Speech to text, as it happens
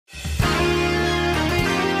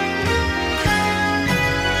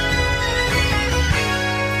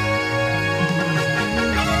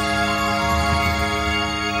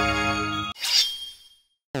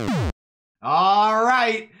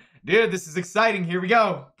Dude, this is exciting. Here we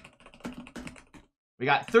go. We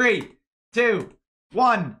got 3, 2,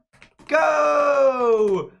 1,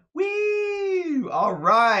 go! Woo! All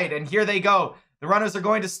right, and here they go. The runners are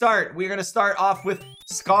going to start. We're going to start off with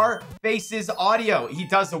Scarface's audio. He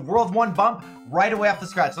does a World 1 bump right away off the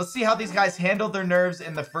scratch. Let's see how these guys handle their nerves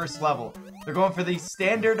in the first level. They're going for the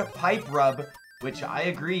standard pipe rub, which I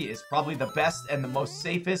agree is probably the best and the most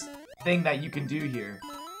safest thing that you can do here.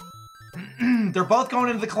 They're both going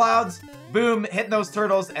into the clouds. Boom, hitting those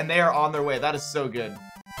turtles, and they are on their way. That is so good.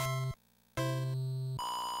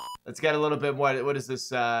 Let's get a little bit more. What is this?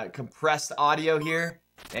 Compressed audio here.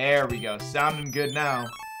 There we go. Sounding good now.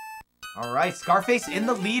 All right, Scarface in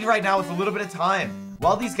the lead right now with a little bit of time.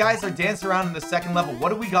 While these guys are dancing around in the second level, what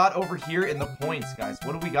do we got over here in the points, guys?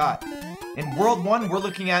 What do we got? In World 1, we're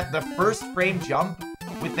looking at the first frame jump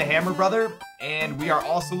with the Hammer Brother, and we are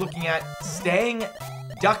also looking at staying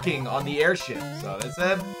ducking on the airship. So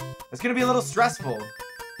that's gonna be a little stressful.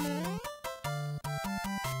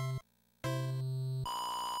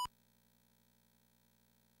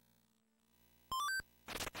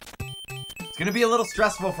 It's gonna be a little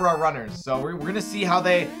stressful for our runners. So we're gonna see how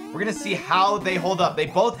they hold up. They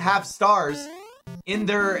both have stars in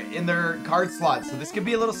their card slots, so this could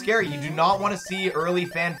be a little scary. You do not want to see early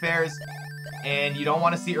fanfares, and you don't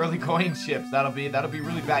want to see early coin ships. That'll be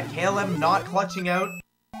really bad. KLM not clutching out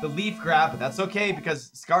the leaf grab, but that's okay because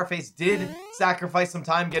Scarface did sacrifice some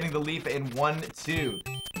time getting the leaf in 1-2.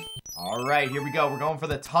 All right, here we go. We're going for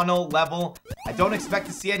the tunnel level. I don't expect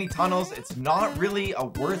to see any tunnels. It's not really a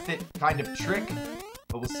worth it kind of trick,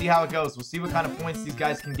 but we'll see how it goes. We'll see what kind of points these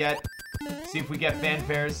guys can get. See if we get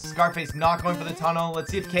fanfares. Scarface not going for the tunnel. Let's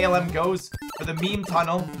see if KLM goes for the meme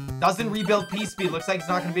tunnel. Doesn't rebuild P-speed. Looks like he's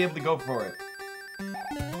not going to be able to go for it.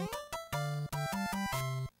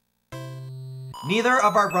 Neither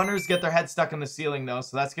of our runners get their head stuck in the ceiling, though,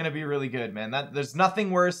 so that's going to be really good, man. There's nothing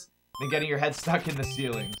worse than getting your head stuck in the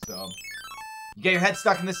ceiling, so... You get your head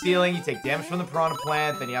stuck in the ceiling, you take damage from the piranha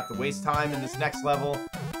plant, then you have to waste time in this next level.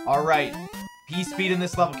 Alright, P-speed in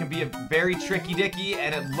this level can be a very tricky-dicky,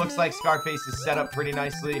 and it looks like Scarface is set up pretty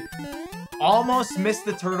nicely. Almost missed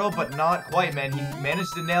the turtle, but not quite, man. He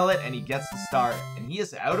managed to nail it, and he gets the star. And he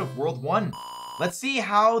is out of World 1. Let's see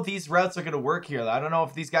how these routes are going to work here. I don't know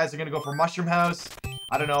if these guys are going to go for Mushroom House.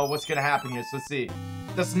 I don't know what's going to happen here, so let's see.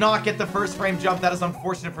 Does not get the first frame jump. That is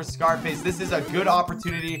unfortunate for Scarface. This is a good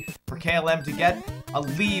opportunity for KLM to get a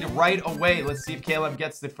lead right away. Let's see if KLM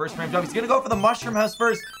gets the first frame jump. He's going to go for the Mushroom House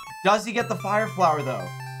first. Does he get the Fire Flower, though?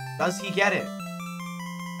 Does he get it?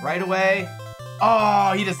 Right away.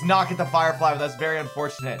 Oh, he does not get the Fire Flower. That's very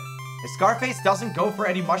unfortunate. If Scarface doesn't go for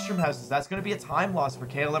any Mushroom Houses, that's going to be a time loss for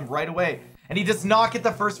KLM right away. And he does not get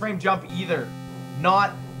the first frame jump either.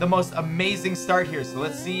 Not the most amazing start here. So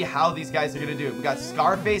let's see how these guys are going to do it. We got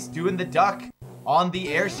Scarface doing the duck on the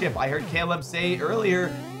airship. I heard KLM say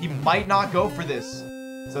earlier he might not go for this.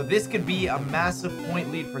 So this could be a massive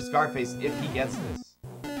point lead for Scarface if he gets this.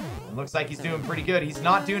 It looks like he's doing pretty good. He's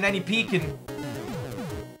not doing any peeking.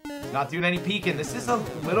 He's not doing any peeking. This is a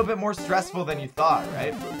little bit more stressful than you thought,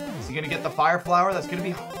 right? Is he going to get the Fire Flower? That's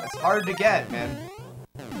hard to get, man.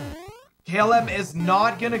 KLM is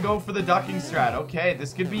not going to go for the ducking strat. Okay,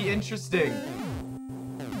 this could be interesting.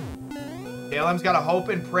 KLM's got to hope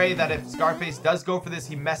and pray that if Scarface does go for this,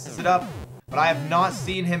 he messes it up. But I have not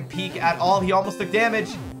seen him peek at all. He almost took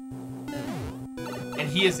damage. And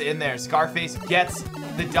he is in there. Scarface gets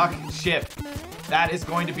the duck ship. That is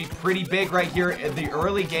going to be pretty big right here in the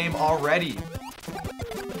early game already.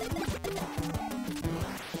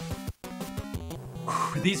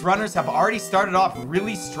 These runners have already started off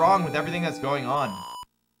really strong with everything that's going on.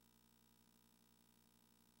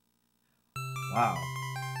 Wow.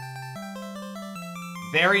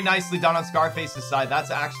 Very nicely done on Scarface's side.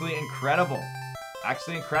 That's actually incredible.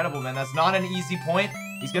 Actually incredible, man. That's not an easy point.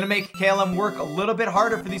 He's going to make KLM work a little bit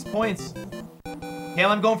harder for these points.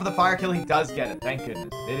 KLM going for the fire kill. He does get it. Thank goodness.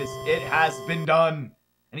 It has been done.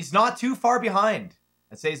 And he's not too far behind.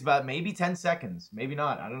 I'd say it's about maybe 10 seconds. Maybe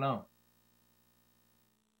not. I don't know.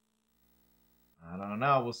 I don't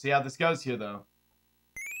know. We'll see how this goes here, though.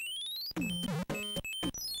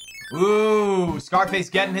 Ooh, Scarface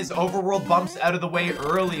getting his overworld bumps out of the way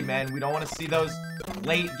early, man. We don't want to see those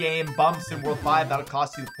late game bumps in World 5. That'll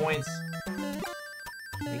cost you the points.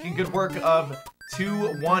 Making good work of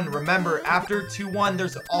 2-1. Remember, after 2-1,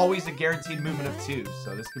 there's always a guaranteed movement of 2.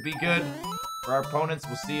 So this could be good for our opponents.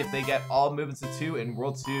 We'll see if they get all movements of 2 in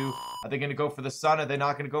World 2. Are they going to go for the sun? Are they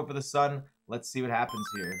not going to go for the sun? Let's see what happens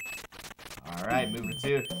here. All right, movement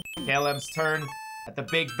 2. KLM's turn. at the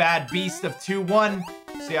big bad beast of 2-1.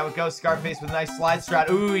 See how it goes. Scarface with a nice slide strat.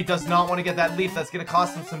 Ooh, he does not want to get that leaf. That's going to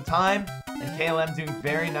cost him some time. And KLM doing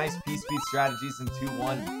very nice P-speed strategies in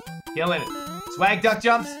 2-1. Killing it. Swag duck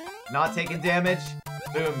jumps. Not taking damage.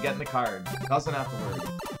 Boom, getting the card. Doesn't have to worry.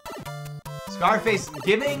 Scarface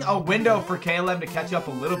giving a window for KLM to catch up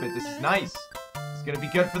a little bit. This is nice. It's going to be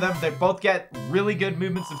good for them. They both get really good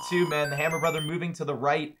movements of 2, man. The Hammer Brother moving to the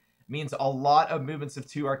right means a lot of movements of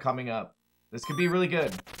 2 are coming up. This could be really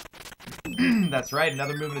good. That's right,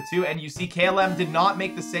 another movement of 2. And you see KLM did not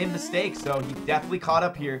make the same mistake, so he definitely caught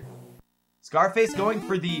up here. Scarface going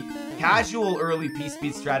for the casual early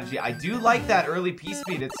P-speed strategy. I do like that early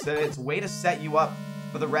P-speed. It's a way to set you up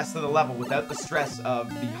for the rest of the level without the stress of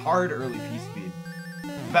the hard early P-speed.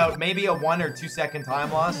 About maybe a 1 or 2 second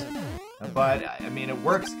time loss. But, I mean, it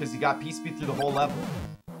works because you got P-speed through the whole level.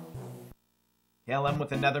 KLM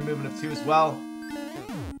with another movement of 2 as well.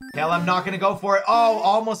 KLM not going to go for it. Oh,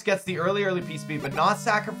 almost gets the early P-speed, but not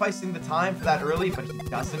sacrificing the time for that early, but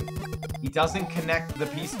he doesn't connect the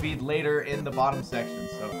P-speed later in the bottom section.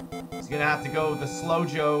 So he's going to have to go the slow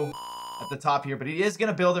Joe at the top here, but he is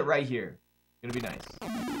going to build it right here. Going to be nice.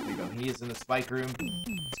 There you go. He is in the spike room.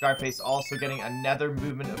 Scarface also getting another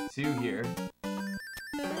movement of 2 here.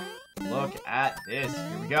 Look at this.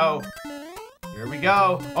 Here we go. Here we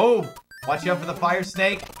go. Oh, watch out for the fire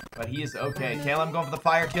snake. But he is okay. KLM going for the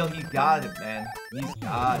fire kill. He got it, man. He's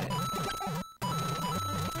got it.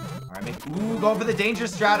 All right, ooh, going for the danger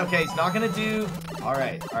strat. Okay, he's not going to do... All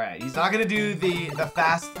right. He's not going to do the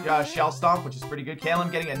fast shell stomp, which is pretty good.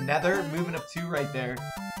 KLM getting another movement of 2 right there.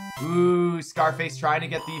 Ooh, Scarface trying to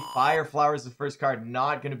get the fire flowers the first card.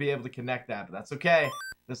 Not going to be able to connect that, but that's okay.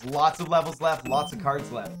 There's lots of levels left, lots of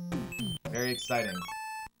cards left. Very exciting.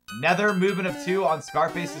 Another movement of 2 on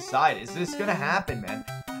Scarface's side. Is this going to happen, man?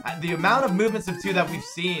 The amount of movements of 2 that we've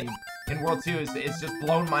seen in World 2 is just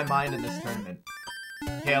blown my mind in this tournament.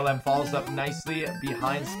 KLM follows up nicely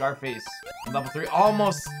behind Scarface. In level 3,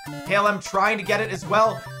 almost. KLM trying to get it as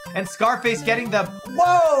well. And Scarface getting the...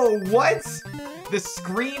 Whoa! What? The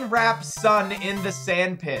screen wrap sun in the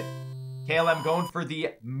sand pit. KLM going for the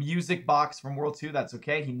music box from World 2. That's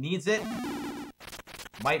okay. He needs it.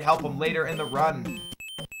 Might help him later in the run.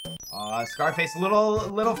 Scarface a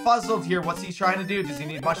little fuzzled here. What's he trying to do? Does he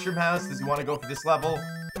need Mushroom House? Does he want to go for this level?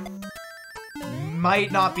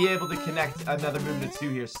 Might not be able to connect another movement of 2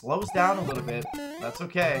 here. Slows down a little bit. That's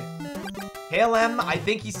okay. KLM, I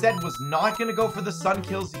think he said, was not going to go for the sun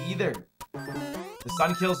kills either. The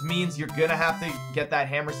sun kills means you're going to have to get that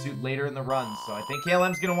hammer suit later in the run. So I think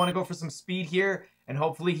KLM's going to want to go for some speed here. And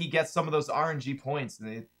hopefully he gets some of those RNG points.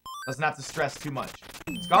 And doesn't have to stress too much.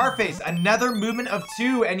 Scarface, another movement of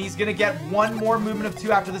 2, and he's going to get one more movement of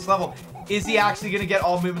 2 after this level. Is he actually going to get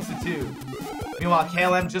all movements of 2? Meanwhile,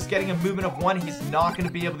 KLM just getting a movement of 1. He's not going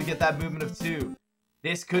to be able to get that movement of 2.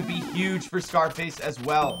 This could be huge for Scarface as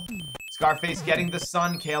well. Scarface getting the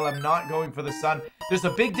sun, KLM not going for the sun. There's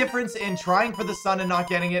a big difference in trying for the sun and not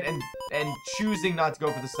getting it, and choosing not to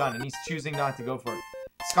go for the sun, and he's choosing not to go for it.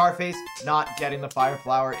 Scarface not getting the fire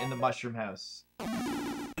flower in the mushroom house.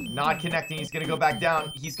 Not connecting. He's going to go back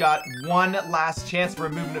down. He's got one last chance for a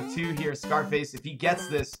movement of 2 here. Scarface, if he gets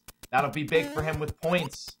this, that'll be big for him with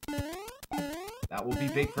points. That will be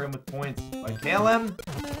big for him with points. But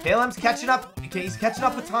KLM's catching up. Okay, he's catching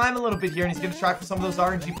up with time a little bit here, and he's going to try for some of those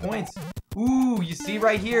RNG points. Ooh, you see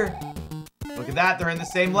right here. Look at that. They're in the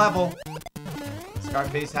same level.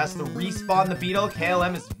 Scarface has to respawn the beetle.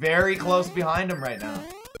 KLM is very close behind him right now.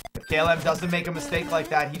 If KLM doesn't make a mistake like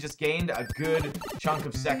that, he just gained a good chunk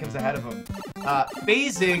of seconds ahead of him.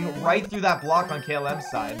 Phasing right through that block on KLM's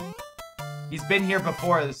side. He's been here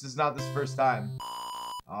before. This is not his first time.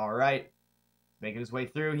 All right. Making his way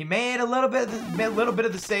through. He made a little bit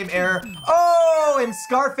of the same error. Oh, and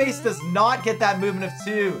Scarface does not get that movement of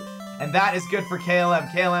 2. And that is good for KLM.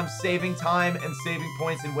 KLM saving time and saving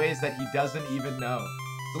points in ways that he doesn't even know.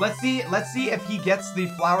 So let's see if he gets the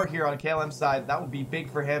flower here on KLM's side. That would be big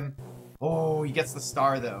for him. Oh, he gets the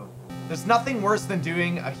star though. There's nothing worse than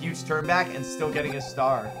doing a huge turn back and still getting a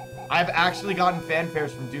star. I've actually gotten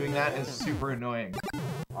fanfares from doing that, and it's super annoying.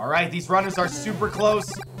 All right, these runners are super close.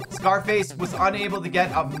 Scarface was unable to get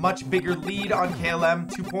a much bigger lead on KLM.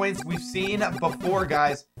 2 points we've seen before,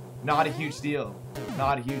 guys. Not a huge deal.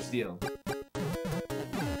 Not a huge deal.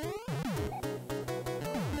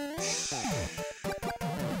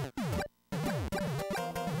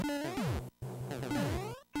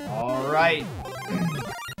 All right.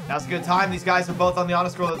 Now's a good time. These guys are both on the honor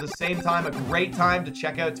scroll at the same time. A great time to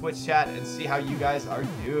check out Twitch chat and see how you guys are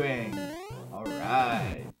doing. All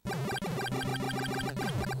right.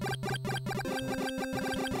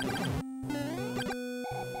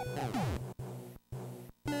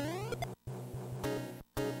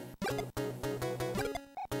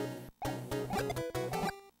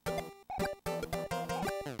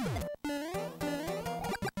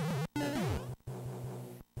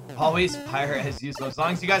 Always fire as usual. As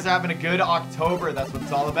long as you guys are having a good October, that's what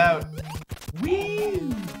it's all about. Whee!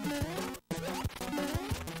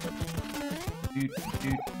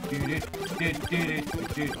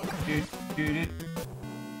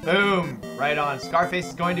 Boom! Right on. Scarface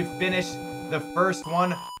is going to finish the first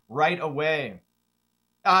one right away.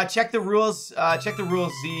 Check the rules. Check the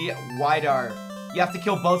rules, Z. Widar. You have to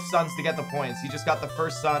kill both suns to get the points. You just got the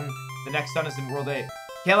first sun. The next sun is in World 8.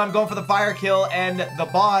 KLM going for the fire kill, and the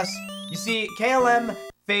boss. You see, KLM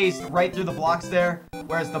phased right through the blocks there,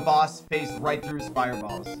 whereas the boss phased right through his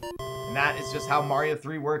fireballs. And that is just how Mario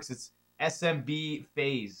 3 works. It's SMB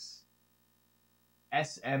phase.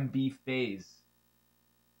 SMB phase.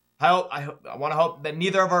 I want to hope that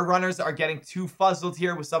neither of our runners are getting too fuzzled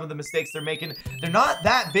here with some of the mistakes they're making. They're not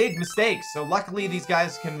that big mistakes, so luckily these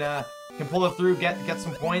guys can pull it through, get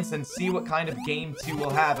some points, and see what kind of game 2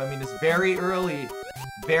 we'll have. I mean, it's very early,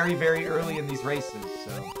 very, very early in these races,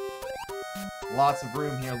 so lots of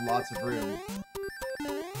room here, lots of room.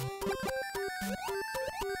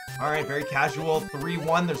 All right, very casual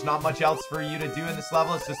 3-1. There's not much else for you to do in this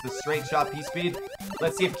level. It's just a straight shot P-speed.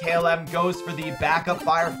 Let's see if KLM goes for the backup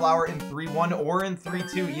Fire Flower in 3-1 or in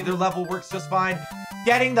 3-2. Either level works just fine.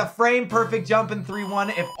 Getting the frame perfect jump in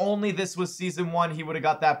 3-1. If only this was Season 1, he would have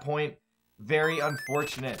got that point. Very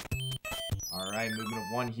unfortunate. All right, movement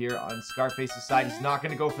of 1 here on Scarface's side. He's not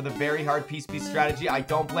going to go for the very hard P-speed strategy. I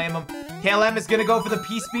don't blame him. KLM is going to go for the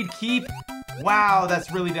P-speed keep. Wow,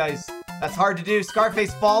 that's really nice. That's hard to do.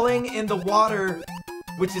 Scarface falling in the water,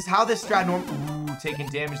 which is how this strat Ooh, taking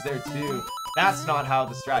damage there too. That's not how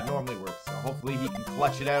the strat normally works, so hopefully he can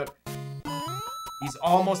clutch it out. He's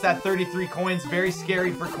almost at 33 coins. Very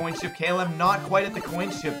scary for coin ship. KLM not quite at the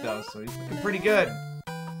coin ship though, so he's looking pretty good.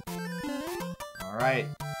 All right.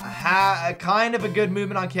 A kind of a good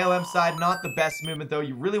movement on KLM's side. Not the best movement though.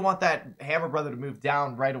 You really want that Hammer Brother to move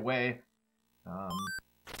down right away.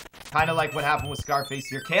 Kind of like what happened with Scarface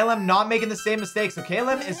here. KLM not making the same mistake. So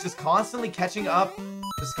KLM is just constantly catching up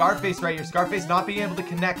to Scarface right here. Scarface not being able to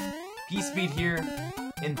connect P-speed here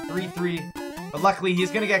in 3-3. But luckily, he's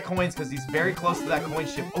going to get coins because he's very close to that coin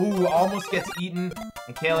ship. Ooh, almost gets eaten.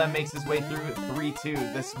 And KLM makes his way through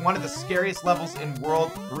 3-2. This is one of the scariest levels in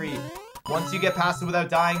World 3. Once you get past it without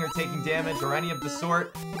dying or taking damage or any of the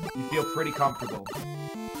sort, you feel pretty comfortable.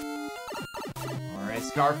 Alright,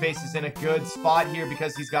 Scarface is in a good spot here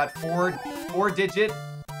because he's got four digit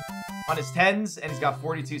on his 10s, and he's got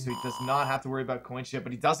 42, so he does not have to worry about coin ship,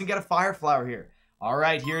 but he doesn't get a Fire Flower here.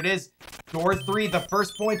 Alright, here it is. Door 3, the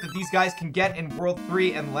first point that these guys can get in World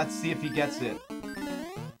 3, and let's see if he gets it.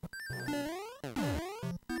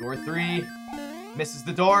 Door 3, misses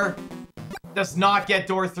the door. Does not get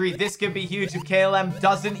door 3. This could be huge if KLM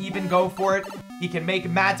doesn't even go for it. He can make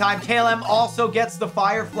mad time. KLM also gets the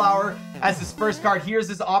Fire Flower as his first card. Here's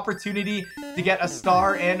his opportunity to get a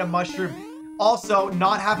star and a mushroom. Also,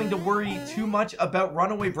 not having to worry too much about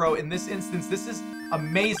Runaway Bro in this instance. This is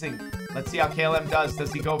amazing. Let's see how KLM does.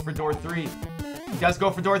 Does he go for door 3? He does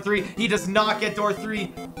go for door 3. He does not get door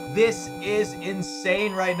 3. This is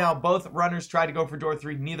insane right now. Both runners tried to go for door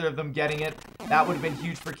 3. Neither of them getting it. That would have been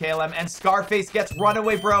huge for KLM. And Scarface gets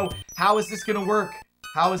Runaway Bro. How is this going to work?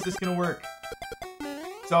 How is this going to work?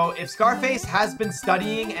 So if Scarface has been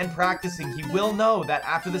studying and practicing, he will know that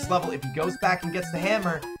after this level, if he goes back and gets the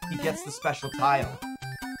hammer, he gets the special tile.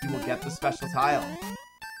 He will get the special tile.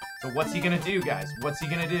 So what's he going to do, guys? What's he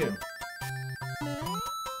going to do?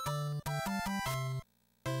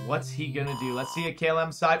 What's he gonna do? Let's see at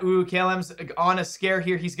KLM's side. Ooh, KLM's on a scare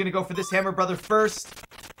here. He's gonna go for this Hammer Brother first.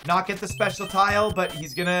 Not get the special tile, but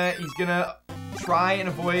he's gonna try and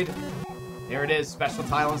avoid. There it is, special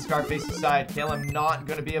tile on Scarface's side. KLM not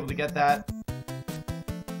gonna be able to get that.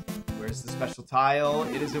 Where's the special tile?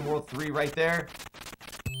 It is in World 3 right there.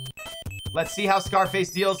 Let's see how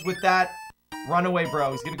Scarface deals with that Runaway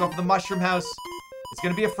Bro. He's gonna go for the Mushroom House. It's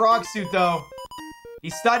gonna be a frog suit though. He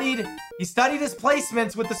studied his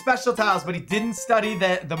placements with the special tiles, but he didn't study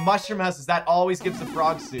the mushroom houses. That always gives a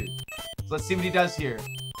frog suit. So let's see what he does here.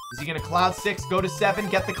 Is he going to cloud 6, go to 7,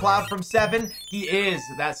 get the cloud from 7? He is.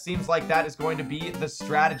 That seems like that is going to be the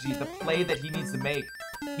strategy, the play that he needs to make.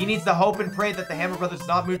 He needs to hope and pray that the Hammer Brother does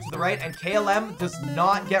not move to the right, and KLM does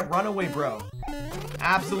not get Runaway Bro.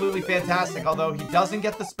 Absolutely fantastic, although he doesn't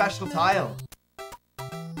get the special tile.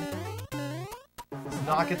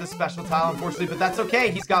 Not get the special tile, unfortunately, but that's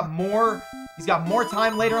okay. He's got more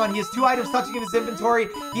time later on. He has 2 items touching in his inventory.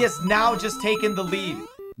 He has now just taken the lead.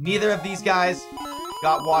 Neither of these guys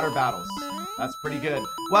got water battles. That's pretty good.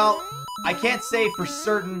 Well, I can't say for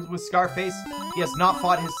certain with Scarface. He has not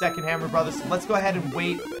fought his second Hammer Brother, so let's go ahead and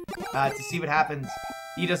wait to see what happens.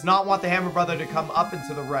 He does not want the Hammer Brother to come up and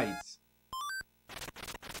to the right.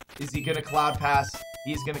 Is he going to cloud pass?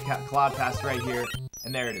 He's going to cloud pass right here.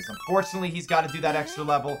 And there it is. Unfortunately, he's got to do that extra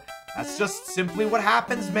level. That's just simply what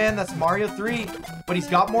happens, man. That's Mario 3. But he's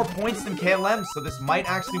got more points than KLM, so this might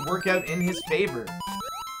actually work out in his favor.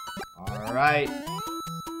 Alright.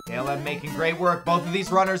 KLM making great work. Both of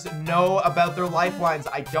these runners know about their lifelines.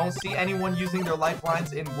 I don't see anyone using their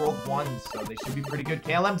lifelines in World 1, so they should be pretty good.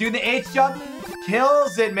 KLM doing the H jump.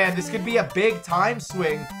 Kills it, man. This could be a big time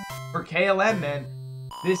swing for KLM, man.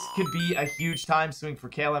 This could be a huge time swing for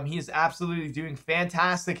KLM. He is absolutely doing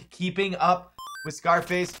fantastic, keeping up with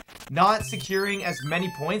Scarface. Not securing as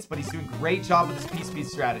many points, but he's doing a great job with his P-Speed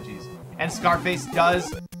strategies. And Scarface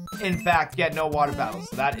does, in fact, get no water battles,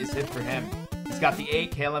 so that is it for him. He's got the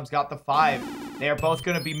 8, KLM's got the 5. They are both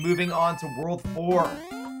going to be moving on to World 4.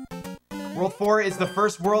 World 4 is the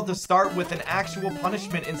first world to start with an actual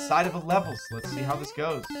punishment inside of a level. So let's see how this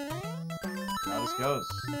goes.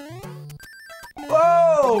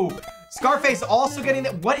 Whoa! Scarface also getting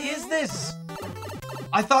that. What is this?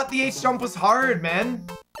 I thought the H jump was hard, man.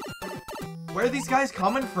 Where are these guys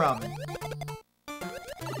coming from?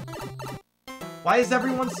 Why is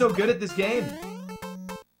everyone so good at this game?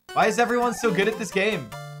 Why is everyone so good at this game?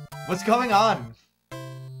 What's going on?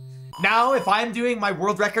 Now, if I'm doing my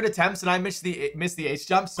world record attempts and I miss the H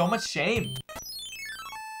jump, so much shame.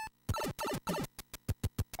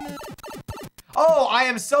 Oh, I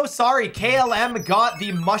am so sorry. KLM got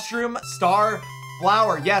the Mushroom Star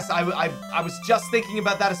Flower. Yes, I was just thinking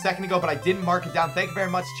about that a second ago, but I didn't mark it down. Thank you very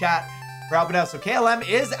much, chat, for helping out. So KLM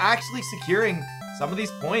is actually securing some of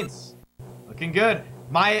these points. Looking good.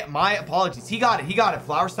 My apologies. He got it.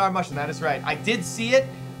 Flower Star Mushroom. That is right. I did see it,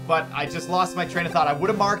 but I just lost my train of thought. I would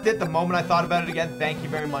have marked it the moment I thought about it again. Thank you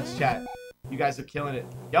very much, chat. You guys are killing it.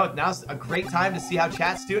 Yo, now's a great time to see how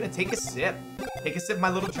chat's doing and take a sip. Take a sip of my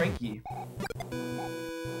little drinky.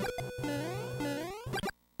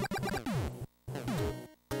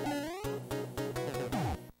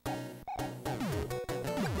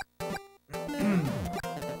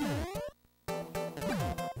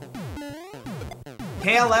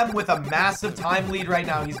 KLM with a massive time lead right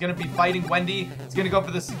now. He's going to be fighting Wendy. He's going to go for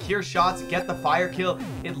the secure shots, get the fire kill.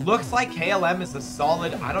 It looks like KLM is a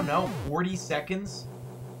solid, I don't know, 40 seconds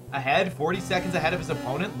ahead. 40 seconds ahead of his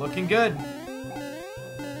opponent. Looking good.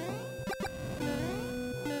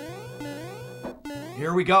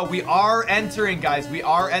 Here we go. We are entering, guys. We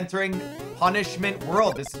are entering Punishment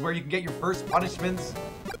World. This is where you can get your first punishments.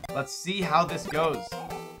 Let's see how this goes.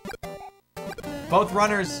 Both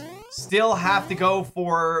runners still have to go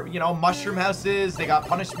for, you know, mushroom houses. They got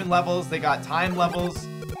punishment levels. They got time levels.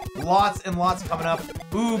 Lots and lots coming up.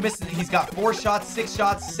 Ooh, missing. He's got 4 shots, 6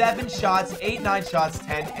 shots, 7 shots, 8, 9 shots,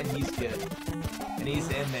 10, and he's good. And he's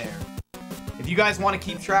in there. If you guys want to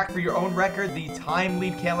keep track for your own record, the time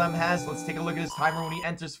lead KLM has, let's take a look at his timer when he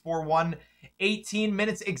enters 4-1. 18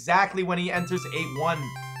 minutes exactly when he enters 8-1.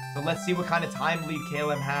 So let's see what kind of time lead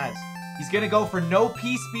KLM has. He's going to go for no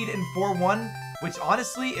P-Speed in 4-1. Which,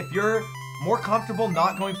 honestly, if you're more comfortable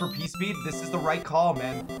not going for P-Speed, this is the right call,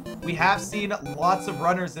 man. We have seen lots of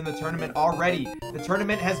runners in the tournament already. The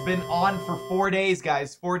tournament has been on for 4 days,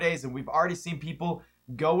 guys. 4 days, and we've already seen people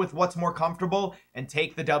go with what's more comfortable and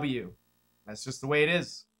take the W. That's just the way it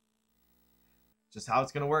is. Just how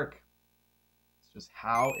it's going to work. It's just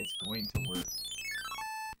how it's going to work.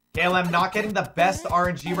 KLM not getting the best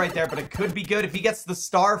RNG right there, but it could be good. If he gets the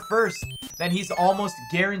star first, then he's almost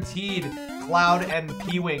guaranteed Cloud and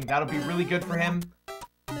P-Wing. That'll be really good for him.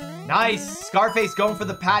 Nice. Scarface going for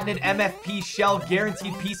the patented MFP shell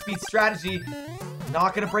guaranteed P-Speed strategy.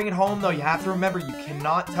 Not going to bring it home, though. You have to remember, you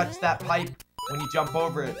cannot touch that pipe when you jump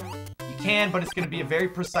over it. You can, but it's going to be a very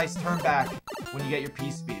precise turn back when you get your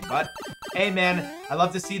P-Speed. But, hey, man, I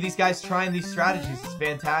love to see these guys trying these strategies. It's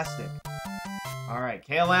fantastic. Alright,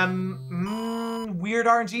 KLM, weird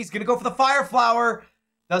RNG. He's gonna go for the Fire Flower.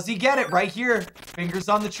 Does he get it? Right here. Fingers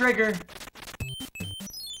on the trigger.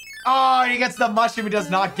 Oh, he gets the mushroom. He does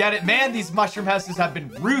not get it. Man, these mushroom houses have been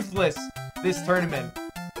ruthless this tournament.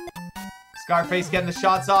 Scarface getting the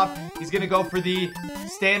shots off. He's gonna go for the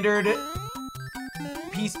standard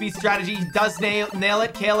P-Speed strategy. He does nail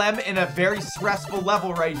it. KLM in a very stressful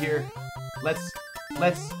level right here. Let's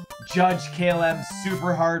judge KLM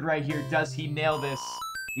super hard right here. Does he nail this?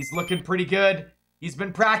 He's looking pretty good. He's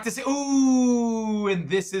been practicing. Ooh, and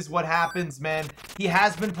this is what happens, man. He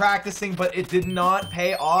has been practicing, but it did not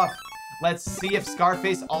pay off. Let's see if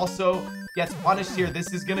Scarface also gets punished here.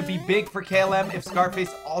 This is going to be big for KLM if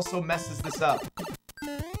Scarface also messes this up.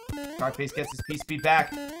 Scarface gets his P-Speed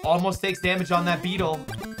back. Almost takes damage on that beetle.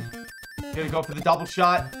 Gonna go for the double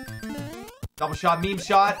shot. Double shot, meme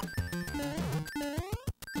shot.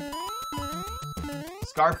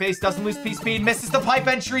 Scarface doesn't lose P-Speed. Misses the pipe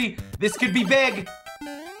entry. This could be big.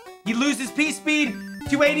 He loses P-Speed.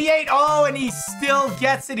 288. Oh, and he still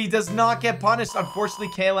gets it. He does not get punished. Unfortunately,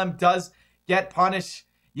 KLM does get punished.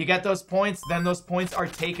 You get those points, then those points are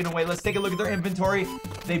taken away. Let's take a look at their inventory.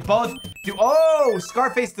 They both do. Oh,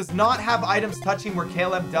 Scarface does not have items touching where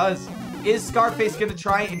KLM does. Is Scarface going to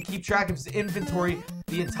try and keep track of his inventory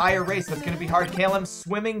the entire race? That's going to be hard. KLM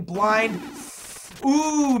swimming blind.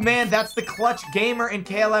 Ooh, man, that's the clutch gamer in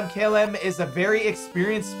KLM. KLM is a very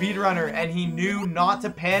experienced speedrunner, and he knew not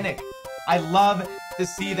to panic. I love to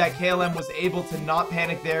see that KLM was able to not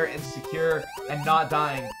panic there and secure and not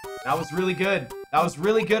dying. That was really good. That was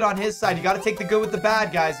really good on his side. You got to take the good with the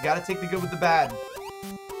bad, guys. You got to take the good with the bad.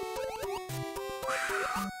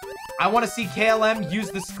 I want to see KLM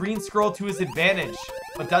use the screen scroll to his advantage.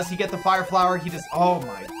 But does he get the fire flower? He does. Oh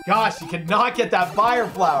my gosh, he cannot get that fire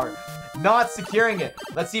flower. Not securing it.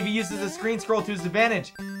 Let's see if he uses the screen scroll to his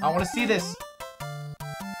advantage. I want to see this.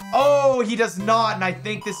 Oh, he does not. And I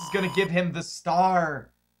think this is going to give him the star.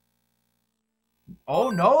 Oh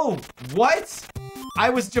no. What? I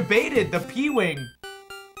was debated. The P-Wing.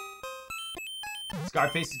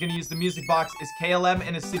 Scarface is going to use the music box. Is KLM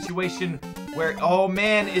in a situation where... Oh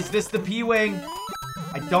man, is this the P-Wing?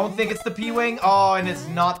 I don't think it's the P-Wing. Oh, and it's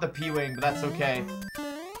not the P-Wing, but that's okay.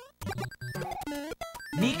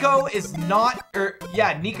 Nico is not...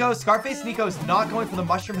 ScarfaceNico is not going for the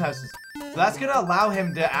mushroom houses. So that's going to allow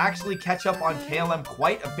him to actually catch up on KLM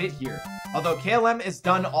quite a bit here. Although KLM has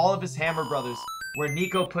done all of his Hammer Brothers, where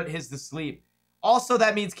Nico put his to sleep. Also,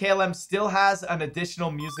 that means KLM still has an additional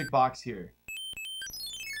music box here.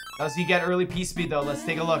 Does he get early P-Speed, though? Let's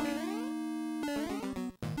take a look.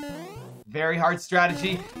 Very hard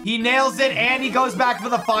strategy. He nails it, and he goes back for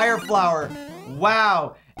the fire flower.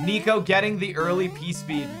 Wow. Nico getting the early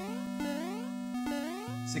P-Speed.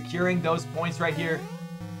 Securing those points right here.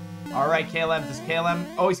 All right, KLM. Does KLM...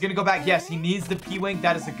 Oh, he's going to go back. Yes, he needs the P-Wing.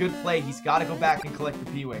 That is a good play. He's got to go back and collect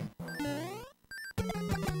the P-Wing.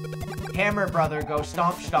 Hammer brother, go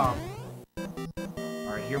stomp stomp. All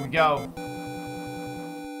right, here we go.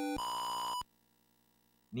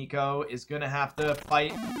 Nico is going to have to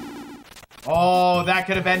fight. Oh, that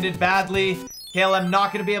could have ended badly. KLM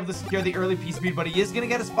not going to be able to secure the early P-Speed, but he is going to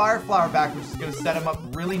get his fire flower back, which is going to set him up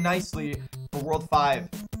really nicely for World 5.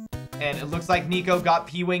 And it looks like Nico got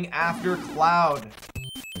P-Wing after Cloud.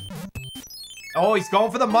 Oh, he's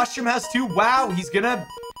going for the mushroom house too. Wow, he's going to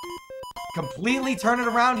completely turn it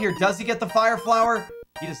around here. Does he get the fire flower?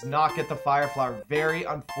 He does not get the fire flower. Very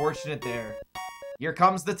unfortunate there. Here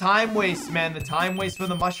comes the time waste, man. The time waste for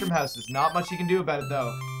the mushroom houses. Not much you can do about it,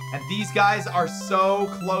 though. And these guys are so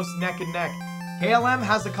close neck and neck. KLM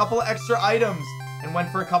has a couple of extra items and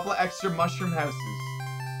went for a couple of extra mushroom houses.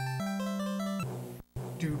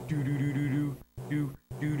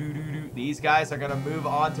 These guys are going to move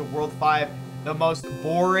on to World 5. The most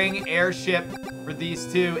boring airship for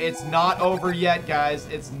these two. It's not over yet, guys.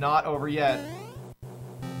 It's not over yet.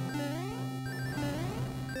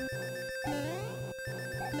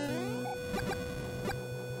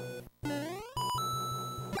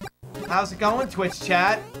 How's it going, Twitch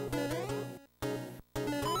chat?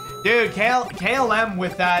 Dude, KLM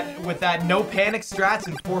with that no panic strats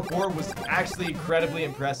and 4-4 was actually incredibly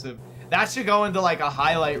impressive. That should go into like a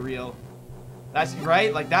highlight reel. That's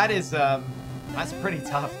right. Like that is that's pretty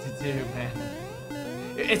tough to do, man.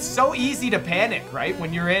 It's so easy to panic, right?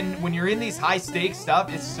 When you're in these high stakes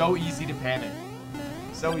stuff, it's so easy to panic.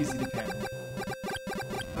 So easy to panic.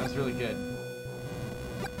 That was really good.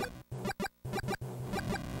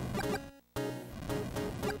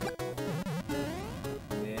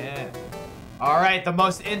 All right, the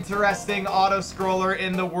most interesting auto-scroller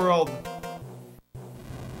in the world.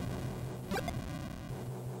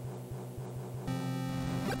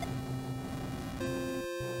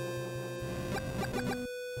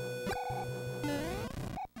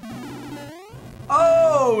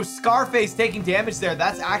 Oh, Scarface taking damage there.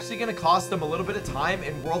 That's actually going to cost him a little bit of time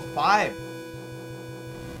in World 5.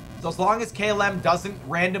 So as long as KLM doesn't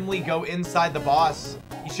randomly go inside the boss,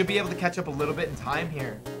 he should be able to catch up a little bit in time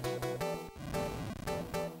here.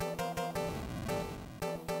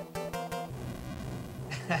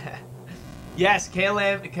 Yes,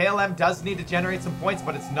 KLM does need to generate some points,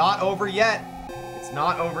 but it's not over yet. It's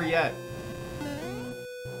not over yet.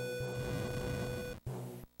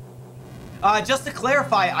 Just to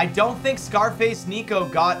clarify, I don't think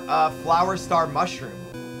ScarfaceNico got a Flower Star Mushroom.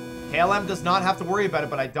 KLM does not have to worry about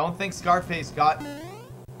it, but I don't think Scarface got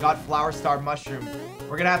Flower Star Mushroom.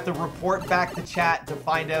 We're gonna have to report back to chat to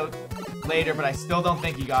find out later, but I still don't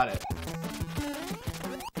think he got it.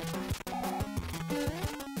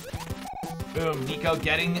 Boom. Nico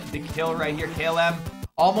getting the kill right here. KLM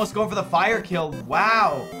almost going for the fire kill.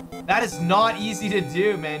 Wow. That is not easy to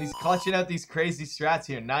do, man. He's clutching out these crazy strats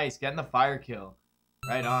here. Nice. Getting the fire kill.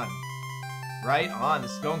 Right on. Right on.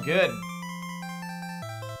 This is going good.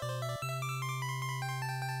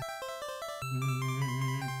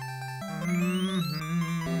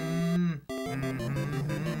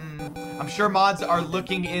 I'm sure mods are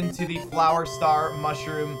looking into the Flower Star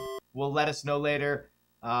mushroom. Will let us know later.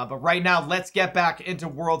 But right now, let's get back into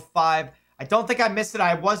World 5. I don't think I missed it.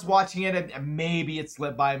 I was watching it, and maybe it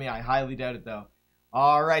slipped by me. I highly doubt it, though.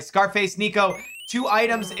 All right, ScarfaceNico. 2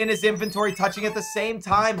 items in his inventory touching at the same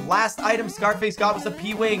time. Last item Scarface got was a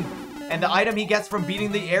P-Wing. And the item he gets from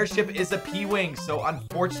beating the airship is a P-Wing. So,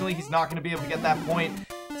 unfortunately, he's not going to be able to get that point.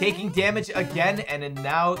 Taking damage again, and then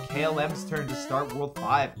now KLM's turn to start World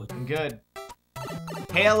 5. Looking good.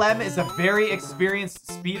 KLM is a very experienced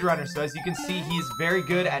speedrunner, so as you can see, he's very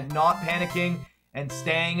good at not panicking and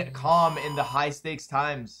staying calm in the high-stakes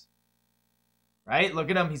times. Right? Look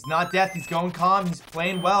at him. He's not death. He's going calm. He's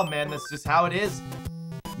playing well, man. That's just how it is.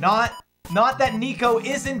 Not that Nico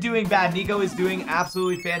isn't doing bad. Nico is doing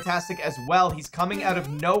absolutely fantastic as well. He's coming out of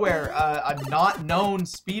nowhere. A not known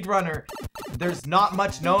speedrunner. There's not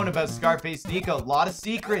much known about ScarfaceNico. A lot of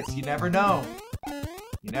secrets. You never know.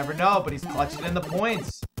 You never know, but he's clutching in the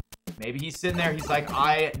points. Maybe he's sitting there. He's like,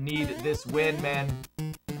 I need this win, man.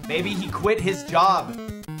 Maybe he quit his job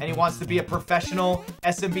and he wants to be a professional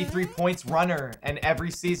SMB3 points runner. And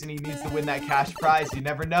every season he needs to win that cash prize. You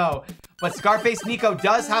never know. But ScarfaceNico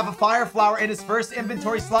does have a fire flower in his first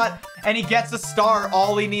inventory slot. And he gets a star.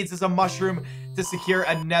 All he needs is a mushroom to secure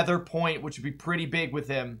another point, which would be pretty big with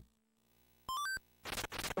him.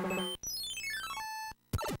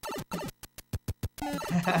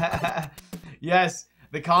 Yes,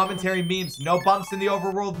 the commentary memes. No bumps in the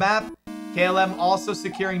overworld map. KLM also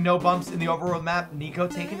securing no bumps in the overworld map. Nico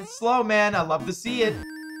taking it slow, man. I love to see it.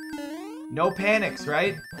 No panics,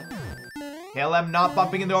 right? KLM not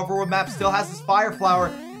bumping in the overworld map. Still has his fire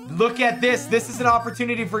flower. Look at this. This is an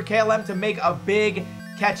opportunity for KLM to make a big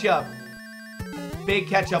catch-up. Big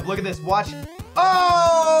catch-up. Look at this. Watch.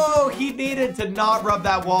 Oh! He needed to not rub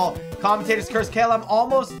that wall. Commentator's curse. KLM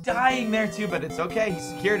almost dying there too, but it's okay. He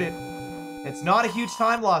secured it. It's not a huge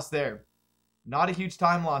time loss there. Not a huge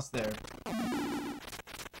time loss there.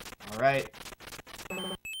 All right.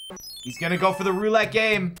 He's going to go for the roulette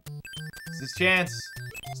game. It's his chance.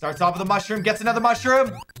 Starts off with a mushroom. Gets another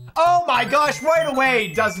mushroom. Oh my gosh, right away.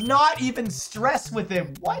 Does not even stress with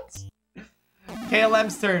him. What?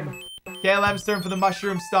 KLM's turn. KLM's turn for the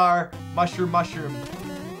mushroom star. Mushroom.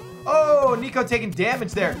 Oh, Nico taking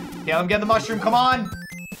damage there. KLM getting the mushroom. Come on.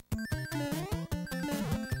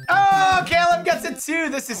 Oh, KLM gets it too.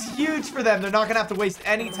 This is huge for them. They're not going to have to waste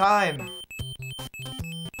any time.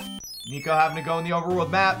 Nico having to go in the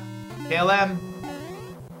overworld map. KLM.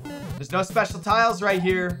 There's no special tiles right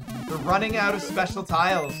here. They're running out of special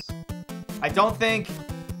tiles. I don't think...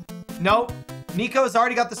 Nope. Nico has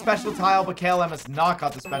already got the special tile, but KLM has not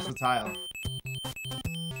got the special tile.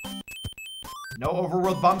 No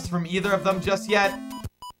overworld bumps from either of them just yet.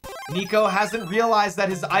 Nico hasn't realized that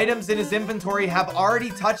his items in his inventory have already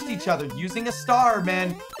touched each other. Using a star,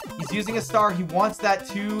 man. He's using a star. He wants that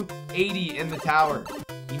 280 in the tower.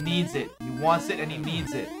 He needs it. He wants it and he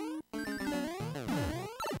needs it.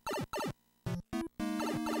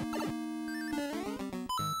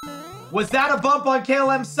 Was that a bump on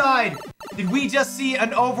KLM's side? Did we just see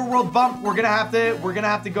an overworld bump? We're gonna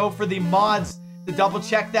have to go for the mods to double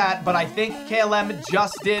check that, but I think KLM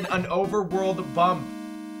just did an overworld bump.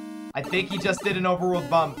 I think he just did an overworld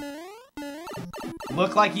bump.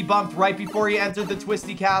 Looked like he bumped right before he entered the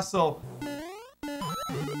Twisty Castle.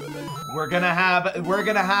 We're gonna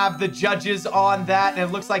have the judges on that, and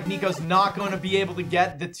it looks like Nico's not going to be able to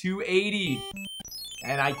get the 280.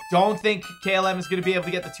 And I don't think KLM is going to be able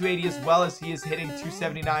to get the 280 as well, as he is hitting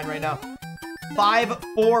 279 right now.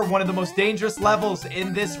 5-4, one of the most dangerous levels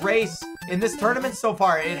in this race, in this tournament so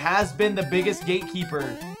far. It has been the biggest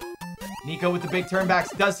gatekeeper. Nico with the big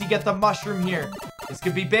turnbacks. Does he get the mushroom here? This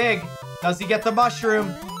could be big. Does he get the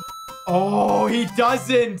mushroom? Oh, he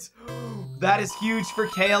doesn't. That is huge for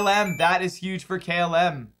KLM. That is huge for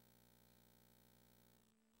KLM.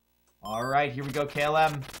 All right, here we go,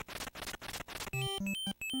 KLM.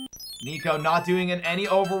 Nico not doing any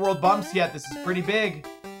overworld bumps yet. This is pretty big.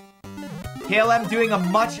 KLM doing a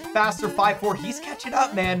much faster 5-4. He's catching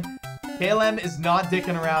up, man. KLM is not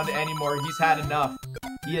dicking around anymore. He's had enough.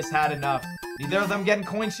 He has had enough. Neither of them getting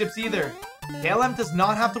coin ships either. KLM does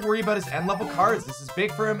not have to worry about his end level cards. This is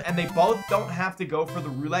big for him, and they both don't have to go for the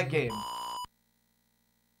roulette game.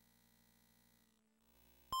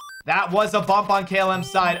 That was a bump on KLM's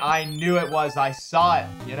side. I knew it was. I saw it,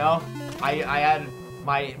 you know? I had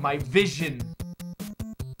my vision.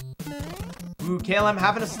 Ooh, KLM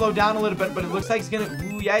having to slow down a little bit, but it looks like he's gonna...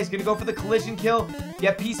 Ooh, yeah, he's gonna go for the collision kill.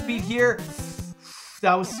 Get P-Speed here.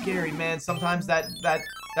 That was scary, man. Sometimes that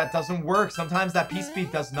doesn't work. Sometimes that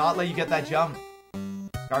P-Speed does not let you get that jump.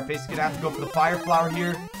 Scarface is gonna have to go for the Fire Flower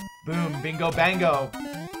here. Boom, bingo, bango.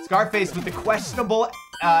 Scarface with the questionable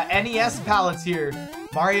NES palettes here.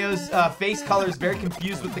 Mario's face color is very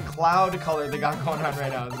confused with the cloud color they got going on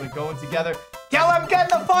right now. It's like going together. KLM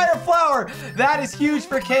getting the Fire Flower! That is huge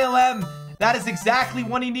for KLM. That is exactly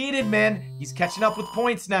what he needed, man. He's catching up with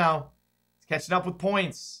points now. He's catching up with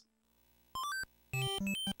points.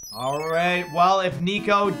 Alright, well, if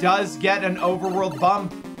Nico does get an overworld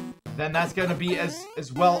bump, then that's going to be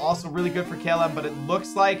as well also really good for KLM. But it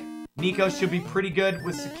looks like Nico should be pretty good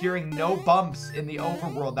with securing no bumps in the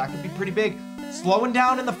overworld. That could be pretty big. Slowing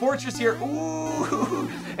down in the fortress here. Ooh!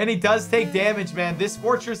 And he does take damage, man. This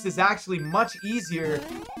fortress is actually much easier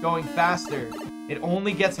going faster. It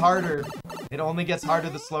only gets harder. It only gets harder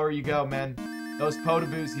the slower you go, man. Those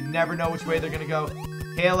Potaboos, you never know which way they're going to go.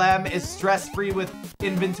 KLM is stress-free with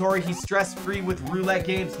inventory. He's stress-free with roulette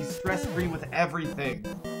games. He's stress-free with everything.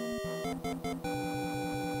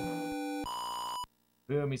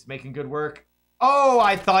 Boom, he's making good work. Oh,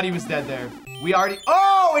 I thought he was dead there. We already...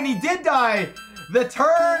 Oh, and he did die! The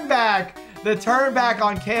turn back! The turn back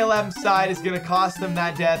on KLM's side is going to cost him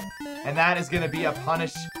that death. And that is going to be a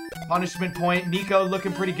punishment point. Nico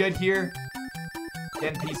looking pretty good here.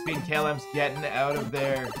 Getting P-Speed. KLM's getting out of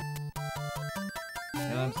there.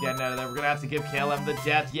 KLM's getting out of there. We're going to have to give KLM the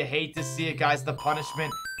death. You hate to see it, guys. The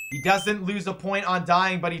punishment. He doesn't lose a point on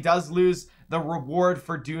dying, but he does lose the reward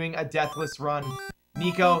for doing a deathless run.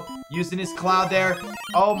 Nico using his cloud there.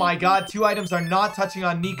 Oh my god, 2 items are not touching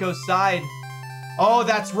on Nico's side. Oh,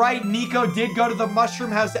 that's right. Nico did go to the Mushroom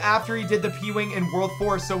House after he did the P-Wing in World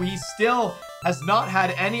 4, so he still has not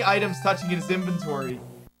had any items touching his inventory.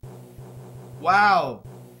 Wow.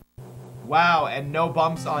 Wow, and no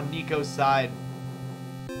bumps on Nico's side.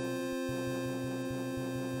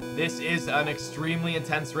 This is an extremely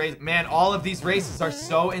intense race. Man, all of these races are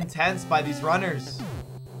so intense by these runners.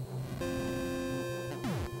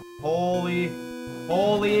 Holy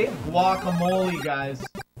guacamole, guys.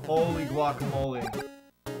 Holy guacamole.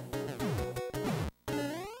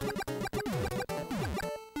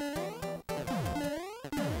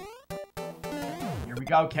 Here we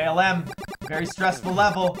go, KLM. Very stressful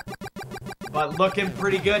level, but looking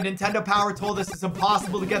pretty good. Nintendo Power told us it's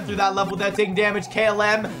impossible to get through that level without taking damage.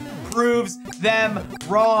 KLM proves them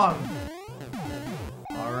wrong.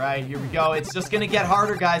 Alright, here we go. It's just gonna get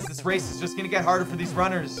harder, guys. This race is just gonna get harder for these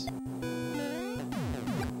runners.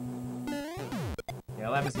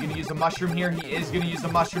 KLM is gonna use a mushroom here. He is gonna use a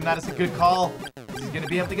mushroom. That is a good call. He's gonna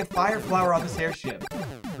be able to get Fire Flower on this airship.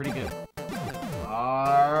 Pretty good.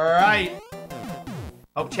 Alright.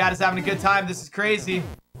 Hope chat is having a good time. This is crazy.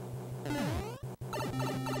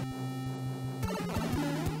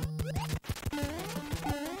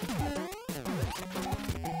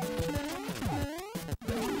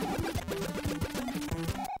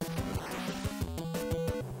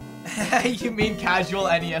 You mean casual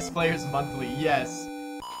NES players monthly? Yes.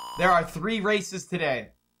 There are 3 races today.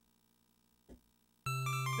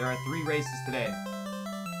 There are 3 races today.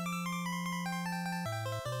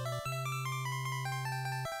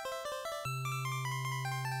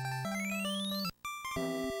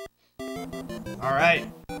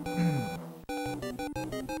 Alright.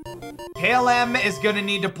 KLM is going to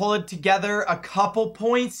need to pull it together a couple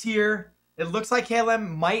points here. It looks like KLM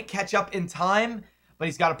might catch up in time, but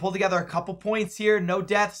he's got to pull together a couple points here, no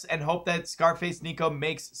deaths, and hope that ScarfaceNico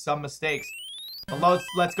makes some mistakes. But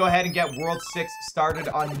let's go ahead and get World 6 started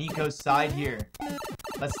on Nico's side here.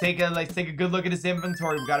 Let's take a good look at his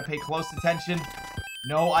inventory. We've got to pay close attention.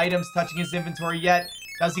 No items touching his inventory yet.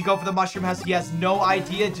 Does he go for the Mushroom House? He has no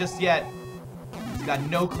idea just yet. He's got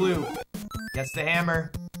no clue. Gets the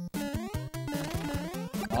hammer.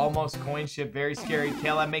 Almost coin ship. Very scary.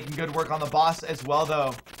 KLM making good work on the boss as well,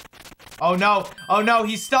 though. Oh, no. Oh, no.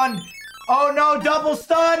 He's stunned. Oh, no. Double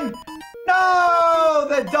stun. No!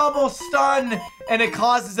 The double stun. And it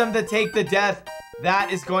causes him to take the death.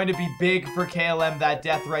 That is going to be big for KLM, that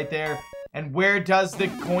death right there. And where does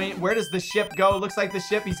the ship go? Looks like the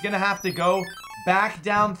ship, he's going to have to go back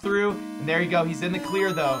down through. And there you go. He's in the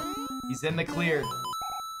clear, though. He's in the clear.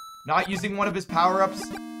 Not using one of his power-ups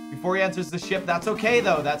before he enters the ship. That's okay,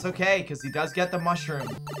 though. That's okay, because he does get the mushroom.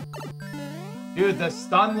 Dude, the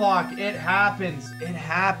stun lock, it happens. It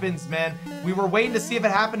happens, man. We were waiting to see if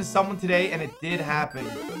it happened to someone today, and it did happen.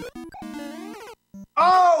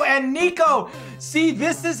 Oh, and Nico. See,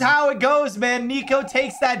 this is how it goes, man. Nico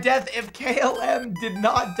takes that death. If KLM did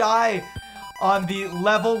not die on the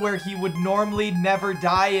level where he would normally never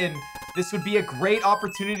die in, this would be a great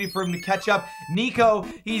opportunity for him to catch up. Nico,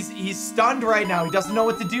 he's stunned right now. He doesn't know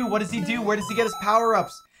what to do. What does he do? Where does he get his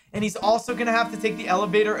power-ups? And he's also going to have to take the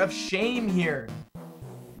elevator of shame here.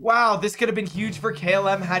 Wow, this could have been huge for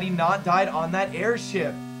KLM had he not died on that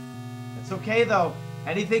airship. It's okay, though.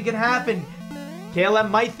 Anything can happen. KLM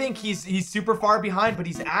might think he's super far behind, but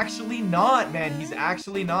he's actually not, man. He's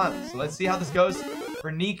actually not. So let's see how this goes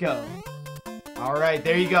for Nico. All right,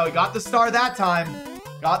 there you go. He got the star that time.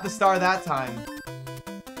 Got the star that time.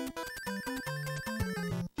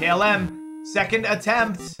 KLM, second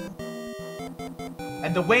attempt.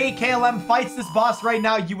 And the way KLM fights this boss right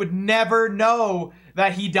now, you would never know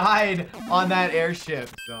that he died on that airship.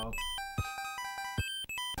 So,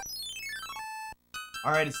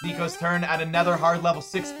 all right, it's Nico's turn at another hard level.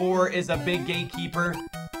 6-4 is a big gatekeeper.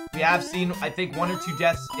 We have seen, I think, 1 or 2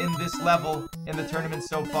 deaths in this level in the tournament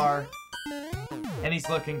so far. And he's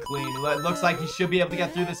looking clean. It looks like he should be able to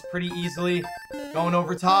get through this pretty easily. Going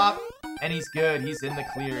over top. And he's good. He's in the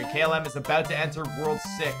clear. And KLM is about to enter World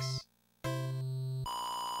 6.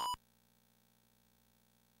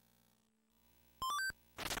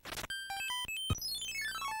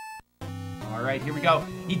 All right, here we go.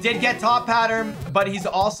 He did get top pattern, but he's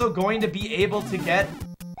also going to be able to get...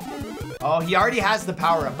 Oh, he already has the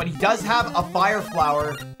power up, but he does have a fire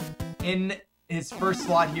flower in his first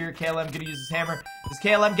slot here. KLM gonna use his hammer. Does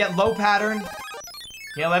KLM get low pattern?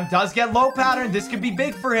 KLM does get low pattern. This could be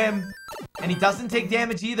big for him. And he doesn't take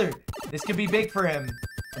damage either. This could be big for him.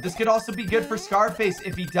 But this could also be good for Scarface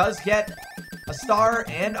if he does get a star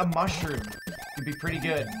and a mushroom. Could be pretty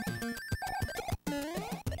good.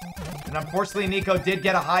 And unfortunately, Nico did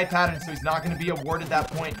get a high pattern, so he's not going to be awarded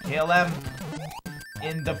that point. KLM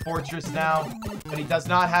in the fortress now, but he does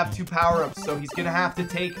not have 2 power-ups, so he's going to have to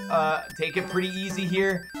take it pretty easy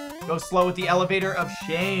here. Go slow with the elevator of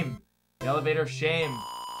shame. The elevator of shame.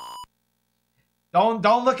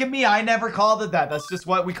 Don't look at me. I never called it that. That's just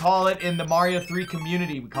what we call it in the Mario 3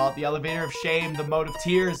 community. We call it the elevator of shame, the mode of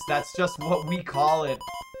tears. That's just what we call it.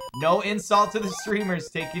 No insult to the streamers.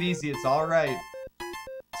 Take it easy. It's all right.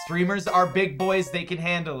 Streamers are big boys. They can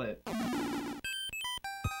handle it.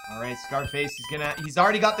 All right, Scarface. He's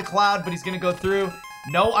already got the cloud, but he's gonna go through.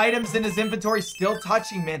 No items in his inventory. Still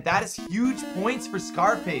touching, man. That is huge points for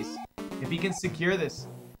Scarface if he can secure this.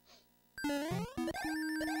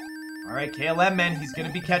 All right, KLM, man. He's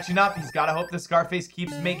gonna be catching up. He's gotta hope that Scarface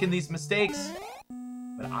keeps making these mistakes.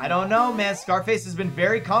 But I don't know, man. Scarface has been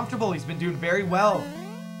very comfortable. He's been doing very well.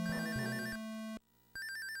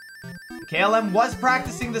 KLM was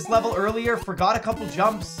practicing this level earlier, forgot a couple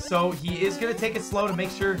jumps, so he is going to take it slow to make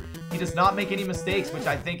sure he does not make any mistakes, which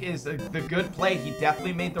I think is the good play. He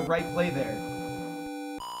definitely made the right play there.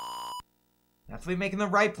 Definitely making the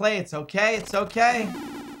right play. It's okay. It's okay.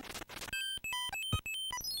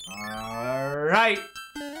 All right.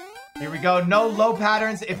 Here we go. No low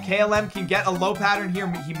patterns. If KLM can get a low pattern here,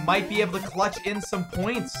 he might be able to clutch in some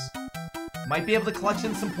points. Might be able to clutch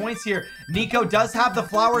in some points here. Nico does have the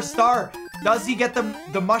flower star. Does he get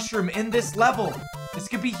the mushroom in this level? This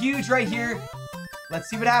could be huge right here. Let's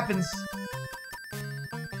see what happens.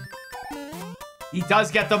 He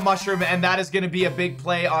does get the mushroom, and that is going to be a big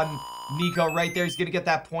play on Nico right there. He's going to get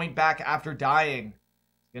that point back after dying.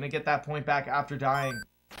 He's going to get that point back after dying.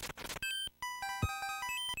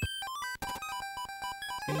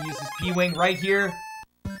 He's going to use his P-Wing right here.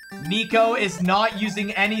 Nico is not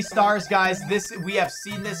using any stars, guys. We have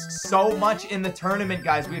seen this so much in the tournament,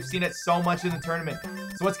 guys. We have seen it so much in the tournament.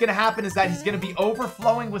 So what's going to happen is that he's going to be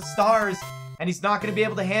overflowing with stars, and he's not going to be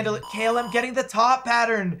able to handle it. KLM getting the top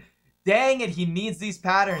pattern. Dang it, he needs these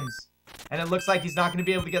patterns. And it looks like he's not going to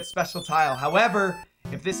be able to get special tile. However,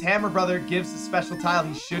 if this Hammer Brother gives a special tile,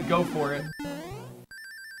 he should go for it.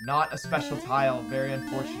 Not a special tile. Very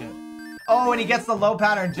unfortunate. Oh, and he gets the low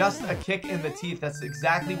pattern, just a kick in the teeth. That's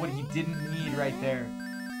exactly what he didn't need right there.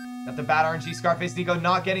 Got the bad RNG. ScarfaceNico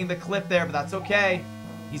not getting the clip there, but that's okay.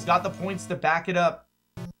 He's got the points to back it up.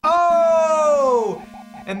 Oh!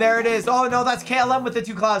 And there it is. Oh, no, that's KLM with the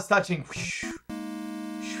 2 clouds touching.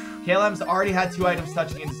 KLM's already had 2 items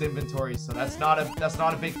touching in his inventory, so that's not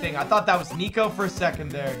a big thing. I thought that was Nico for a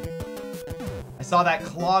second there. I saw that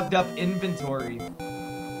clogged up inventory.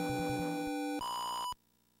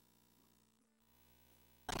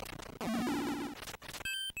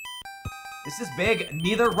 This is big.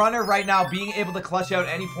 Neither runner right now being able to clutch out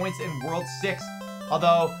any points in World 6.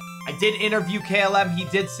 Although, I did interview KLM. He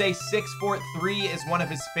did say 643 is one of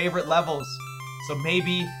his favorite levels. So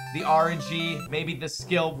maybe the RNG, maybe the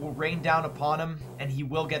skill will rain down upon him, and he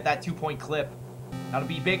will get that 2-point clip. That'll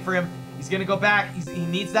be big for him. He's going to go back. He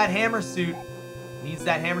needs that hammer suit. He needs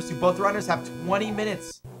that hammer suit. Both runners have 20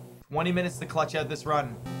 minutes. 20 minutes to clutch out this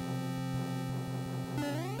run.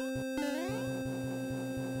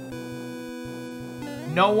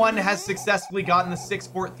 No one has successfully gotten the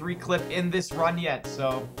 643 clip in this run yet,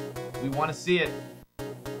 so we want to see it.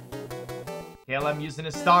 KLM using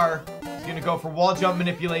his star. He's going to go for wall jump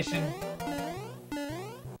manipulation.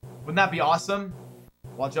 Wouldn't that be awesome?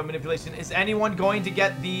 Wall jump manipulation. Is anyone going to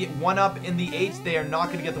get the 1-up in the H? They are not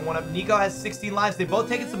going to get the 1-up. Nico has 16 lives. They've both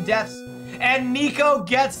taken some deaths. And Nico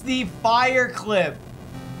gets the fire clip.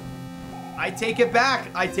 I take it back.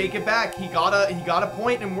 I take it back. He got a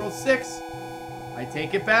point in World 6. I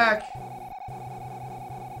take it back.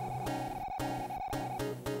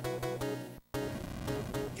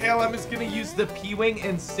 KLM is going to use the P-Wing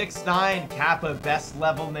in 6-9. Kappa, best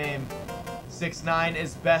level name. 6-9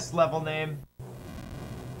 is best level name.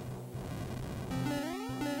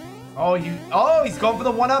 Oh, he's going for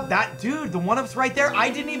the 1-up. That dude, the 1-up's right there. I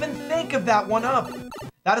didn't even think of that 1-up.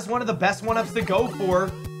 That is one of the best 1-ups to go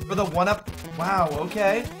for the 1-up. Wow,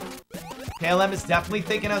 okay. KLM is definitely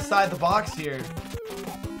thinking outside the box here.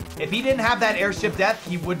 If he didn't have that airship death,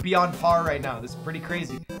 he would be on par right now. This is pretty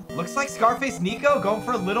crazy. Looks like ScarfaceNico going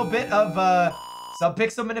for a little bit of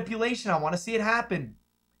sub-pixel manipulation. I want to see it happen.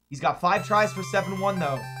 He's got 5 tries for 7-1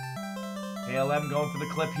 though. KLM going for the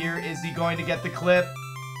clip here. Is he going to get the clip?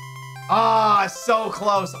 Ah, so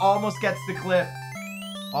close. Almost gets the clip.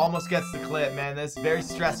 Almost gets the clip, man. That's very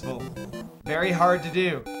stressful. Very hard to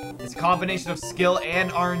do. It's a combination of skill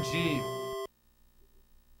and RNG.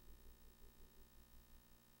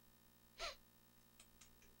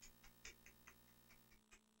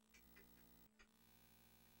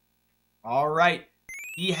 All right.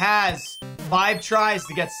 He has 5 tries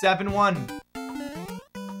to get 7-1.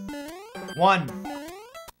 1,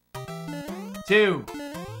 2,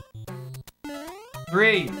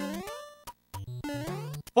 3,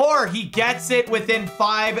 4. He gets it within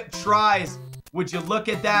 5 tries. Would you look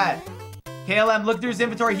at that? KLM, look through his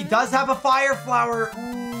inventory. He does have a fire flower.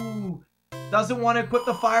 Ooh. Doesn't want to equip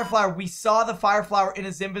the fire flower. We saw the fire flower in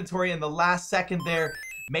his inventory in the last second there.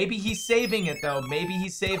 Maybe he's saving it, though. Maybe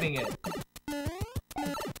he's saving it.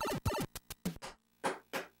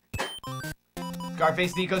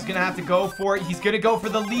 ScarfaceNico's going to have to go for it. He's going to go for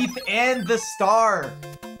the leaf and the star.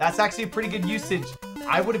 That's actually a pretty good usage.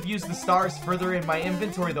 I would have used the stars further in my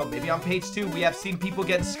inventory, though. Maybe on page 2, we have seen people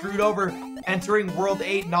getting screwed over entering World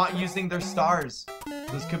 8, not using their stars.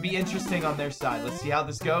 This could be interesting on their side. Let's see how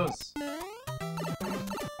this goes.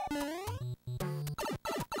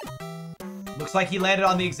 Looks like he landed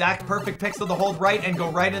on the exact perfect pixel to hold right and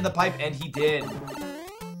go right in the pipe, and he did.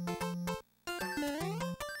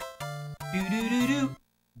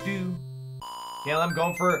 Do. KLM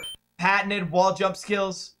going for patented wall jump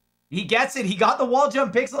skills. He gets it. He got the wall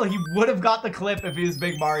jump pixel. He would have got the clip if he was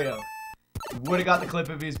Big Mario. He would have got the clip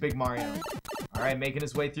if he was Big Mario. All right, making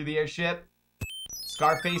his way through the airship.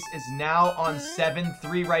 Scarface is now on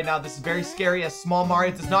 7-3 right now. This is very scary as Small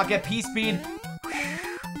Mario does not get P-Speed.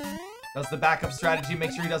 Does the backup strategy,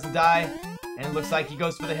 make sure he doesn't die. And it looks like he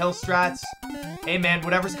goes for the hill strats. Hey man,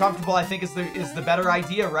 whatever's comfortable I think is the better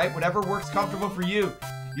idea, right? Whatever works comfortable for you.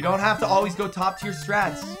 You don't have to always go top tier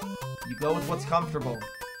strats. You go with what's comfortable.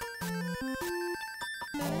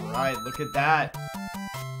 Alright, look at that.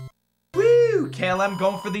 Woo! KLM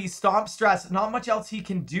going for these stomp strats. Not much else he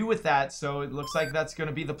can do with that, so it looks like that's going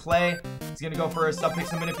to be the play. He's going to go for a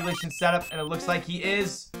sub-pixel manipulation setup, and it looks like he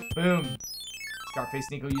is. Boom.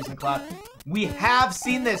 ScarfaceNico using cloud. We have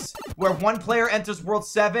seen this where one player enters World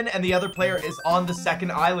 7 and the other player is on the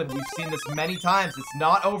second island. We've seen this many times. It's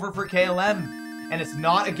not over for KLM, and it's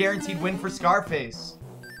not a guaranteed win for Scarface.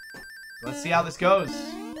 So let's see how this goes.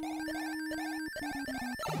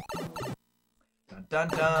 Dun dun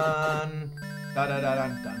dun. Dun dun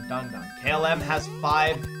dun dun dun dun. KLM has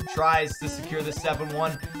 5 tries to secure the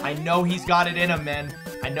 7-1. I know he's got it in him, man.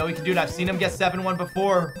 I know he can do it. I've seen him get 7-1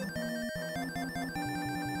 before.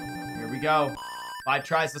 Go. 5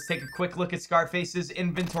 tries. Let's take a quick look at Scarface's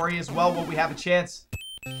inventory as well. Will we have a chance?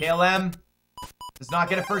 KLM does not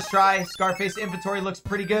get a first try. Scarface inventory looks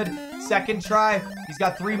pretty good. Second try. He's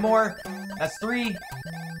got 3 more. That's 3.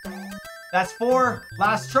 That's 4.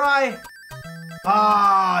 Last try.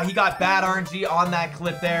 Ah, he got bad RNG on that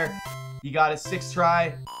clip there. He got a 6th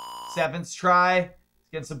try. 7th try.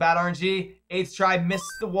 He's getting some bad RNG. 8th try. Missed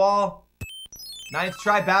the wall. 9th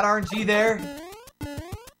try. Bad RNG there.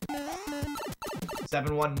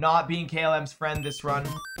 7-1 not being KLM's friend this run.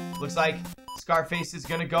 Looks like Scarface is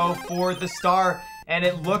going to go for the star. And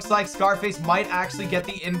it looks like Scarface might actually get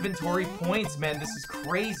the inventory points, man. This is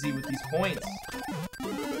crazy with these points.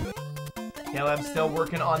 KLM still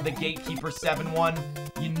working on the Gatekeeper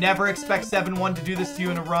 7-1. You never expect 7-1 to do this to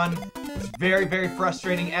you in a run. It's very, very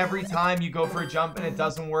frustrating. Every time you go for a jump and it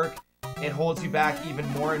doesn't work, it holds you back even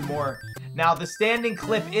more and more. Now, the standing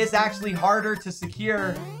clip is actually harder to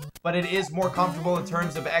secure, but it is more comfortable in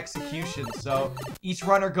terms of execution. So each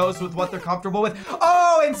runner goes with what they're comfortable with.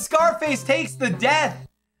 Oh, and Scarface takes the death.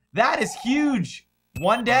 That is huge.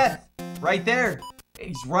 One death right there.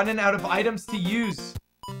 He's running out of items to use.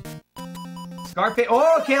 Scarface.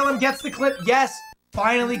 Oh, KLM gets the clip. Yes,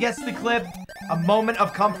 finally gets the clip. A moment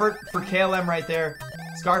of comfort for KLM right there.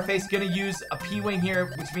 Scarface gonna use a P-Wing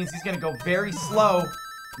here, which means he's gonna go very slow.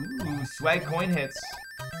 Ooh, swag coin hits.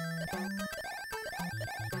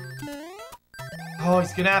 Oh,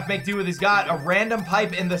 he's gonna have to make do with. He's got a random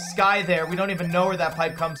pipe in the sky there. We don't even know where that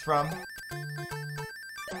pipe comes from.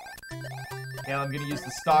 KLM gonna use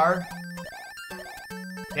the star.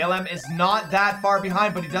 KLM is not that far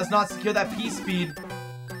behind, but he does not secure that P-speed.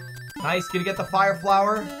 Nice, gonna get the fire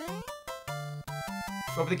flower.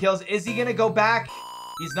 Go for the kills. Is he gonna go back?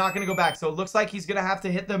 He's not gonna go back. So it looks like he's gonna have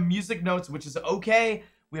to hit the music notes, which is okay.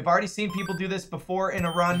 We've already seen people do this before in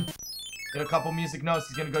a run. Get a couple music notes.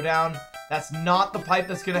 He's gonna go down. That's not the pipe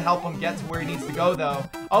that's gonna help him get to where he needs to go, though.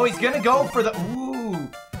 Oh, he's gonna go for the... Ooh.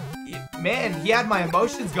 Man, he had my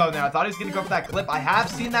emotions going there. I thought he was gonna go for that clip. I have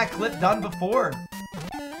seen that clip done before.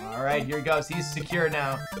 All right, here he goes. He's secure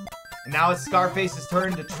now. And now it's Scarface's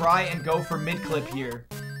turn to try and go for mid-clip here.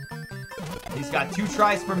 He's got 2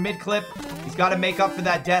 tries for mid-clip. He's got to make up for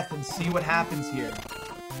that death and see what happens here.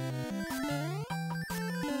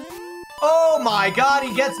 Oh my god,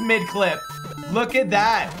 he gets mid-clip. Look at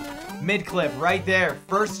that. Mid-clip right there.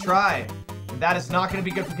 First try. And that is not going to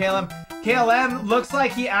be good for KLM. KLM looks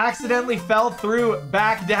like he accidentally fell through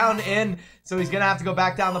back down in. So he's going to have to go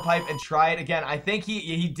back down the pipe and try it again. I think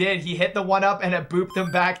he did. He hit the 1-up and it booped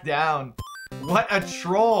him back down. What a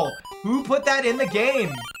troll. Who put that in the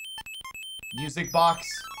game? Music box.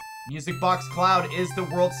 Music box cloud is the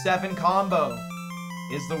World 7 combo.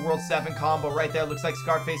 Is the World 7 combo right there. Looks like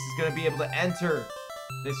Scarface is going to be able to enter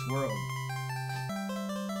this world.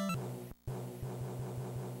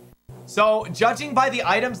 So, judging by the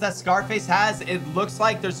items that Scarface has, it looks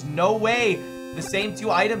like there's no way the same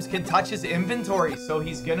 2 items can touch his inventory. So,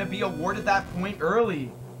 he's going to be awarded that point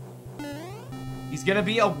early. He's going to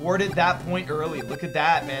be awarded that point early. Look at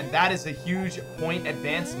that, man. That is a huge point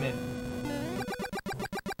advancement.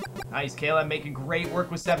 Nice, KLM making great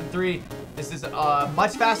work with 7-3. This is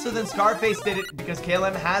much faster than Scarface did it because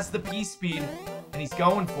KLM has the P-speed and he's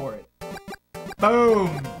going for it.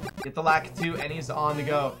 Boom! Get the lack of 2 and he's on the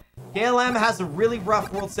go. KLM has a really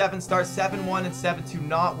rough World 7 start. 7-1 and 7-2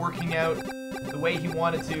 not working out the way he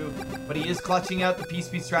wanted to, but he is clutching out the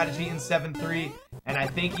P-speed strategy in 7-3, and I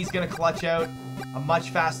think he's going to clutch out a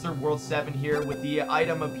much faster World 7 here with the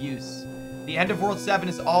item abuse. The end of World 7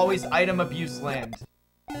 is always item abuse land.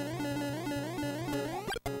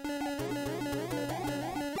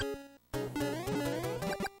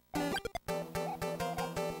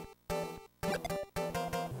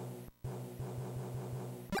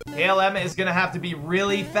 KLM is going to have to be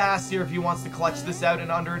really fast here if he wants to clutch this out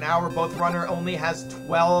in under an hour. Both runner only has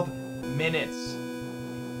 12 minutes.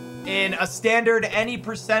 In a standard any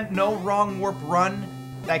percent no wrong warp run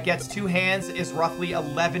that gets 2 hands is roughly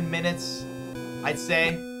 11 minutes. I'd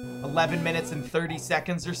say 11 minutes and 30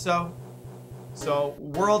 seconds or so. So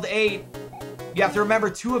World 8, you have to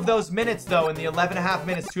remember 2 of those minutes though, in the 11.5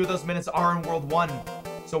 minutes, 2 of those minutes are in World 1.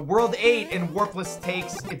 So World 8 in Warpless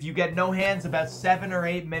takes, if you get no hands, about 7 or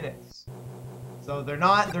 8 minutes. So they're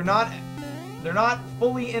not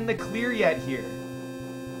fully in the clear yet here.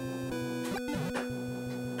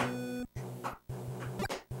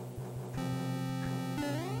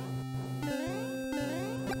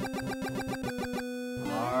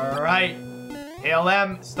 All right.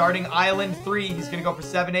 KLM starting Island 3. He's going to go for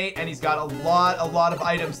 7-8, and he's got a lot of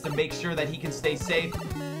items to make sure that he can stay safe.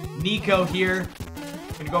 Nico here.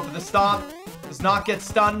 Gonna go for the stomp. Does not get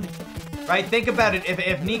stunned. Right? Think about it.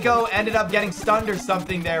 If Nico ended up getting stunned or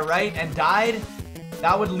something there, right? And died,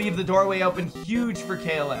 that would leave the doorway open huge for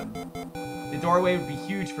KLM. The doorway would be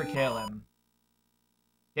huge for KLM.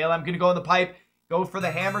 KLM gonna go in the pipe. Go for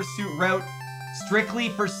the hammer suit route. Strictly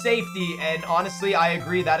for safety. And honestly, I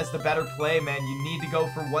agree. That is the better play, man. You need to go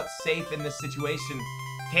for what's safe in this situation.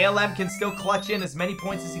 KLM can still clutch in as many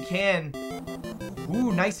points as he can.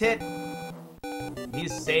 Ooh, nice hit. He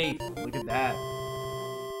is safe. Look at that.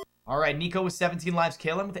 All right, Nico with 17 lives.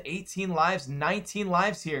 KLM with 18 lives. 19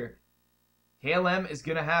 lives here. KLM is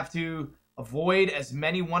going to have to avoid as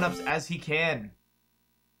many 1-ups as he can.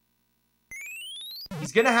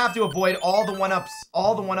 He's going to have to avoid all the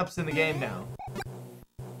 1-ups in the game now.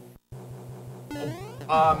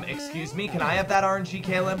 Excuse me, can I have that RNG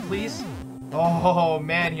KLM, please? Oh,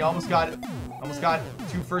 man, he almost got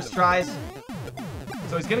 2 first tries.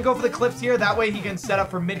 So he's going to go for the clips here. That way he can set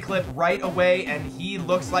up for mid-clip right away, and he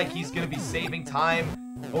looks like he's going to be saving time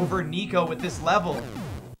over Nico with this level.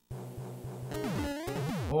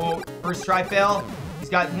 Oh, first try fail. He's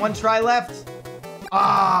got 1 try left.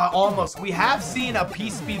 Ah, almost. We have seen a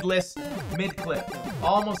P-speedless mid-clip.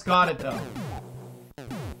 Almost got it, though.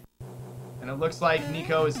 And it looks like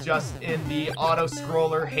Nico is just in the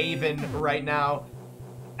auto-scroller haven right now.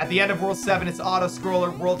 At the end of World 7, it's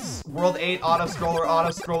auto-scroller. World 8,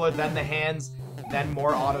 auto-scroller, then the hands, then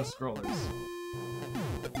more auto-scrollers.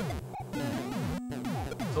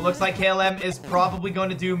 So it looks like KLM is probably going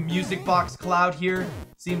to do Music Box Cloud here.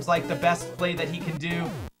 Seems like the best play that he can do.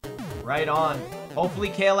 Right on. Hopefully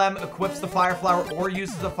KLM equips the Fire Flower or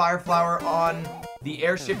uses the Fire Flower on the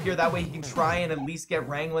airship here. That way he can try and at least get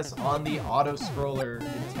Rangless on the auto-scroller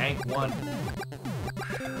in Tank 1.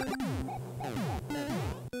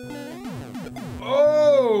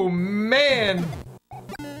 Oh, man.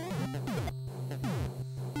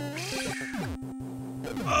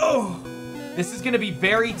 Oh. This is going to be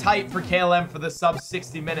very tight for KLM for the sub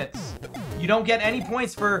 60 minutes. You don't get any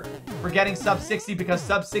points for getting sub 60 because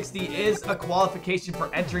sub 60 is a qualification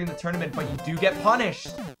for entering the tournament, but you do get punished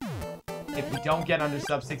if you don't get under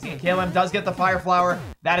sub 60. And KLM does get the Fire Flower.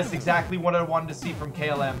 That is exactly what I wanted to see from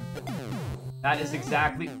KLM. That is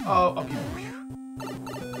exactly... Oh, okay.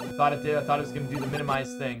 I thought it did. I thought it was going to do the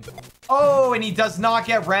minimize thing. Oh, and he does not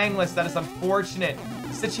get Rangless. That is unfortunate.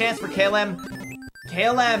 It's a chance for KLM.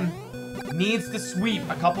 KLM needs to sweep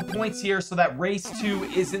a couple points here so that race 2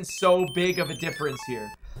 isn't so big of a difference here.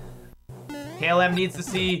 KLM needs to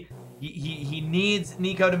see... He needs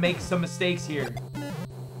Nico to make some mistakes here.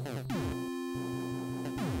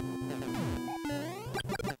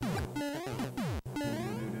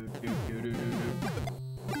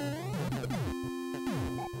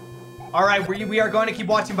 Alright, we are going to keep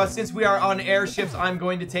watching, but since we are on airships, I'm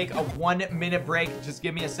going to take a 1-minute break. Just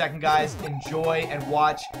give me a second, guys. Enjoy and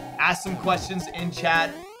watch. Ask some questions in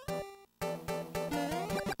chat.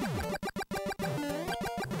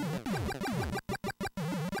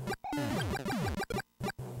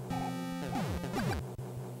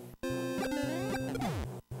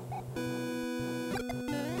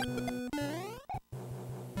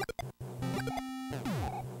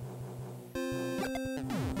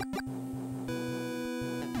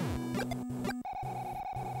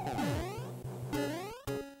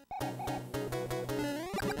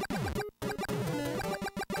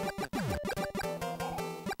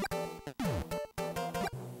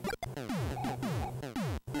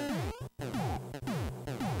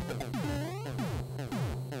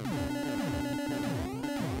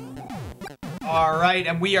 Alright,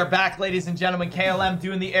 and we are back, ladies and gentlemen. KLM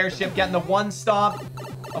doing the airship, getting the 1 stomp,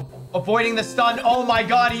 avoiding the stun. Oh my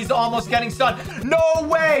god, he's almost getting stunned. No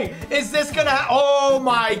way! Is this gonna oh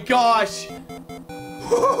my gosh!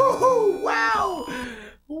 Wow!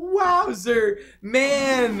 Wowzer!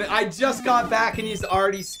 Man, I just got back and he's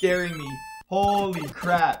already scaring me. Holy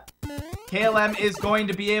crap. KLM is going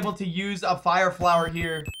to be able to use a Fire Flower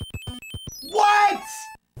here. What?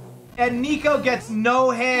 And Nico gets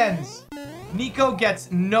no hands. Nico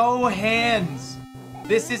gets no hands.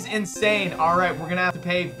 This is insane. All right, we're gonna have to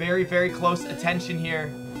pay very, very close attention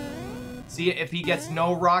here. See if he gets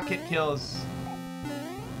no rocket kills.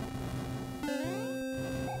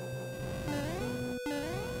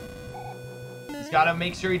 He's gotta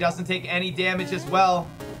make sure he doesn't take any damage as well.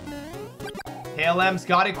 KLM's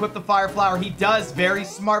gotta equip the Fire Flower. He does. Very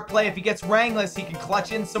smart play. If he gets Rangless, he can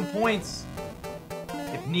clutch in some points.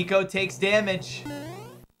 If Nico takes damage...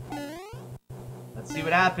 Let's see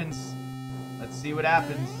what happens. Let's see what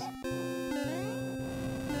happens.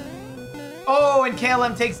 Oh, and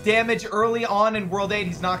KLM takes damage early on in World 8.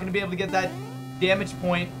 He's not going to be able to get that damage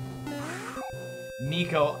point.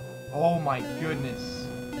 Nico. Oh my goodness.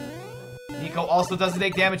 Nico also doesn't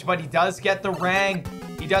take damage, but he does get the Rang.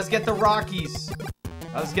 He does get the Rockies.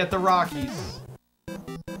 Does get the Rockies.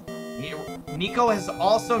 Nico has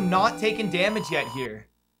also not taken damage yet here.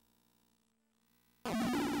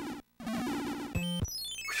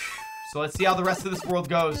 So let's see how the rest of this world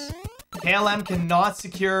goes. KLM cannot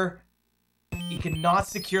secure... He cannot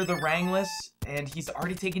secure the Rangless, and he's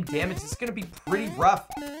already taken damage. This is going to be pretty rough.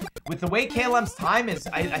 With the way KLM's time is,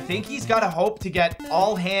 I think he's got to hope to get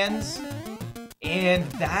all hands, and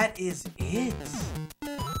that is it.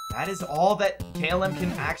 That is all that KLM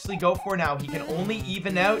can actually go for now. He can only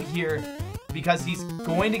even out here because he's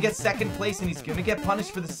going to get second place and he's going to get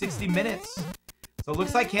punished for the 60 minutes. So it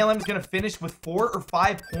looks like KLM is going to finish with 4 or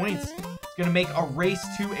 5 points. It's going to make a race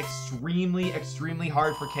 2 extremely, extremely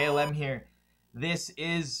hard for KLM here. This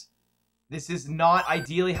is not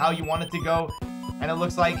ideally how you want it to go. And it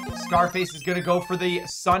looks like Scarface is going to go for the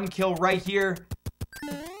sun kill right here.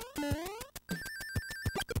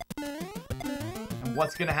 And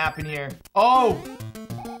what's going to happen here? Oh!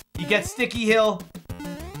 He gets Sticky Hill.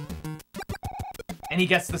 And he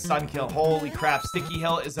gets the sun kill. Holy crap. Sticky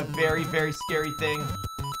Hill is a very, very scary thing.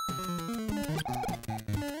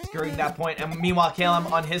 Securing that point. And meanwhile, KLM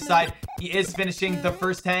on his side, he is finishing the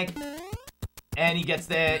first tank. And he gets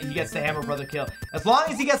the Hammer Brother kill. As long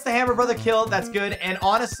as he gets the Hammer Brother kill, that's good. And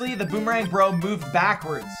honestly, the Boomerang Bro moved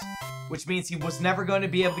backwards, which means he was never going to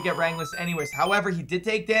be able to get rangless anyways. However, he did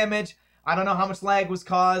take damage. I don't know how much lag was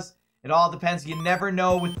caused. It all depends. You never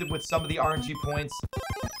know with some of the RNG points.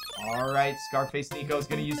 All right, ScarfaceNico is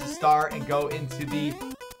going to use the star and go into the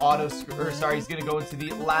he's going to go into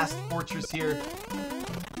the last fortress here.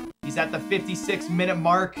 He's at the 56-minute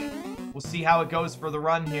mark. We'll see how it goes for the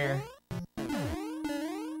run here.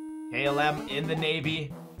 KLM in the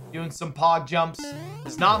Navy, doing some pog jumps.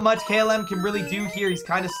 There's not much KLM can really do here. He's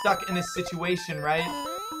kind of stuck in this situation, right?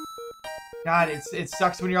 God, it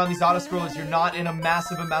sucks when you're on these auto-scrollers. You're not in a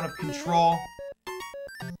massive amount of control.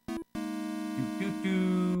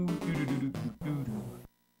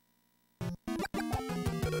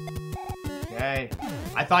 Okay.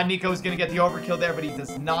 I thought Nico was going to get the overkill there, but he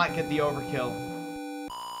does not get the overkill.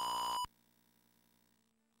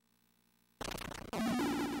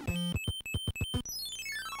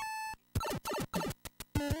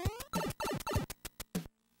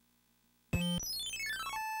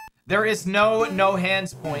 There is no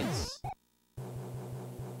hands points.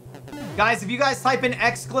 Guys, if you guys type in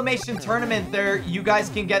exclamation tournament there, you guys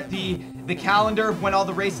can get the calendar of when all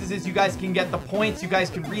the races is. You guys can get the points. You guys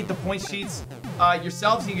can read the point sheets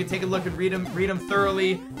yourselves. You can take a look and read them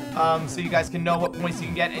thoroughly, so you guys can know what points you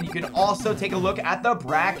can get. And you can also take a look at the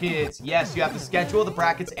brackets. Yes, you have the schedule, the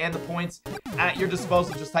brackets, and the points at your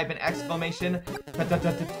disposal. Just type in exclamation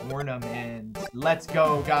tournament. Let's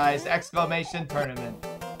go, guys. Exclamation tournament.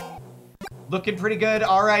 Looking pretty good.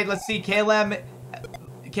 All right, let's see. KLM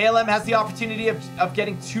has the opportunity of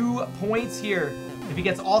getting 2 points here. If he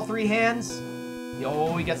gets all 3 hands.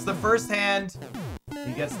 Oh, he gets the first hand.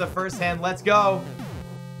 He gets the first hand. Let's go.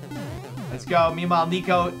 Let's go. Meanwhile,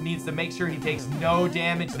 Nico needs to make sure he takes no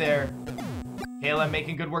damage there. KLM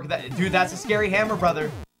making good work of that. Dude, that's a scary Hammer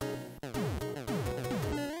Brother.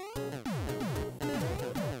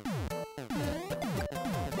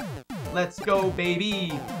 Let's go,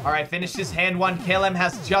 baby. All right, finish this hand 1. KLM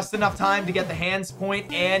has just enough time to get the hands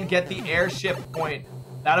point and get the airship point.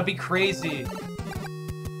 That'll be crazy.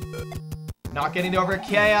 Not getting the over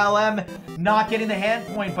KLM, not getting the hand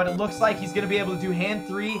point, but it looks like he's going to be able to do hand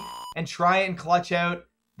 3 and try and clutch out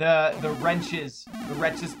the wrenches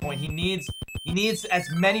point. He needs as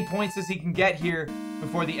many points as he can get here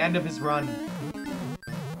before the end of his run.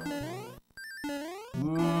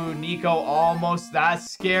 Ooh, Nico almost.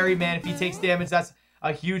 That's scary, man. If he takes damage, that's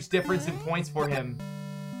a huge difference in points for him.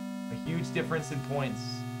 A huge difference in points.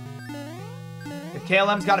 If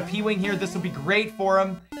KLM's got a P-Wing here, this will be great for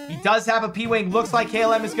him. He does have a P-Wing. Looks like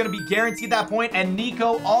KLM is going to be guaranteed that point. And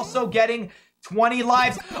Nico also getting 20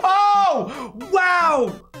 lives. Oh!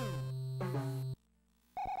 Wow!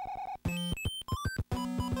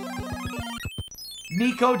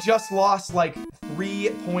 Nico just lost like 3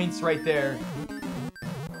 points right there.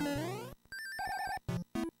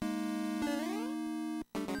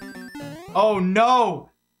 Oh no!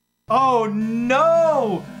 Oh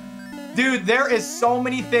no! Dude, there is so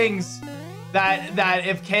many things that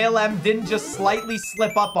if KLM didn't just slightly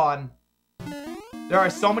slip up on. There are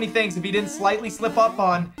so many things if he didn't slightly slip up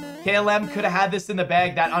on, KLM could have had this in the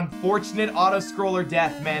bag. That unfortunate auto-scroller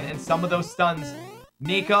death, man, and some of those stuns.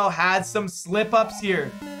 Nico had some slip-ups here.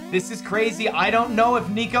 This is crazy. I don't know if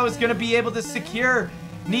Nico is going to be able to secure.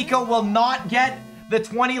 Nico will not get the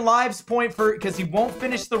 20 lives point because he won't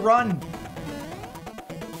finish the run.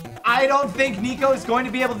 I don't think Nico is going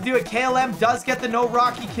to be able to do it. KLM does get the no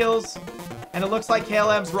Rocky kills. And it looks like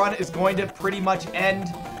KLM's run is going to pretty much end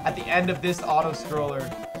at the end of this auto-scroller.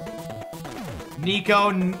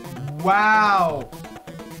 Nico, wow.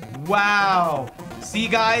 Wow. See,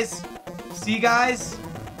 guys? See, guys?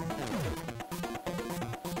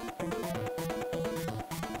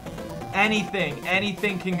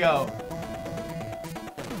 Anything can go.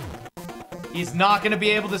 He's not going to be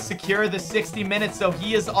able to secure the 60 minutes, so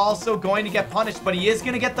he is also going to get punished, but he is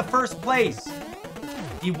going to get the first place.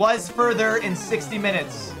 He was further in 60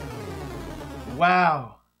 minutes.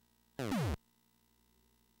 Wow.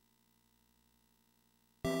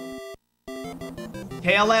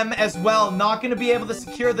 KLM as well, not going to be able to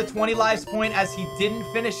secure the 20 lives point as he didn't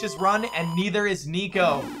finish his run, and neither is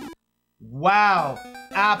Nico. Wow.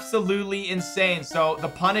 Absolutely insane. So the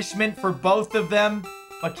punishment for both of them,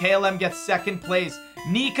 but KLM gets second place.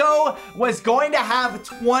 Nico was going to have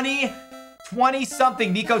 20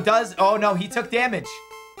 something. Nico does. Oh no, he took damage.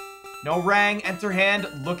 No rang, enter hand.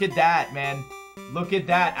 Look at that, man. Look at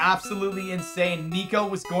that. Absolutely insane. Nico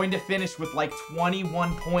was going to finish with like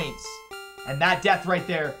 21 points. And that death right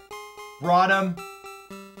there brought him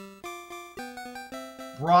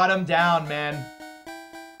down, man.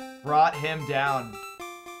 Brought him down.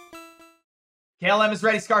 KLM is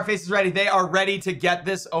ready. Scarface is ready. They are ready to get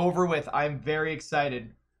this over with. I'm very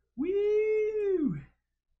excited. Woo!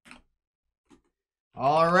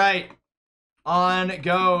 All right. On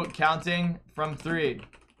go. Counting from 3.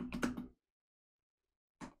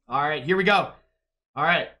 All right. Here we go. All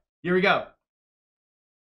right. Here we go.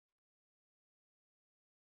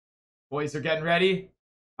 Boys are getting ready.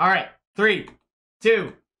 All right. 3,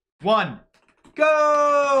 2, 1.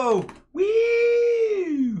 Go!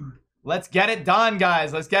 Woo! Let's get it done,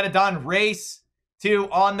 guys. Let's get it done. Race 2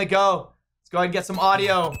 on the go. Let's go ahead and get some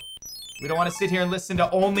audio. We don't want to sit here and listen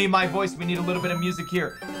to only my voice. We need a little bit of music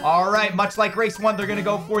here. All right. Much like race 1, they're going to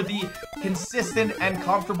go for the consistent and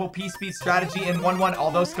comfortable P-speed strategy in 1-1.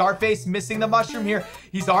 Although Scarface missing the mushroom here,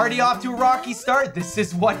 he's already off to a rocky start. This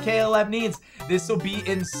is what KLM needs. This will be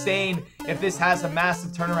insane if this has a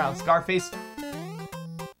massive turnaround. Scarface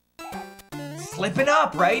slipping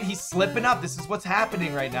up, right? He's slipping up. This is what's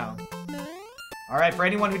happening right now. All right, for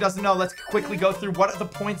anyone who doesn't know, let's quickly go through what are the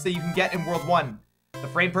points that you can get in World 1. The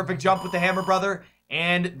frame perfect jump with the hammer brother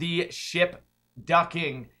and the ship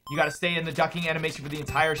ducking. You got to stay in the ducking animation for the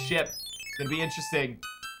entire ship. It's going to be interesting.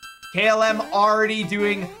 KLM already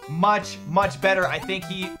doing much better. I think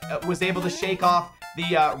he was able to shake off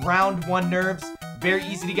the round 1 nerves. Very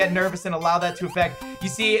easy to get nervous and allow that to affect. You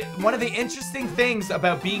see, one of the interesting things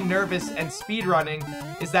about being nervous and speedrunning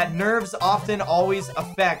is that nerves often always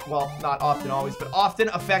affect, well, not often always, but often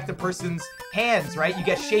affect a person's hands, right? You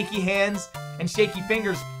get shaky hands and shaky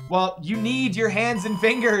fingers. Well, you need your hands and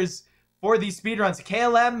fingers for these speedruns.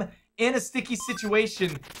 KLM in a sticky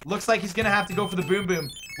situation. Looks like he's going to have to go for the boom boom,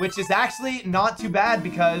 which is actually not too bad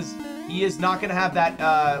because he is not going to have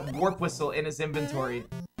that warp whistle in his inventory.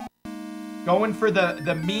 Going for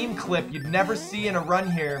the meme clip you'd never see in a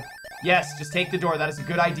run here. Yes, just take the door. That is a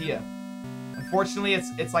good idea. Unfortunately,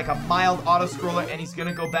 it's like a mild auto-scroller, and he's going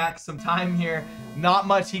to go back some time here. Not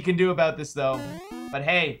much he can do about this, though. But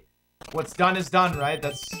hey, what's done is done, right?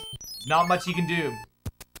 That's not much he can do.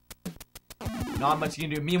 Not much he can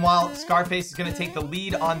do. Meanwhile, Scarface is going to take the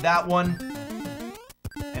lead on that one.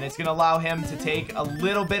 And it's going to allow him to take a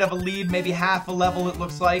little bit of a lead, maybe half a level, it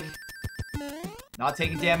looks like. Not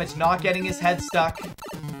taking damage, not getting his head stuck.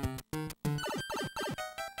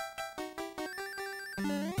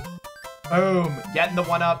 Boom. Getting the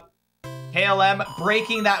 1-up. KLM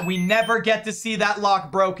breaking that. We never get to see that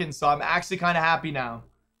lock broken, so I'm actually kind of happy now.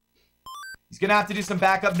 He's going to have to do some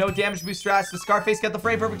backup. No damage boost strats. Does Scarface get the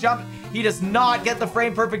frame perfect jump? He does not get the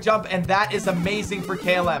frame perfect jump, and that is amazing for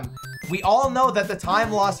KLM. We all know that the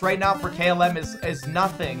time loss right now for KLM is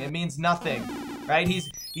nothing. It means nothing, right?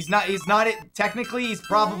 He's not technically, he's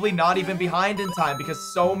probably not even behind in time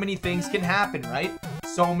because so many things can happen, right?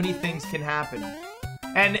 So many things can happen.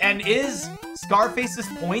 And is Scarface's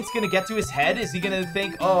points gonna get to his head? Is he gonna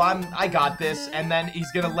think, oh, I got this, and then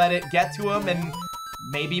he's gonna let it get to him and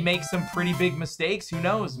maybe make some pretty big mistakes? Who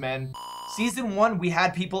knows, man? Season 1, we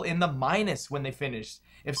had people in the minus when they finished.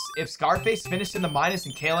 If Scarface finished in the minus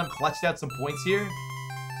and KLM clutched out some points here,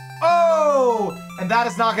 oh! And that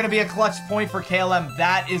is not going to be a clutch point for KLM.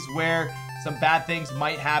 That is where some bad things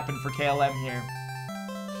might happen for KLM here.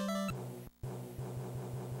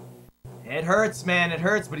 It hurts, man. It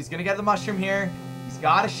hurts, but he's going to get the mushroom here. He's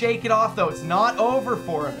got to shake it off, though. It's not over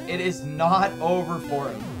for him. It is not over for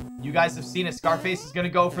him. You guys have seen it. Scarface is going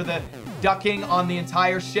to go for the ducking on the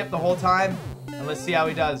entire ship the whole time. And let's see how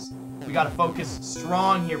he does. We got to focus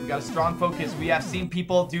strong here. We got a strong focus. We have seen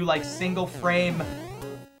people do like single frame,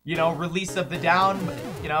 you know, release of the down,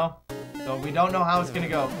 you know. So we don't know how it's going to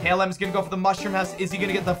go. KLM is going to go for the mushroom house. Is he going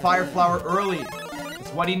to get the fire flower early? It's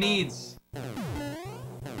what he needs.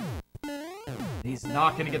 He's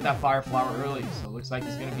not going to get that fire flower early. So it looks like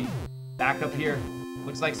he's going to be back up here.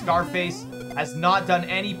 Looks like Scarface has not done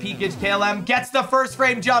any peekage. KLM gets the first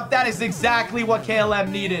frame jump. That is exactly what KLM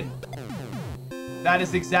needed. That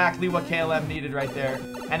is exactly what KLM needed right there.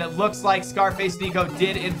 And it looks like ScarfaceNico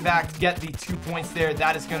did, in fact, get the 2 points there.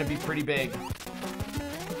 That is going to be pretty big.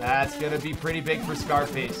 That's going to be pretty big for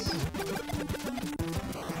Scarface.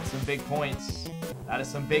 Some big points. That is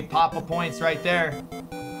some big pop of points right there.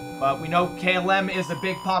 But we know KLM is a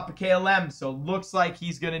big pop of KLM, so it looks like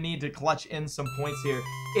he's going to need to clutch in some points here.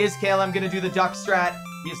 Is KLM going to do the duck strat?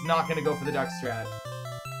 He is not going to go for the duck strat.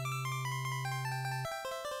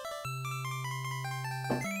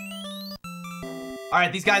 All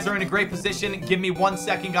right, these guys are in a great position. Give me 1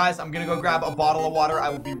 second, guys. I'm going to go grab a bottle of water. I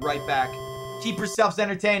will be right back. Keep yourselves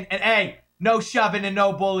entertained. And, hey, no shoving and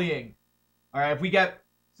no bullying. All right, if we get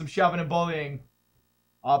some shoving and bullying,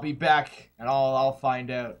 I'll be back and I'll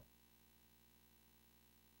find out.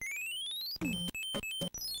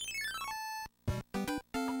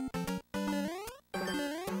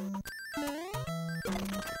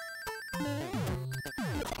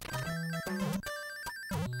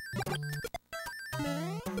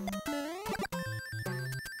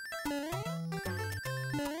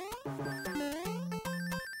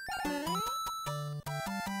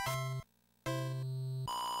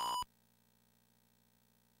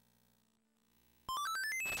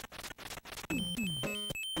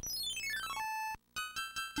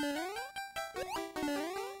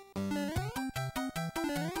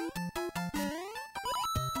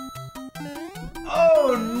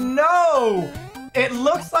 Oh no! It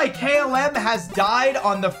looks like KLM has died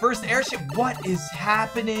on the first airship. What is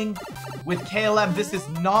happening with KLM? This is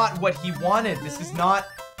not what he wanted. This is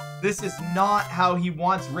not how he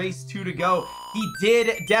wants race 2 to go. He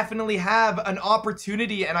did definitely have an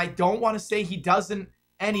opportunity, and I don't want to say he doesn't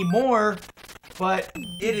anymore, but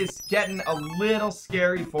it is getting a little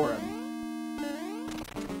scary for him.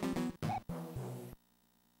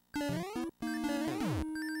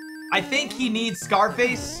 I think he needs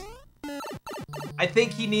Scarface. I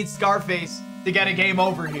think he needs Scarface to get a game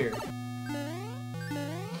over here.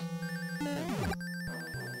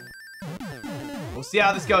 We'll see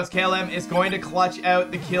how this goes. KLM is going to clutch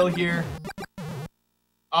out the kill here.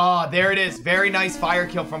 Oh, there it is. Very nice fire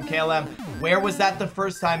kill from KLM. Where was that the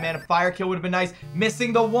first time, man? A fire kill would have been nice.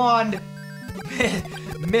 Missing the wand.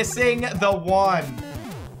 Missing the wand.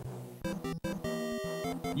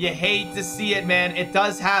 You hate to see it, man. It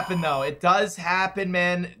does happen, though. It does happen,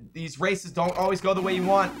 man. These races don't always go the way you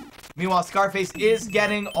want. Meanwhile, Scarface is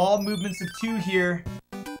getting all movements of 2 here.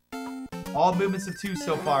 All movements of 2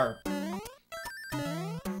 so far.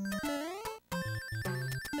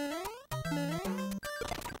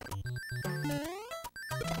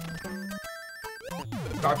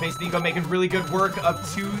 ScarfaceNico making really good work of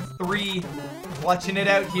 2-3. Clutching it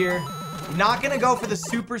out here. Not gonna go for the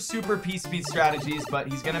super P-speed strategies, but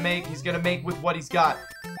he's gonna make with what he's got.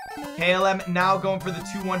 KLM now going for the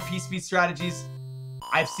 2-1 P-speed strategies.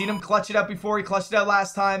 I've seen him clutch it out before. He clutched it out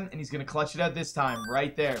last time, and he's gonna clutch it out this time.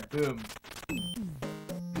 Right there. Boom.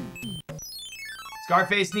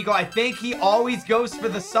 ScarfaceNico, I think he always goes for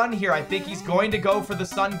the sun here. I think he's going to go for the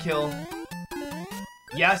sun kill.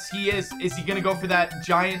 Yes, he is. Is he gonna go for that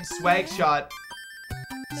giant swag shot?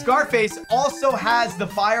 Scarface also has the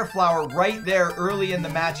fire flower right there early in the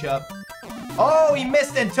matchup. Oh, he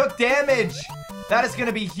missed and took damage. That is going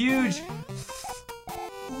to be huge.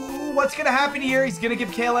 Ooh, what's going to happen here? He's going to give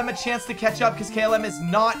KLM a chance to catch up because KLM is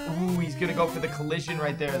not... Ooh, he's going to go for the collision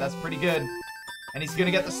right there. That's pretty good. And he's going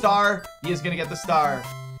to get the star. He is going to get the star.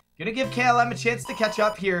 Going to give KLM a chance to catch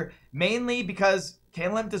up here. Mainly because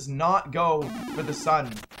KLM does not go for the sun.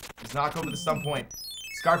 Does not go for the sun point.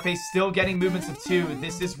 Scarface still getting movements of 2.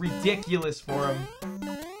 This is ridiculous for him.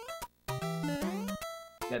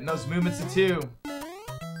 Getting those movements of 2.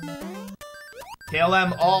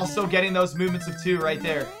 KLM also getting those movements of 2 right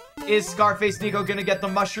there. Is ScarfaceNico going to get the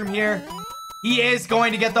mushroom here? He is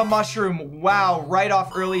going to get the mushroom. Wow, right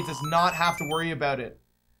off early. Does not have to worry about it.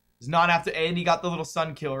 Does not have to... And he got the little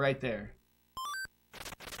sun kill right there.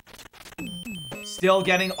 Still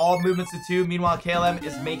getting all movements of 2. Meanwhile, KLM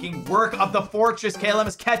is making work of the fortress. KLM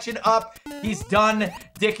is catching up. He's done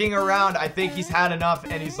dicking around. I think he's had enough.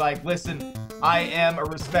 And he's like, listen, I am a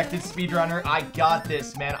respected speedrunner. I got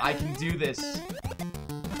this, man. I can do this.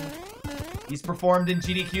 He's performed in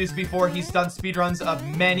GDQs before. He's done speedruns of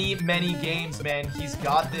many games, man. He's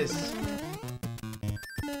got this.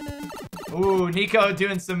 Ooh, Nico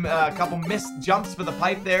doing some couple missed jumps for the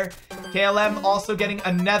pipe there. KLM also getting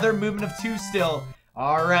another movement of 2 still.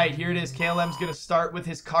 All right, here it is. KLM's going to start with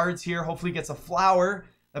his cards here. Hopefully he gets a flower.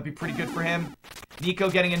 That'd be pretty good for him. Nico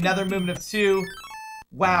getting another movement of 2.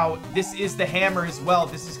 Wow, this is the hammer as well.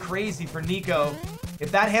 This is crazy for Nico.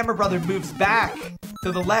 If that hammer brother moves back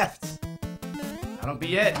to the left, that'll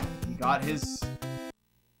be it. He got his...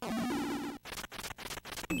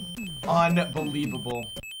 Unbelievable.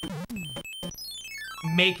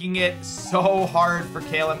 Making it so hard for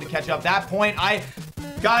KLM to catch up. That point,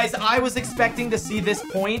 guys, I was expecting to see this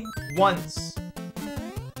point once.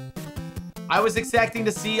 I was expecting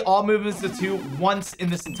to see all movements to 2 once in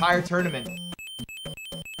this entire tournament.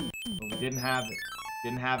 But we didn't have it.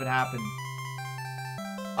 Didn't have it happen.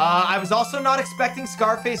 I was also not expecting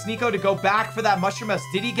ScarfaceNico to go back for that mushroom house.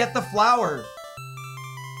 Did he get the flower?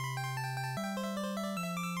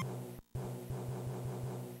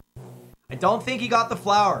 I don't think he got the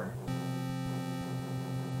flower.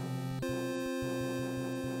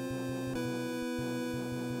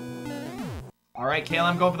 All right,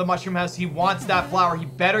 KLM going for the mushroom house. He wants that flower. He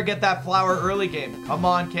better get that flower early game. Come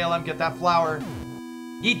on, KLM, get that flower.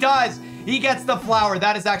 He does. He gets the flower.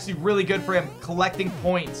 That is actually really good for him, collecting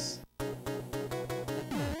points.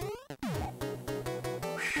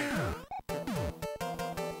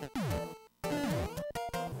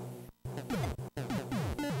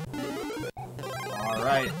 All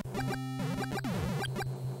right.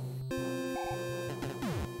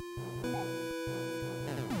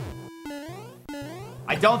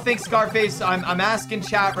 I don't think Scarface, I'm asking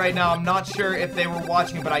chat right now. I'm not sure if they were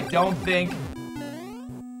watching, but I don't think...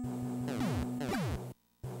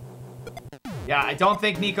 Yeah, I don't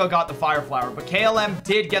think Nico got the fire flower, but KLM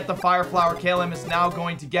did get the fire flower. KLM is now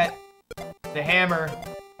going to get the hammer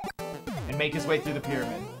and make his way through the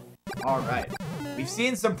pyramid. All right. We've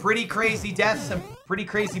seen some pretty crazy deaths, some pretty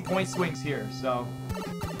crazy point swings here, so...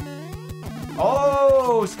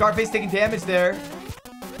 Oh, Scarface taking damage there.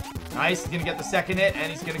 Nice, he's gonna get the second hit, and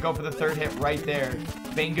he's gonna go for the third hit right there.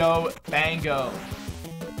 Bingo, bango.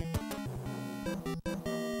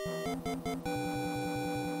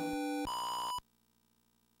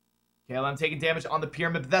 KLM taking damage on the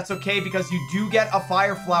pyramid, but that's okay because you do get a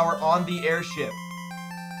fire flower on the airship.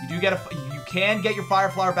 You can get your fire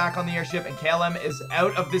flower back on the airship, and KLM is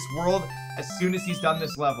out of this world as soon as he's done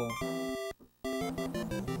this level.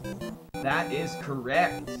 That is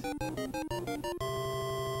correct.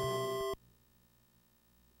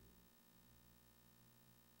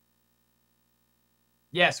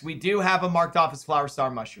 Yes, we do have a marked off as Flower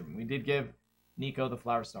Star Mushroom. We did give Nico the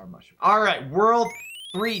Flower Star Mushroom. All right, World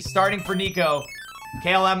 3 starting for Nico.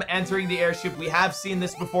 KLM entering the airship. We have seen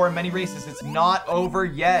this before in many races. It's not over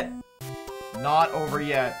yet. Not over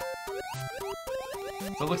yet.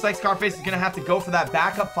 So it looks like Scarface is going to have to go for that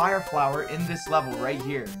backup fire flower in this level right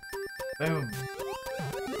here. Boom.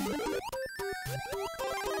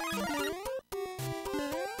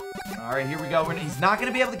 All right, here we go. He's not going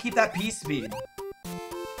to be able to keep that P speed.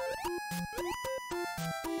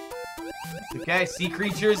 Okay, sea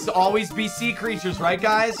creatures always be sea creatures, right,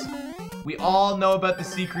 guys? We all know about the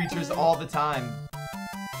sea creatures all the time.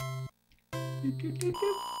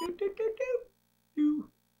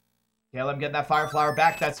 KLM getting that fire flower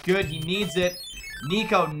back. That's good. He needs it.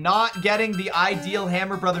 Nico not getting the ideal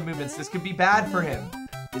hammer brother movements. This could be bad for him.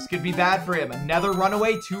 This could be bad for him. Another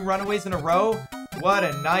runaway, 2 runaways in a row. What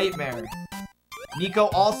a nightmare. Nico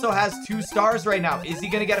also has 2 stars right now. Is he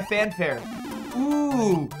going to get a fanfare?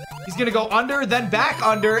 Ooh. He's going to go under, then back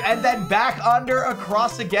under, and then back under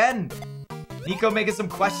across again. Nico making some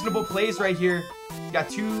questionable plays right here.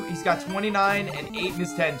 He's got 29 and 8 in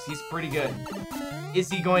his 10s. He's pretty good.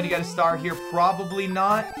 Is he going to get a star here? Probably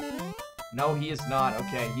not. No, he is not.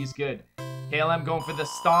 Okay, he's good. KLM going for the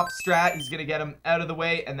stomp strat. He's going to get him out of the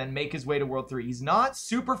way and then make his way to World 3. He's not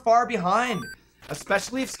super far behind,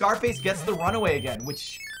 especially if Scarface gets the runaway again,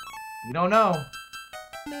 which we don't know.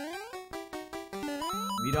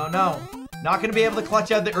 We don't know. Not going to be able to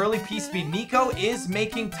clutch out the early P-speed. Nico is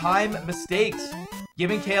making time mistakes,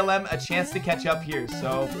 giving KLM a chance to catch up here.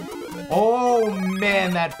 So, oh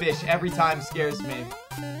man, that fish every time scares me.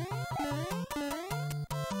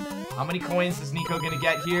 How many coins is Nico going to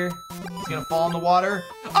get here? He's going to fall in the water.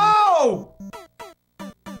 Oh!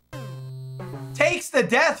 Takes the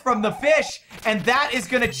death from the fish, and that is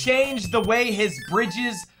going to change the way his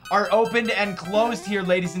bridges are opened and closed here,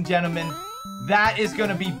 ladies and gentlemen. That is going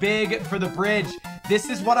to be big for the bridge. This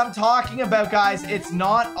is what I'm talking about, guys. It's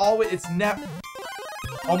not always, it's never.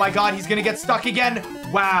 Oh my God, he's going to get stuck again.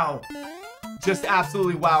 Wow. Just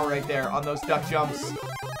absolutely wow right there on those duck jumps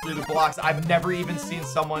through the blocks. I've never even seen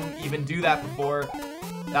someone even do that before.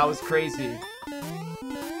 That was crazy.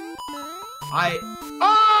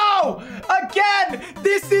 Oh! Again!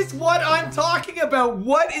 This is what I'm talking about.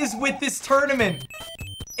 What is with this tournament?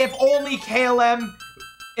 If only KLM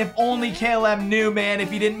If only KLM knew, man, if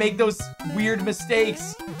he didn't make those weird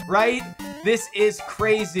mistakes, right? This is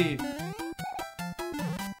crazy.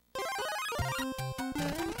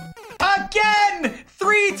 Again!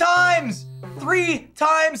 3 times! 3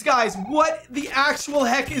 times, guys. What the actual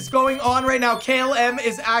heck is going on right now? KLM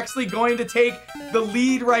is actually going to take the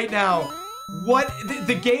lead right now. What?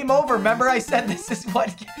 The game over. Remember I said this is what?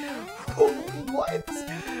 What?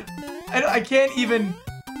 I can't even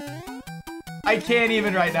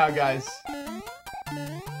right now, guys.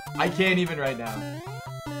 I can't even right now.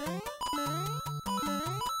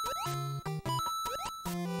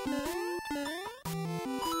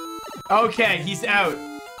 Okay, he's out.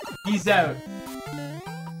 He's out.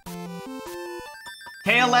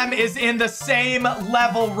 KLM is in the same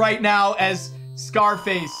level right now as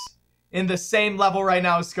Scarface. In the same level right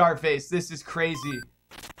now as Scarface. This is crazy.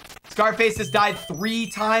 Scarface has died 3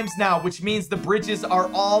 times now, which means the bridges are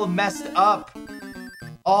all messed up.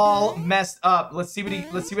 All messed up. Let's see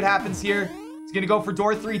what happens here. He's gonna go for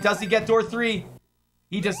door 3. Does he get door 3?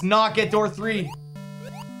 He does not get door 3.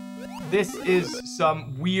 This is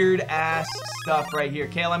some weird ass stuff right here.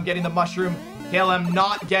 KLM getting the mushroom. KLM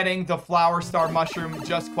not getting the flower star mushroom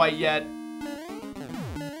just quite yet.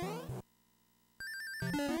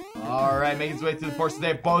 All right, making his way through the force.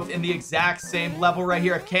 They're both in the exact same level right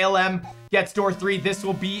here. If KLM gets door 3, this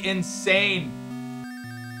will be insane.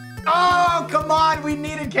 Oh, come on. We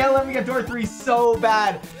needed KLM to get door 3 so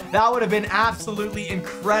bad. That would have been absolutely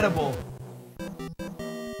incredible.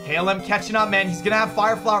 KLM catching up, man. He's going to have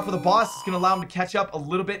Fire Flower for the boss. It's going to allow him to catch up a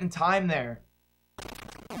little bit in time there.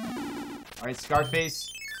 All right, Scarface.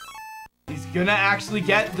 He's going to actually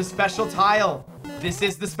get the special tile. This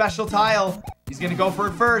is the special tile. He's going to go for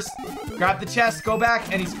it first. Grab the chest, go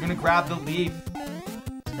back, and he's going to grab the leaf.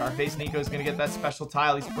 ScarfaceNico is going to get that special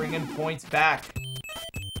tile. He's bringing points back.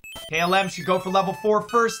 KLM should go for level 4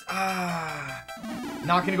 first.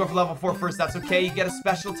 Not going to go for level 4 first. That's okay. You get a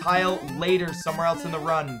special tile later somewhere else in the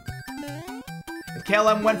run. If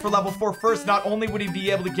KLM went for level 4 first, not only would he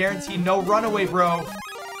be able to guarantee no runaway, bro,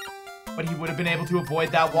 but he would have been able to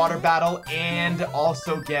avoid that water battle and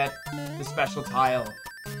also get the special tile.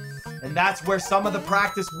 And that's where some of the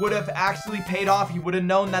practice would have actually paid off. He would have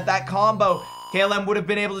known that combo. KLM would have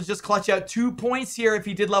been able to just clutch out 2 points here if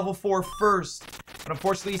he did level 4 first. But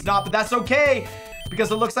unfortunately, he's not. But that's okay, because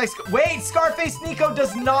it looks like... Wait, ScarfaceNico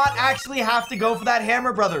does not actually have to go for that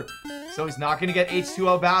hammer, brother. So he's not going to get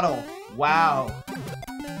H2O battle. Wow.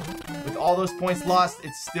 With all those points lost,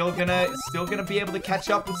 it's still gonna be able to catch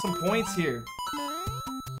up with some points here.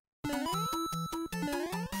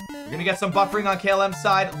 We're gonna get some buffering on KLM's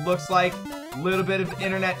side. Looks like a little bit of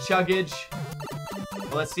internet chuggage.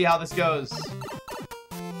 But let's see how this goes.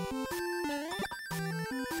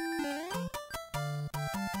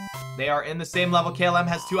 They are in the same level. KLM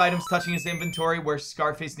has 2 items touching his inventory, where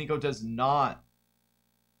ScarfaceNico does not.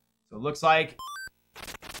 So it looks like...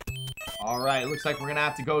 Alright, it looks like we're going to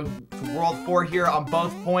have to go to World 4 here on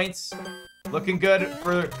both points. Looking good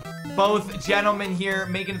for both gentlemen here,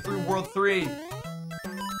 making it through World 3.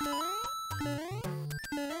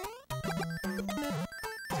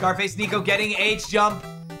 ScarfaceNico getting H-jump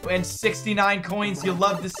and 69 coins. You'll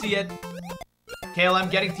love to see it.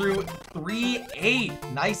 KLM getting through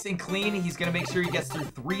 3-8. Nice and clean. He's going to make sure he gets through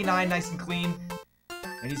 3-9 nice and clean.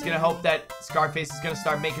 And he's going to hope that Scarface is going to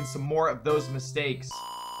start making some more of those mistakes.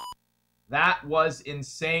 That was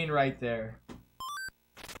insane right there.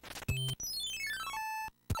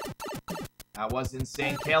 That was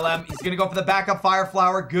insane. KLM, he's going to go for the backup Fire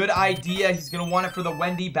Flower. Good idea. He's going to want it for the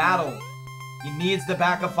Wendy battle. He needs the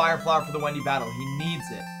backup Fire Flower for the Wendy battle. He needs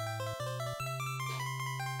it.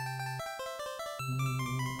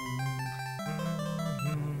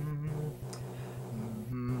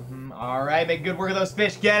 Alright, make good work of those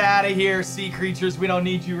fish. Get out of here, sea creatures. We don't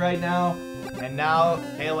need you right now. And now,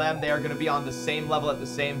 KLM, they are going to be on the same level at the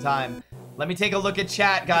same time. Let me take a look at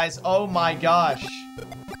chat, guys. Oh my gosh.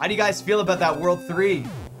 How do you guys feel about that World 3? How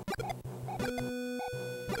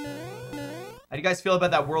do you guys feel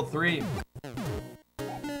about that World 3?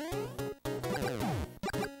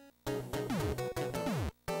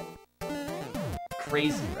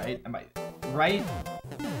 Crazy, right? Am I right?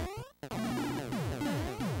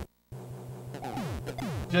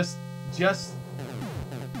 Just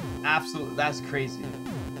absolute. That's crazy.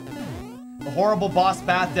 The horrible boss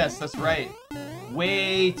bath deaths. That's right.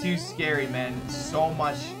 Way too scary, man. So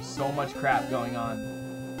much crap going on.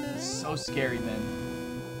 It's so scary,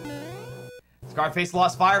 man. Scarface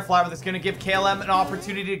lost Fire Flower. That's gonna give KLM an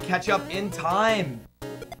opportunity to catch up in time.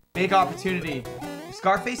 Big opportunity. If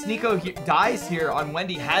ScarfaceNico dies here on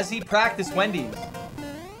Wendy, has he practiced Wendy's?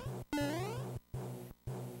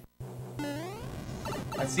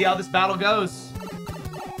 Let's see how this battle goes.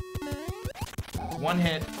 One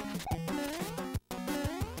hit.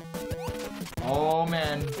 Oh,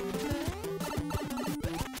 man.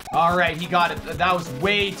 All right, he got it. That was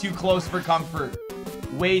way too close for comfort.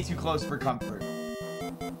 Way too close for comfort.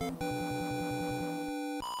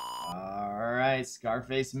 All right,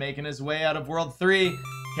 Scarface making his way out of World 3.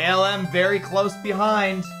 KLM very close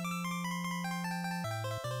behind.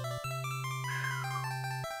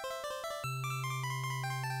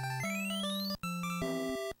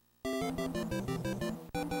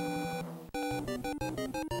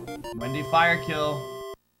 Wendy fire kill.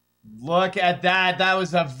 Look at that. That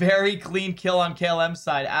was a very clean kill on KLM's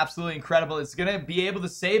side. Absolutely incredible. It's going to be able to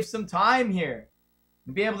save some time here.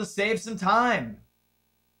 Be able to save some time.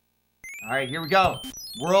 All right, here we go.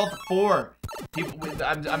 World 4.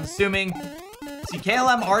 I'm assuming... See,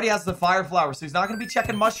 KLM already has the fire flower, so he's not going to be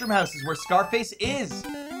checking mushroom houses where Scarface is.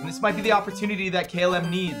 And this might be the opportunity that KLM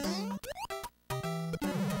needs.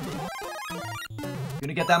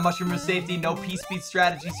 Gonna get that mushroom of safety. No P-speed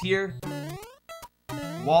strategies here.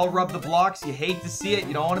 Wall rub the blocks. You hate to see it.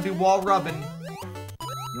 You don't want to be wall rubbing.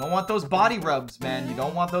 You don't want those body rubs, man. You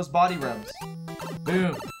don't want those body rubs.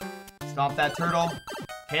 Boom. Stomp that turtle.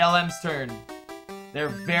 KLM's turn. They're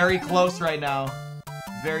very close right now.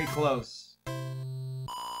 Very close.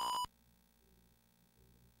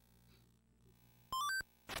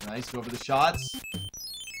 Nice. Go over the shots.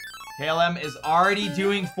 KLM is already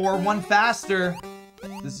doing 4-1 faster.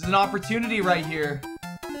 This is an opportunity right here.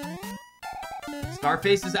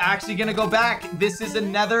 Scarface is actually going to go back. This is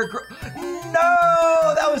another...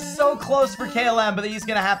 No! That was so close for KLM, but he's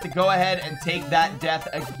going to have to go ahead and take that death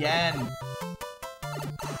again.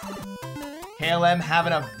 KLM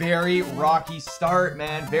having a very rocky start,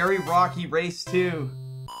 man. Very rocky race, too.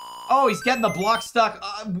 Oh, he's getting the block stuck.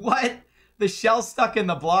 What? The shell stuck in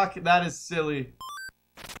the block? That is silly.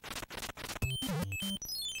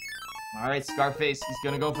 All right, Scarface. He's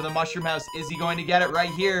going to go for the mushroom house. Is he going to get it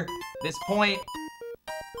right here? This point.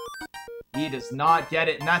 He does not get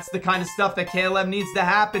it. And that's the kind of stuff that KLM needs to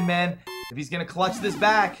happen, man. If he's going to clutch this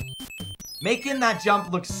back. Making that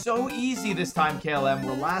jump look so easy this time, KLM.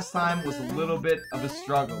 Where last time was a little bit of a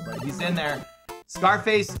struggle. But he's in there.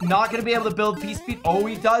 Scarface not going to be able to build P-speed. Oh,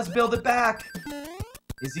 he does build it back.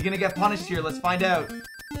 Is he going to get punished here? Let's find out.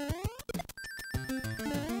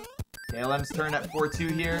 KLM's turn at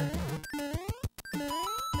 4-2 here.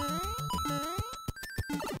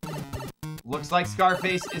 Looks like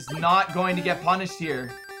Scarface is not going to get punished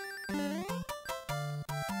here.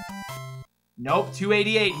 Nope,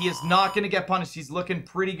 288. He is not going to get punished. He's looking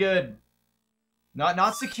pretty good.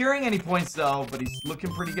 Not securing any points, though, but he's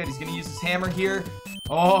looking pretty good. He's going to use his hammer here.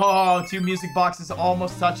 Oh, 2 music boxes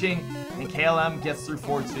almost touching. And KLM gets through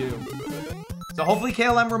 4-2. So hopefully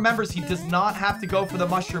KLM remembers he does not have to go for the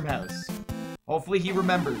mushroom house. Hopefully he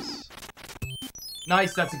remembers.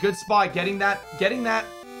 Nice, that's a good spot. Getting that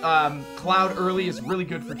cloud early is really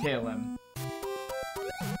good for KLM.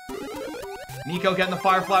 Nico getting the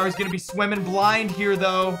fire flower. He's going to be swimming blind here,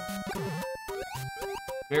 though.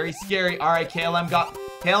 Very scary. All right, KLM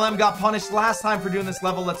got punished last time for doing this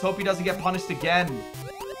level. Let's hope he doesn't get punished again.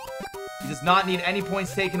 He does not need any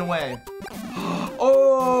points taken away.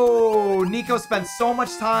 Oh, Nico spent so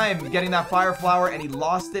much time getting that fire flower, and he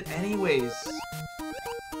lost it anyways.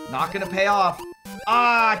 Not going to pay off.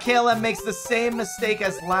 Ah, KLM makes the same mistake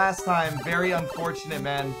as last time. Very unfortunate,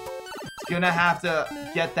 man. He's going to have to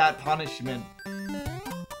get that punishment.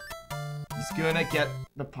 He's going to get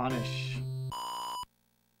the punish.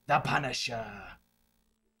 The Punisher.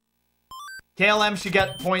 KLM should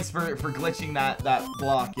get points for glitching that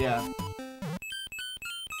block, yeah.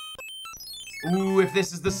 Ooh, if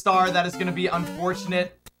this is the star, that is going to be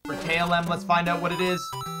unfortunate for KLM. Let's find out what it is.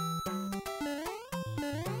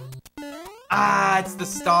 Ah, it's the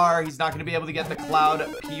star. He's not going to be able to get the cloud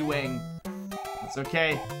P-Wing. It's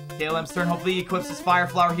okay. KLM's turn. Hopefully he equips his fire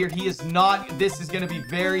flower here. He is not. This is going to be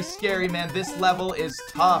very scary, man. This level is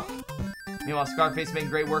tough. Meanwhile, Scarface making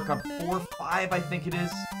great work on 4-5, I think it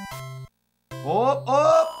is.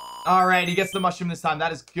 Oh! All right, he gets the mushroom this time.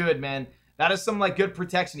 That is good, man. That is some, like, good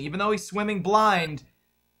protection. Even though he's swimming blind,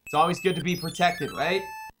 it's always good to be protected, right?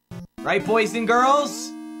 Right, boys and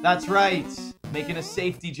girls? That's right. Making a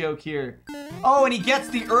safety joke here. Oh, and he gets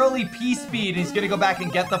the early P-speed. He's going to go back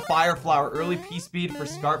and get the fire flower. Early P-speed for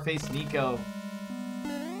ScarfaceNico.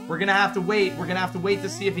 We're going to have to wait. We're going to have to wait to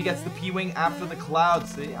see if he gets the P-Wing after the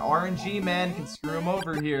clouds. The RNG, man, can screw him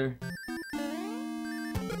over here.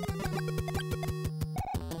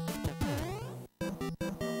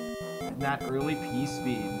 That early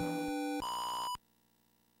P-speed.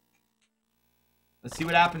 Let's see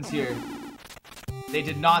what happens here. They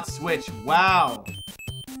did not switch. Wow.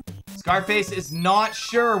 Scarface is not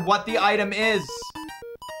sure what the item is.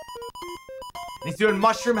 He's doing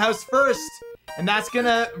Mushroom House first. And that's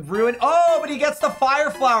gonna ruin... Oh, but he gets the Fire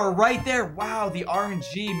Flower right there. Wow, the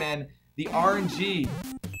RNG, man. The RNG.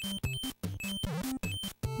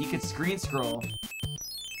 He could screen scroll.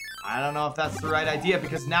 I don't know if that's the right idea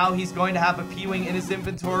because now he's going to have a P-Wing in his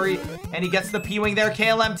inventory. And he gets the P-Wing there.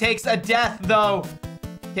 KLM takes a death, though.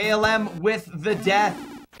 KLM with the death.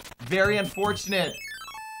 Very unfortunate.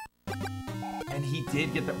 And he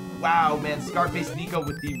did get the... Wow, man. ScarfaceNico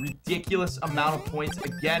with the ridiculous amount of points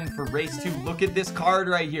again for race 2. Look at this card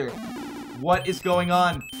right here. What is going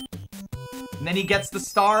on? And then he gets the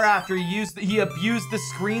star after he abused the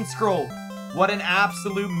screen scroll. What an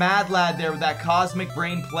absolute mad lad there with that cosmic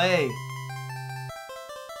brain play.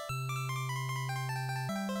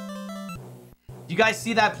 You guys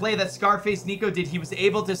see that play that ScarfaceNico did? He was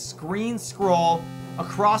able to screen scroll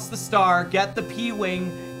across the star, get the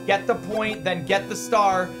P-Wing, get the point, then get the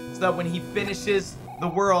star, so that when he finishes the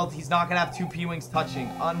world, he's not going to have 2 P-Wings touching.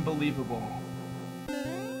 Unbelievable.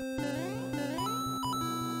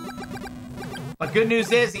 But good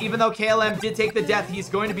news is, even though KLM did take the death, he's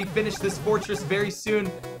going to be finished this fortress very soon,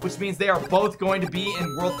 which means they are both going to be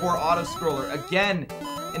in World 4 Auto-Scroller. Again,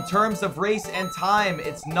 in terms of race and time,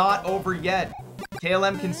 it's not over yet.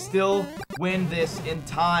 KLM can still win this in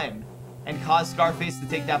time and cause Scarface to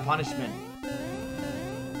take that punishment.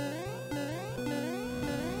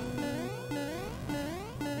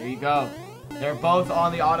 There you go. They're both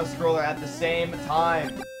on the auto-scroller at the same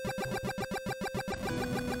time.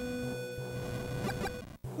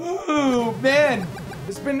 Ooh, man.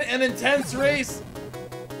 It's been an intense race.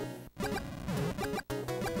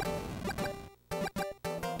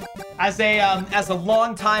 As a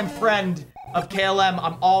longtime friend of KLM,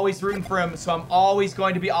 I'm always rooting for him, so I'm always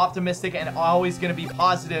going to be optimistic and always going to be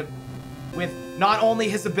positive with not only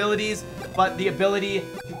his abilities, but the ability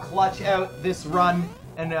to clutch out this run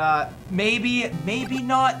and maybe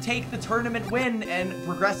not take the tournament win and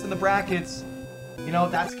progress in the brackets. You know,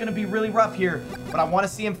 that's going to be really rough here, but I want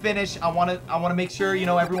to see him finish. I want to make sure, you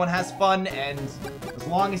know, everyone has fun, and as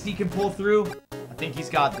long as he can pull through, I think he's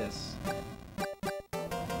got this.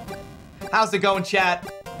 How's it going, chat?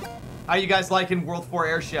 How you guys liking World 4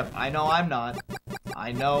 Airship? I know I'm not.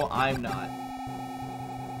 I know I'm not.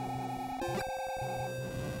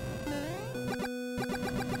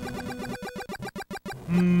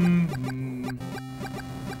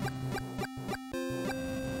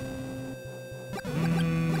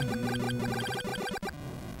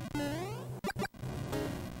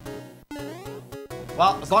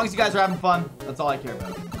 Well, as long as you guys are having fun, that's all I care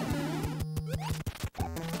about.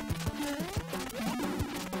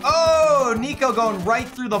 Oh, Nico going right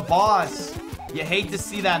through the boss. You hate to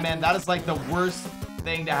see that, man. That is like the worst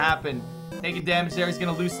thing to happen. Taking damage there. He's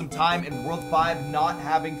going to lose some time in World 5 not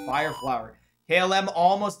having Fire Flower. KLM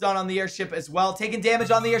almost done on the airship as well. Taking damage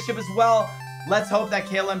on the airship as well. Let's hope that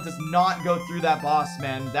KLM does not go through that boss,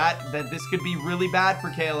 man. That this could be really bad for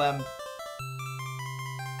KLM.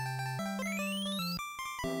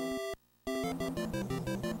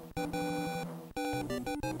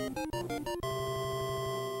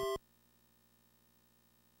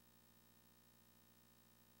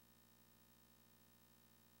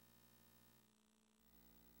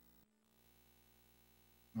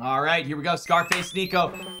 All right, here we go.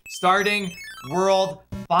 ScarfaceNico starting World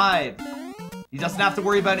 5. He doesn't have to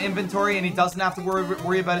worry about inventory, and he doesn't have to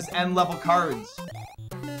worry about his end level cards.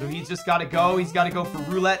 So he's just got to go. He's got to go for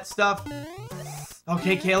roulette stuff.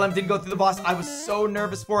 Okay, KLM didn't go through the boss. I was so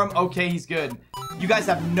nervous for him. Okay, he's good. You guys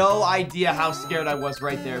have no idea how scared I was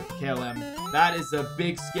right there for KLM. That is a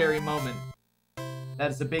big, scary moment. That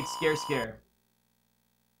is a big scare.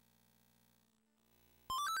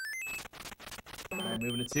 Alright,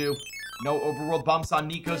 moving to 2. No overworld bumps on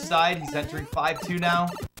Nico's side. He's entering 5-2 now.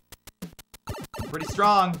 Pretty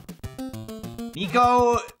strong.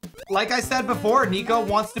 Nico, like I said before, Nico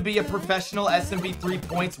wants to be a professional SMB3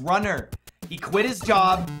 points runner. He quit his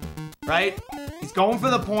job, right? He's going for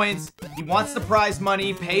the points. He wants the prize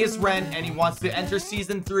money, pay his rent, and he wants to enter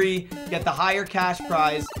Season 3, get the higher cash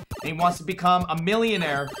prize, and he wants to become a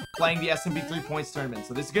millionaire playing the SMB3 points tournament.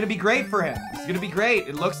 So this is going to be great for him. This is going to be great.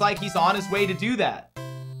 It looks like he's on his way to do that,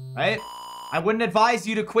 right? I wouldn't advise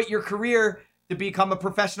you to quit your career to become a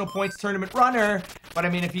professional points tournament runner, but I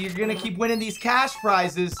mean, if you're going to keep winning these cash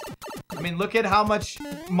prizes, I mean, look at how much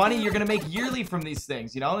money you're going to make yearly from these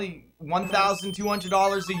things, you know?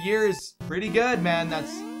 $1,200 a year is pretty good, man.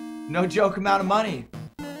 That's no joke amount of money.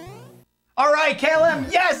 All right, KLM,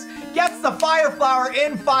 yes! Gets the Fire Flower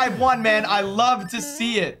in 5-1, man. I love to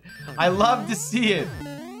see it. I love to see it.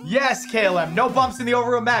 Yes, KLM. No bumps in the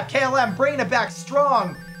overworld map. KLM bringing it back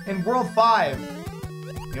strong in World 5.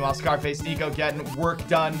 Meanwhile, ScarfaceNico getting work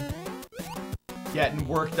done. Getting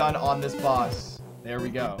work done on this boss. There we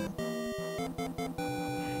go.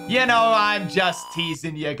 You know, I'm just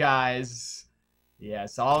teasing you guys.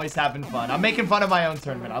 Yes, always having fun. I'm making fun of my own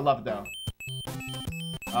tournament. I love it, though.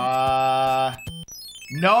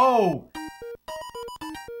 No!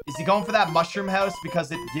 Is he going for that mushroom house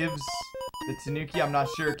because it gives the Tanuki? I'm not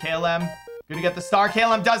sure. KLM gonna get the star.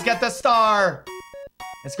 KLM does get the star!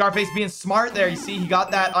 And Scarface being smart there. You see, he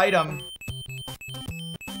got that item.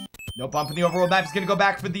 No bump in the overworld map. He's gonna go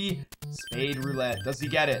back for the spade roulette. Does he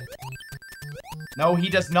get it? No, he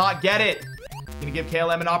does not get it. Gonna give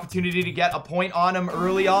KLM an opportunity to get a point on him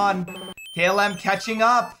early on. KLM catching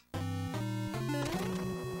up.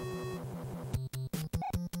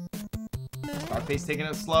 Scarface taking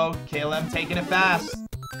it slow. KLM taking it fast.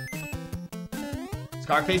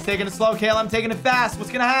 Scarface taking it slow. KLM taking it fast.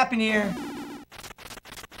 What's gonna happen here?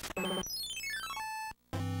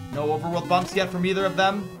 No overworld bumps yet from either of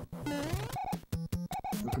them.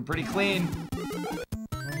 Looking pretty clean.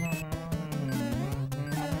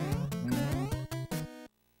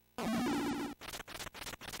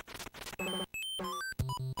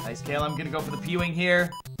 Nice, KLM gonna go for the P-Wing here.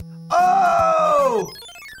 Oh!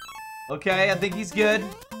 Okay, I think he's good.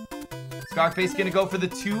 Scarface gonna go for the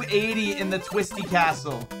 280 in the Twisty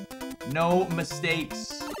Castle. No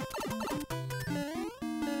mistakes.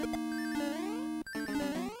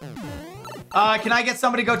 Can I get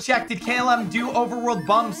somebody to go check? Did KLM do overworld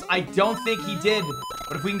bumps? I don't think he did.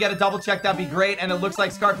 But if we can get a double check, that'd be great. And it looks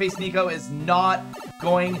like ScarfaceNico is not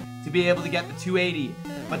going to be able to get the 280.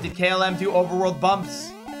 But did KLM do overworld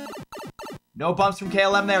bumps? No bumps from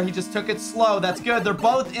KLM there. He just took it slow. That's good. They're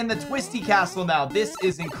both in the Twisty Castle now. This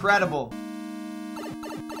is incredible.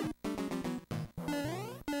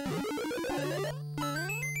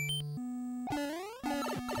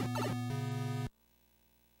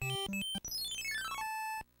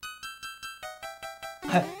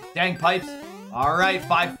 Dang pipes. All right,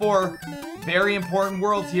 5-4. Very important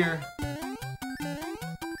worlds here.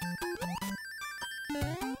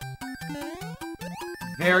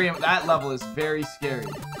 That level is very scary.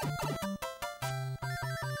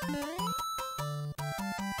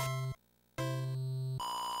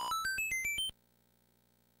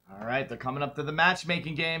 All right, they're coming up to the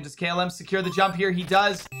matchmaking game. Does KLM secure the jump here? He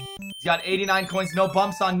does. He's got 89 coins, no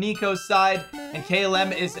bumps on Nico's side, and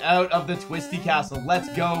KLM is out of the Twisty Castle.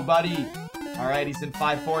 Let's go, buddy. All right, he's in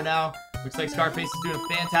 5-4 now. Looks like Scarface is doing a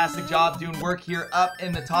fantastic job doing work here up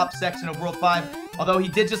in the top section of World 5. Although he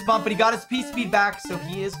did just bump, but he got his P-Speed back, so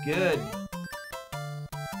he is good.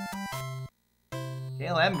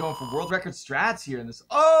 KLM going for world record strats here in this.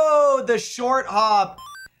 Oh, the short hop.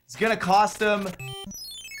 It's going to cost him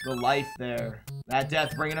the life there. That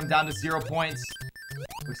death bringing him down to 0 points.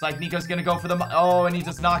 Looks like Nico's going to go for the... Oh, and he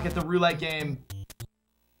does not get the roulette game.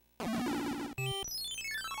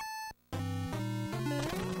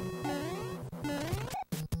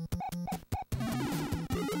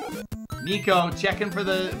 Nico checking for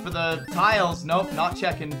the tiles. Nope, not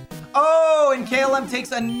checking. Oh, and KLM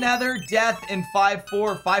takes another death in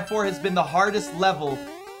 5-4. 5-4 has been the hardest level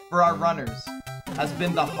for our runners. Has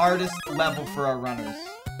been the hardest level for our runners.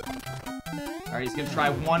 All right, he's gonna try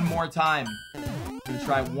one more time. Gonna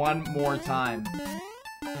try one more time.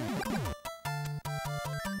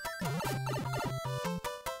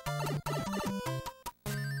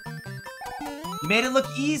 He made it look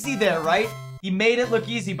easy there, right? He made it look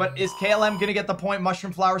easy, but is KLM gonna get the point?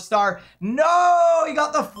 Mushroom Flower Star? No! He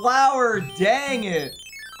got the flower! Dang it!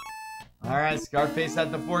 Alright, Scarface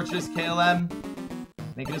at the fortress. KLM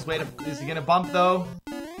making his way to... Is he gonna bump, though?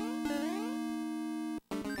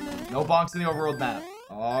 No bonks in the overworld map.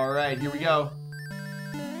 Alright, here we go.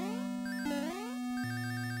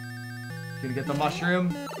 He's gonna get the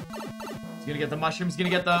mushroom. He's gonna get the mushroom. He's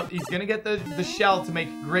gonna get the shell to make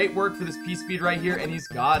great work for this P-Speed right here, and he's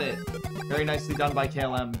got it. Very nicely done by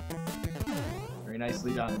KLM. Very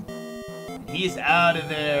nicely done. He's out of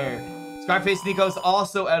there. ScarfaceNico is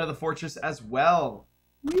also out of the fortress as well.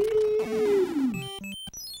 Woo!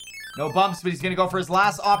 No bumps, but he's gonna go for his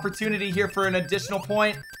last opportunity here for an additional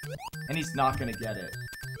point, and he's not gonna get it.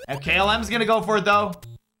 And KLM's gonna go for it though.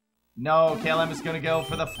 No, KLM is gonna go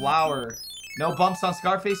for the flower. No bumps on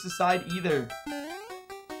Scarface's side either.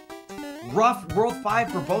 Rough World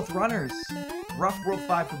 5 for both runners. Rough World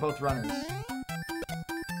 5 for both runners.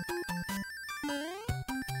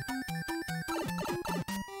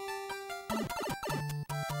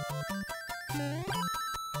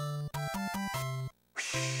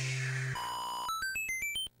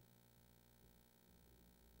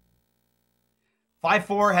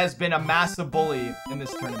 5-4 has been a massive bully in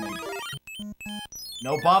this tournament.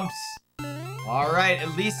 No bumps. All right,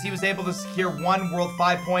 at least he was able to secure one World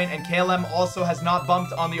 5 point, and KLM also has not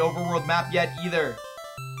bumped on the overworld map yet either.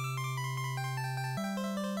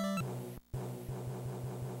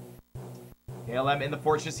 KLM in the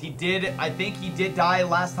fortress. He did, I think he did die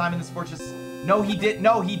last time in this fortress. No, he did.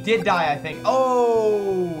 No, he did die, I think.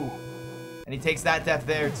 Oh! And he takes that death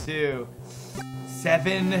there, too.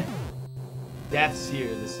 7 deaths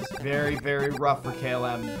here. This is very, very rough for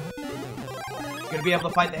KLM. He's going to be able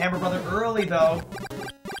to fight the Hammer Brother early, though.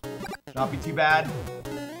 Not be too bad.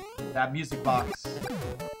 That music box.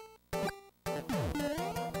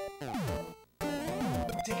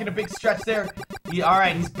 Taking a big stretch there.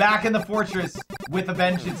 Alright, he's back in the fortress with a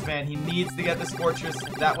vengeance, man. He needs to get this fortress.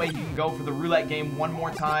 That way he can go for the roulette game one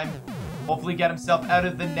more time. Hopefully get himself out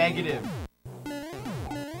of the negative.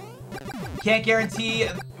 Can't guarantee...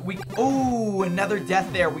 Ooh, another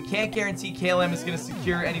death there. We can't guarantee KLM is going to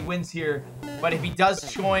secure any wins here. But if he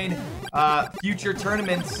does join future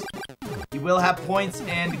tournaments, he will have points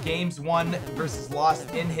and games won versus lost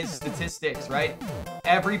in his statistics, right?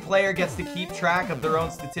 Every player gets to keep track of their own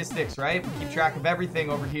statistics, right? We keep track of everything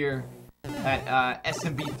over here at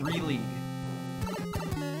SMB3 League.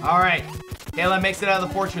 All right. KLM makes it out of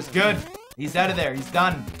the fortress. Good. He's out of there. He's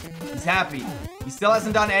done. He's happy. He still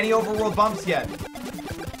hasn't done any overworld bumps yet.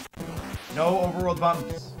 No overworld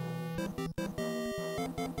bumps.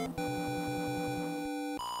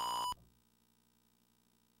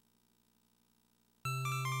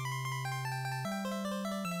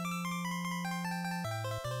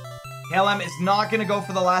 KLM is not going to go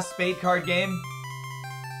for the last spade card game.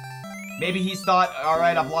 Maybe he's thought, all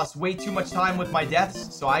right, I've lost way too much time with my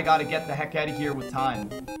deaths, so I got to get the heck out of here with time.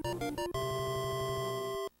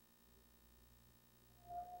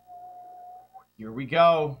 Here we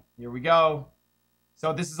go. Here we go.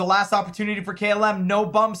 So this is the last opportunity for KLM. No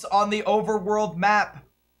bumps on the overworld map.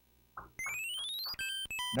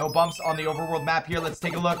 No bumps on the overworld map here. Let's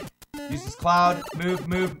take a look. Uses cloud. Move,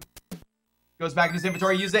 move. Goes back in his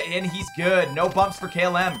inventory, use it, and he's good. No bumps for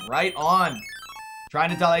KLM. Right on.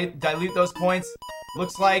 Trying to dilute those points.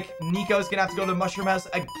 Looks like Nico's gonna have to go to the Mushroom House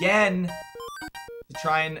again to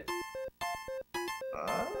try and...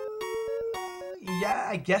 yeah,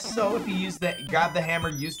 I guess so. If he grab the hammer,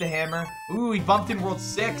 use the hammer. Ooh, he bumped in World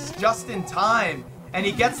 6 just in time. And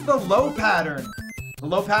he gets the low pattern. The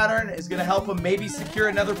low pattern is gonna help him maybe secure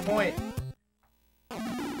another point.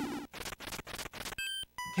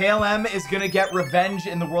 KLM is going to get revenge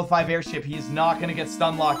in the World 5 airship. He is not going to get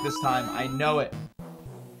stun locked this time. I know it.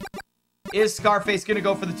 Is Scarface going to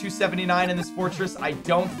go for the 279 in this fortress? I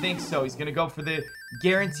don't think so. He's going to go for the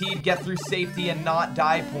guaranteed get through safety and not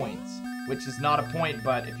die points, which is not a point,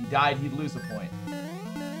 but if he died, he'd lose a point.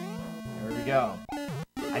 There we go.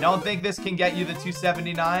 I don't think this can get you the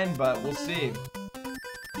 279, but we'll see.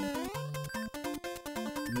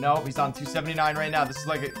 Nope, he's on 279 right now. This is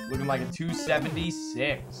like looking like a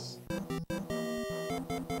 276.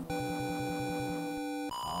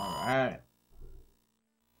 All right.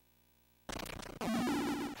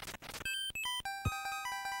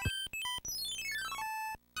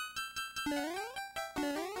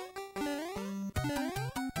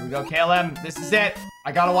 Here we go, KLM. This is it.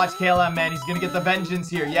 I gotta watch KLM, man. He's gonna get the vengeance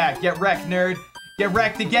here. Yeah, get wrecked, nerd. Get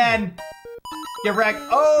wrecked again. Get wrecked.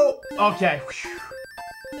 Oh, okay.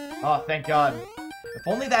 Oh, thank God. If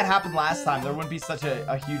only that happened last time, there wouldn't be such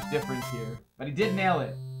a huge difference here. But he did nail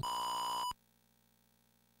it.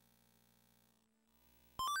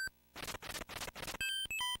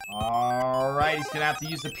 Alright, he's gonna have to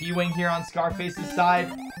use the P-Wing here on Scarface's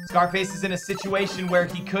side. Scarface is in a situation where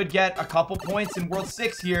he could get a couple points in World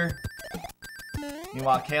 6 here.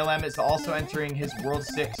 Meanwhile, KLM is also entering his World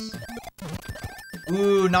 6.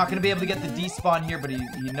 Ooh, not gonna be able to get the despawn here, but he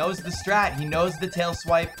knows the strat. He knows the tail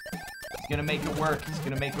swipe. He's gonna make it work. He's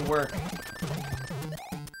gonna make it work.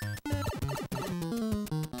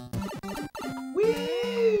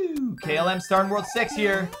 Woo! KLM starting World 6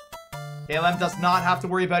 here. KLM does not have to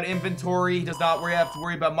worry about inventory. He does not have to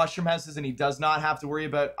worry about mushroom houses, and he does not have to worry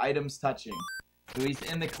about items touching. So he's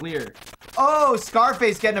in the clear. Oh,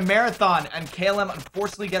 Scarface getting a marathon, and KLM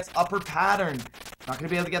unfortunately gets upper pattern. Not going to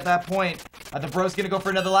be able to get that point. The bro's going to go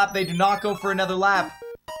for another lap. They do not go for another lap.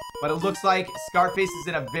 But it looks like Scarface is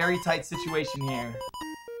in a very tight situation here.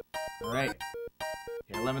 Alright.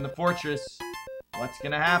 KLM in the fortress. What's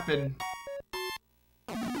going to happen?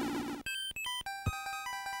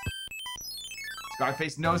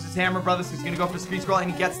 Scarface knows his Hammer Brothers. He's going to go for speed scroll,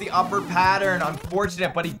 and he gets the upper pattern.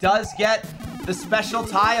 Unfortunate, but he does get the special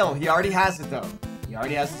tile. He already has it, though. He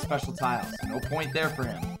already has the special tile. So no point there for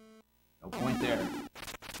him. No point there.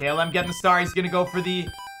 KLM getting the star. He's gonna go for the...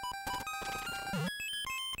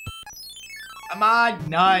 Come on.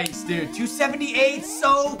 Nice, dude. 278.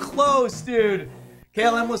 So close, dude.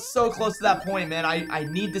 KLM was so close to that point, man. I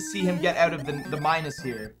need to see him get out of the minus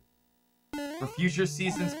here. For future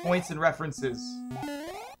seasons, points, and references.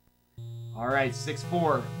 Alright,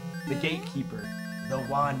 6-4. The gatekeeper. The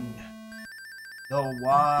one. The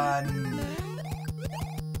one.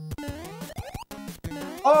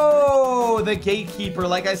 Oh, the gatekeeper.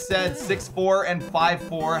 Like I said, 6-4 and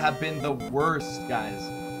 5-4 have been the worst, guys.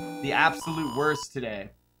 The absolute worst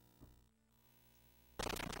today.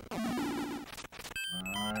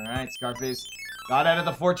 Alright, Scarface got out of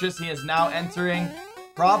the fortress. He is now entering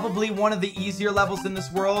probably one of the easier levels in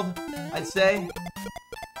this world, I'd say.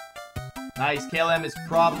 Nice. KLM is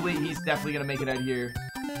probably... He's definitely going to make it out here.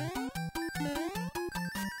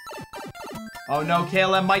 Oh no,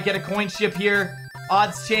 KLM might get a coin ship here.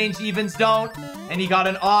 Odds change, evens don't. And he got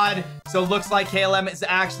an odd. So looks like KLM is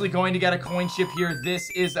actually going to get a coin ship here. This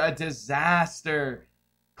is a disaster.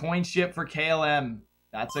 Coin ship for KLM.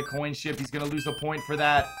 That's a coin ship. He's going to lose a point for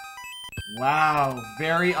that. Wow.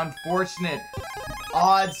 Very unfortunate.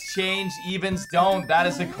 Odds change, evens don't. That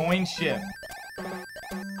is a coin ship.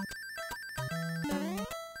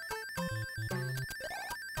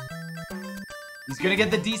 He's going to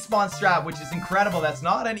get the despawn strat, which is incredible. That's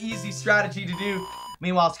not an easy strategy to do.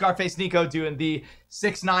 Meanwhile, ScarfaceNico doing the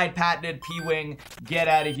 6'9 patented P-Wing. Get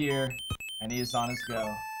out of here. And he is on his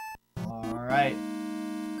go. Alright.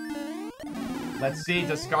 Let's see.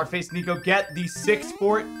 Does ScarfaceNico get the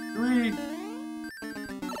 6-4-3?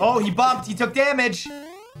 Oh, he bumped. He took damage.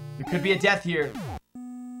 There could be a death here.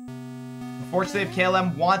 Unfortunately, if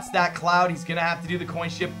KLM wants that cloud, he's going to have to do the coin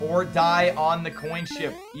ship or die on the coin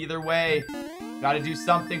ship. Either way, got to do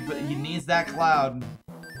something, but he needs that cloud.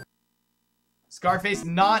 Scarface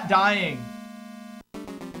not dying.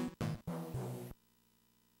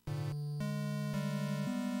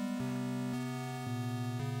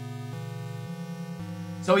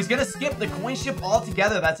 So he's going to skip the coin ship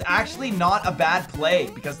altogether. That's actually not a bad play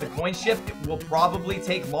because the coin ship will probably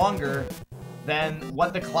take longer than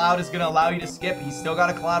what the cloud is going to allow you to skip. He's still got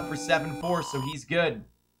a cloud for 7-4, so he's good.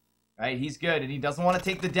 Right, he's good, and he doesn't want to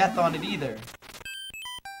take the death on it either.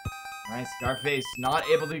 Alright, Scarface not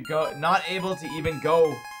able to even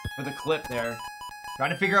go for the clip there.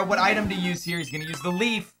 Trying to figure out what item to use here. He's going to use the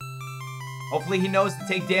leaf. Hopefully he knows to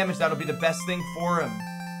take damage. That'll be the best thing for him.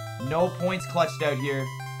 No points clutched out here.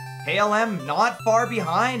 KLM not far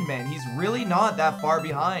behind, man. He's really not that far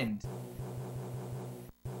behind.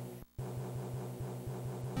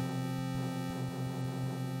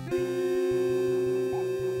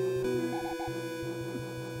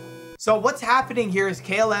 So what's happening here is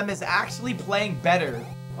KLM is actually playing better,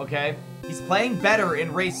 okay? He's playing better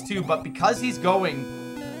in race 2, but because he's going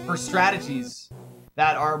for strategies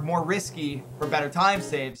that are more risky for better time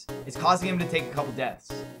saves, it's causing him to take a couple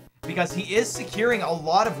deaths. Because he is securing a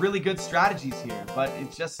lot of really good strategies here, but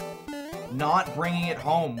it's just not bringing it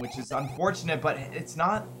home, which is unfortunate, but it's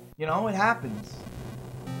not, you know, it happens.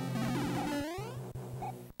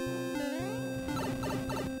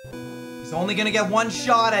 He's only gonna get one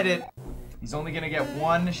shot at it. He's only gonna get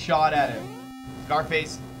one shot at it.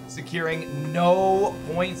 Scarface securing no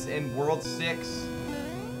points in World 6.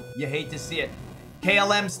 You hate to see it.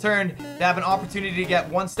 KLM's turn to have an opportunity to get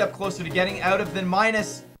one step closer to getting out of the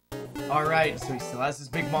minus. Alright, so he still has his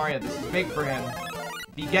Big Mario. This is big for him.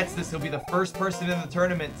 If he gets this, he'll be the first person in the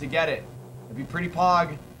tournament to get it. It'd be pretty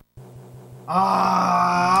pog.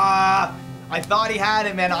 Ah! I thought he had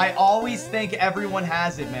it, man. I always think everyone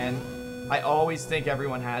has it, man. I always think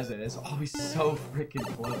everyone has it. It's always so freaking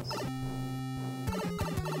close.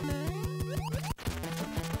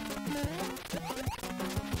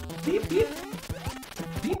 Beep, beep.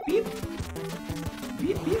 Beep, beep.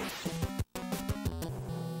 Beep, beep.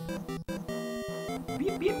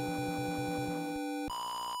 Beep, beep.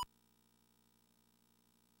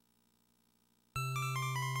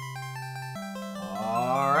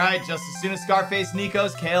 Alright, just as soon as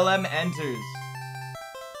ScarfaceNico's KLM enters.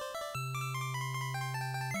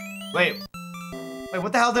 Wait,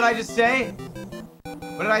 what the hell did I just say?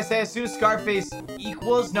 What did I say? As soon as Scarface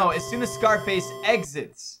equals? No, as soon as Scarface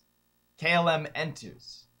exits, KLM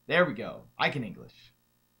enters. There we go. I can English.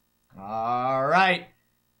 Alright.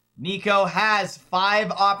 Nico has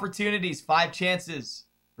 5 opportunities, 5 chances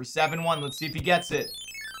for 7-1. Let's see if he gets it.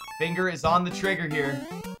 Finger is on the trigger here.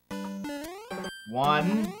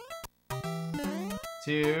 1,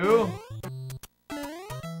 2,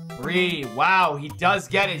 3. Wow, he does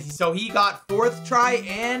get it. So he got 4th try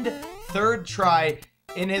and 3rd try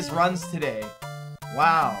in his runs today.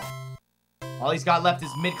 Wow. All he's got left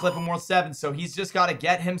is mid-clip in World 7, so he's just got to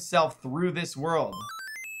get himself through this world.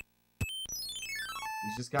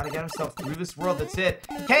 He's just got to get himself through this world. That's it.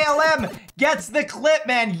 KLM gets the clip,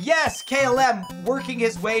 man. Yes, KLM working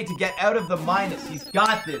his way to get out of the minus. He's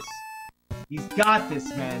got this. He's got this,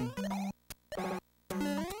 man.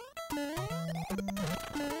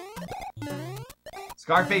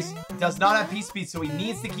 Scarface does not have P-Speed, so he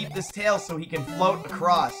needs to keep this tail so he can float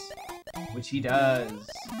across. Which he does.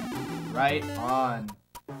 Right on.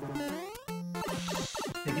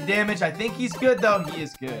 Taking damage. I think he's good, though. He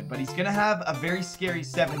is good. But he's going to have a very scary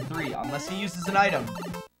 7-3. Unless he uses an item.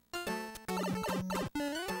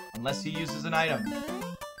 Unless he uses an item.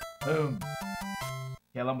 Boom.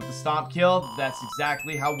 KLM with the stomp kill. That's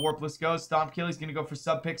exactly how Warpless goes. Stomp kill. He's going to go for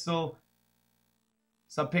Subpixel.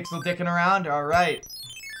 Subpixel dicking around. All right.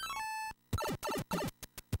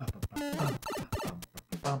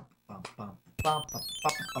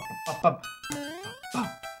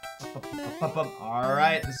 All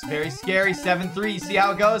right, this is very scary. 7-3. You see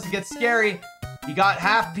how it goes? It gets scary. He got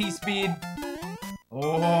half P-Speed.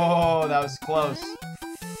 Oh, that was close.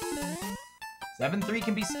 7-3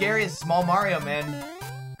 can be scary as Small Mario, man.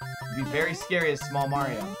 It can be very scary as Small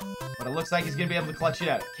Mario. But it looks like he's going to be able to clutch it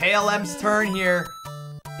out. KLM's turn here.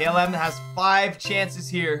 KLM has 5 chances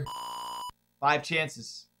here. 5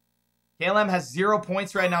 chances. KLM has 0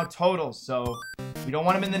 points right now total, so we don't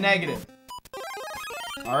want him in the negative.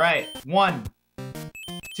 All right, 1,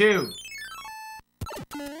 2,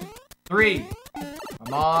 3.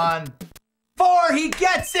 Come on. 4, he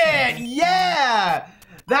gets it! Yeah!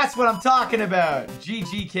 That's what I'm talking about.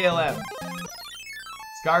 GG, KLM.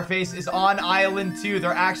 Scarface is on Island 2.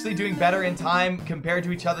 They're actually doing better in time compared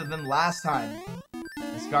to each other than last time.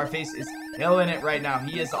 Scarface is killing it right now.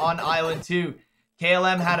 He is on Island 2.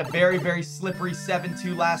 KLM had a very, very slippery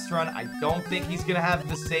 7-2 last run. I don't think he's going to have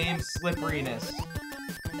the same slipperiness.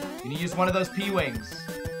 Gonna use one of those P-Wings.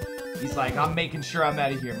 He's like, I'm making sure I'm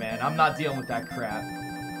out of here, man. I'm not dealing with that crap.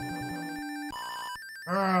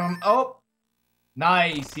 Oh.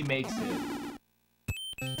 Nice. He makes it.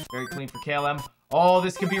 Very clean for KLM. Oh,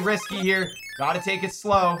 this could be risky here. Gotta take it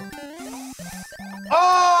slow.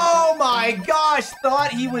 Oh my gosh.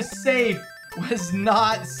 Thought he was safe. Was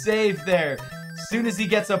not safe there. As soon as he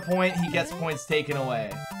gets a point, he gets points taken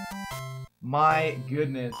away. My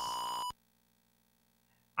goodness.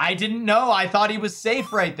 I didn't know. I thought he was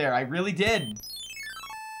safe right there. I really did.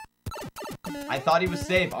 I thought he was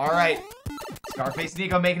safe. All right.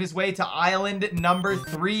 ScarfaceNico making his way to island number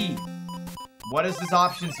 3. What is his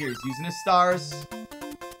options here? He's using his stars.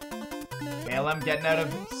 KLM getting out of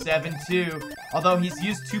 7-2. Although he's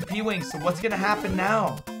used 2 P-Wings, so what's going to happen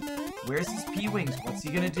now? Where's his P-Wings? What's he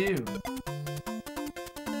going to do?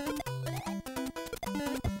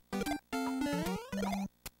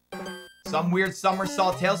 Some weird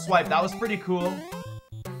somersault tail swipe. That was pretty cool.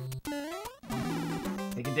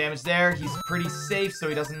 Taking damage there. He's pretty safe, so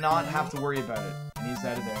he does not have to worry about it. And he's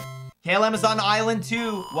out of there. KLM is on Island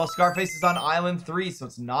 2, while Scarface is on Island 3, so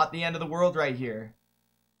it's not the end of the world right here.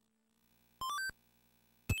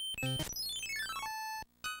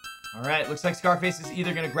 Alright, looks like Scarface is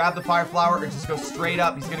either going to grab the Fire Flower or just go straight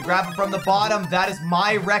up. He's going to grab it from the bottom. That is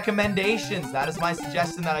my recommendations. That is my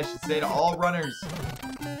suggestion that I should say to all runners.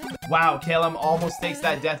 Wow, KLM almost takes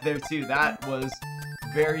that death there too. That was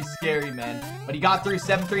very scary, man. But he got through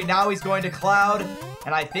 7-3. Now he's going to Cloud.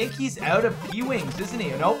 And I think he's out of P-Wings, isn't he?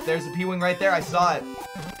 Nope, there's a P-Wing right there. I saw it.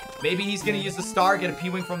 Maybe he's going to use the star, get a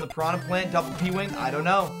P-Wing from the Piranha Plant, double P-Wing. I don't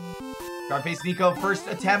know. ScarfaceNico, first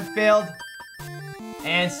attempt failed.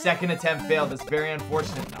 And second attempt failed. That's very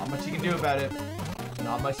unfortunate. Not much you can do about it.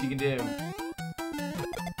 Not much you can do.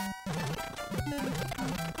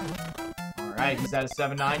 Alright, he's at a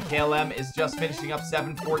 7-9. KLM is just finishing up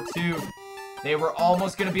 7-4-2. They were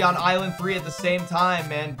almost going to be on Island 3 at the same time,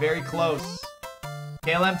 man. Very close.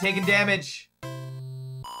 KLM taking damage.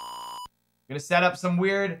 Gonna set up some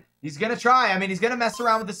weird... He's gonna try. I mean, he's gonna mess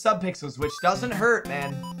around with the subpixels, which doesn't hurt,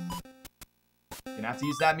 man. Gonna have to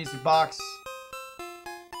use that music box.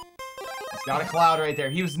 He's got a cloud right there.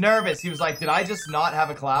 He was nervous. He was like, did I just not have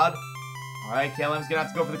a cloud? Alright, KLM's gonna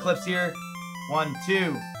have to go for the clips here. 1,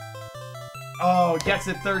 2. Oh, gets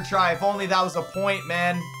it third try. If only that was a point,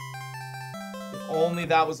 man. If only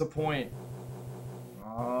that was a point.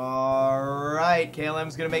 Alright,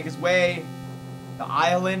 KLM's gonna make his way to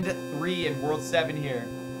Island 3 in World 7 here.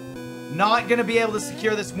 Not gonna be able to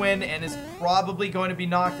secure this win and is probably going to be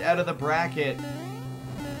knocked out of the bracket.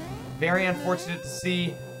 Very unfortunate to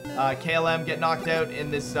see KLM get knocked out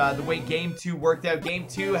in this, the way Game 2 worked out. Game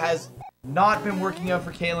 2 has not been working out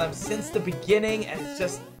for KLM since the beginning, and it's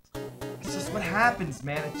just just what happens,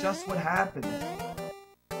 man. It's just what happens.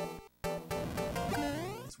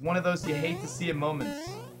 It's one of those you hate to see in moments.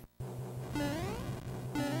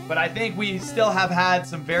 But I think we still have had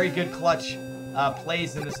some very good clutch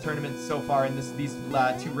plays in this tournament so far in these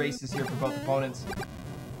two races here for both opponents.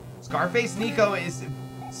 ScarfaceNico is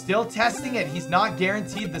still testing it. He's not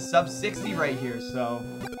guaranteed the sub 60 right here, so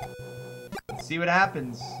let's see what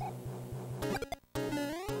happens.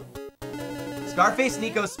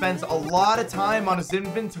 ScarfaceNico spends a lot of time on his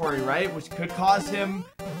inventory, right? Which could cause him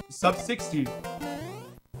sub 60.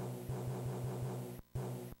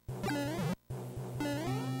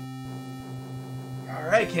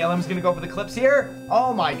 Alright, KLM's gonna go for the clips here.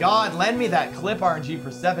 Oh my god, lend me that clip RNG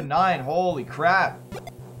for 7-9. Holy crap.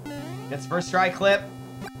 Gets first try clip.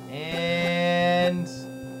 And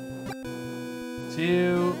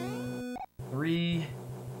 2, 3.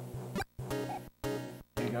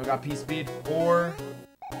 There you go, got P speed. 4,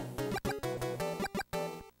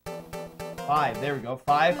 5. There we go,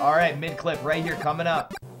 5. Alright, mid clip right here coming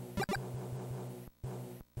up.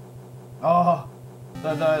 Oh,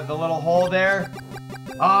 the little hole there.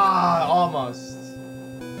 Ah, almost.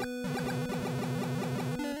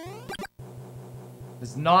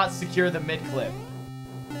 Does not secure the mid clip.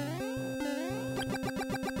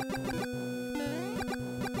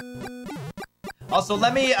 Also,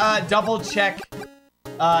 let me double check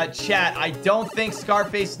chat. I don't think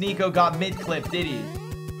ScarfaceNico got mid clip, did he?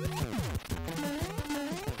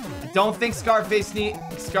 I don't think Scarface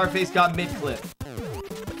got mid clip.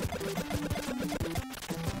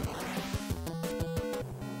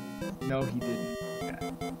 No, he didn't.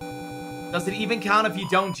 Okay. Does it even count if you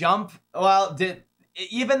don't jump? Well,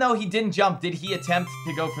 even though he didn't jump, did he attempt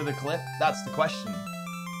to go for the clip? That's the question.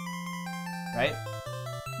 Right?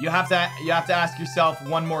 You have to ask yourself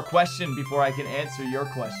one more question before I can answer your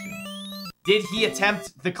question. Did he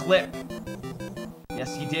attempt the clip?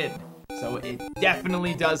 Yes, he did. So it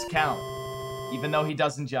definitely does count. Even though he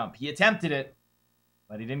doesn't jump. He attempted it,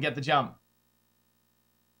 but he didn't get the jump.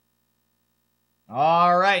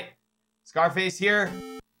 Alright. Scarface here.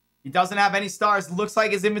 He doesn't have any stars. Looks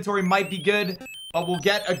like his inventory might be good, but we'll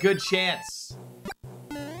get a good chance.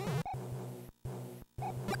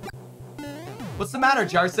 What's the matter,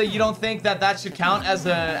 Jarsa? You don't think that should count as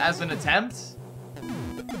an attempt?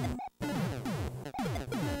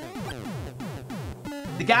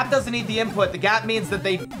 The gap doesn't need the input. The gap means that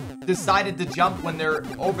they decided to jump when they're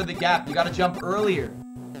over the gap. You gotta jump earlier.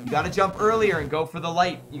 You gotta jump earlier and go for the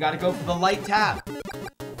light. You gotta go for the light tap.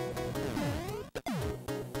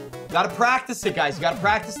 You gotta practice it, guys. You gotta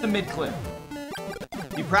practice the mid clip.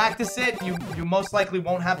 You practice it, you most likely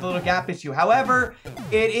won't have the little gap issue. However,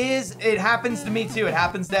 it happens to me too. It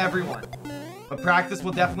happens to everyone. But practice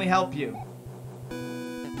will definitely help you.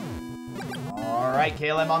 Alright,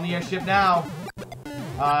 KLM on the airship now.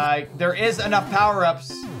 There is enough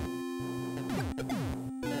power-ups.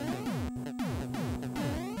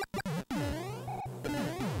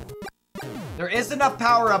 There is enough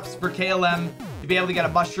power-ups for KLM to be able to get a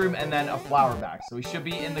mushroom and then a flower back. So we should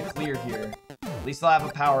be in the clear here. At least they'll have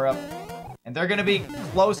a power-up. And they're going to be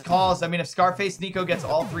close calls. I mean, if ScarfaceNico gets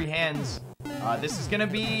all 3 hands, this is going to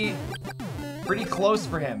be pretty close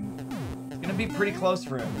for him. It's going to be pretty close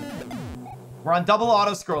for him. We're on double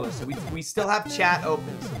auto-scroller, so we still have chat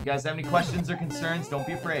open. So if you guys have any questions or concerns, don't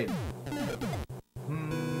be afraid.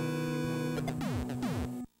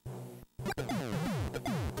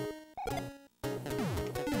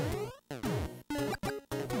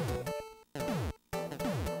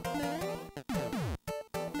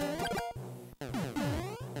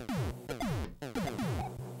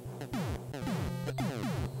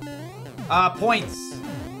 Points.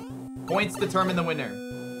 Points determine the winner.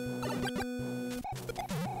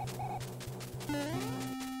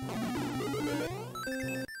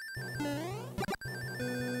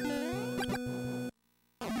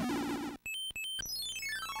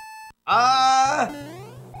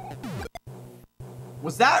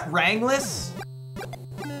 Was that Rangless?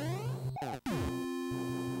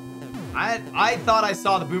 I thought I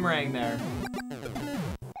saw the boomerang there.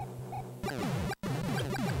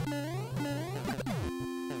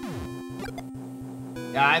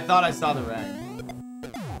 Yeah, I thought I saw the rang.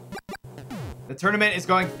 The tournament is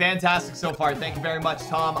going fantastic so far. Thank you very much,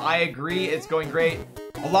 Tom. I agree. It's going great.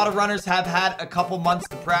 A lot of runners have had a couple months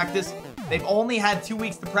to practice. They've only had 2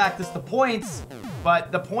 weeks to practice the points,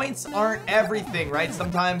 but the points aren't everything, right?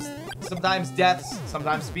 Sometimes deaths,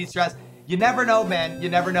 sometimes speed stress. You never know, man. You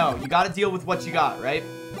never know. You got to deal with what you got, right?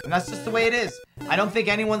 And that's just the way it is. I don't think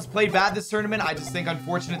anyone's played bad this tournament. I just think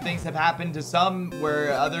unfortunate things have happened to some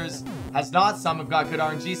where others has not. Some have got good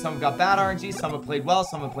RNG, some have got bad RNG, some have played well,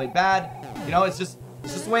 some have played bad. You know, it's just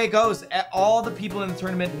the way it goes. All the people in the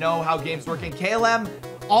tournament know how games work. And KLM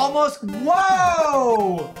almost...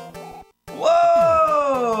 Whoa!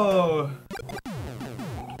 Whoa!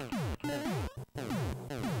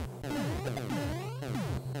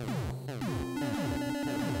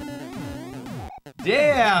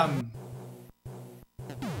 Damn!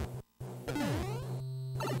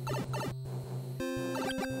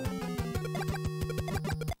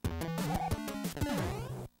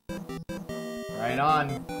 Right on.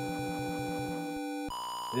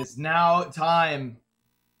 It is now time.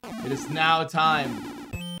 It is now time.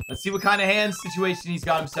 Let's see what kind of hand situation he's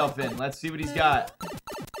got himself in. Let's see what he's got.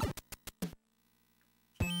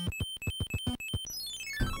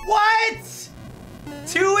 What?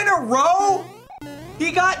 2 in a row?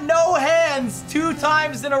 He got no hands 2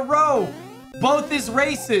 times in a row. Both his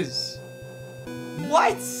races.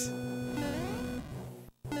 What?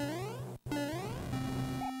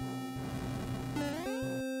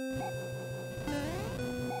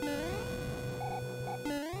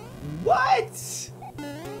 What?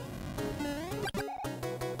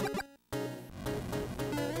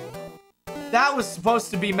 That was supposed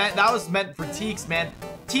to be meant. That was meant for Teeks, man.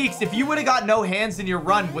 Teeks, if you would have got no hands in your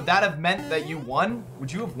run, would that have meant that you won?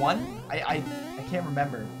 Would you have won? I can't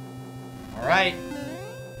remember. All right.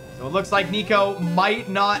 So it looks like Nico might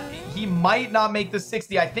not. He might not make the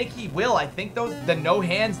 60. I think he will. I think the no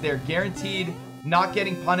hands there guaranteed not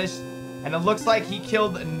getting punished. And it looks like he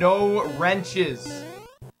killed no wrenches.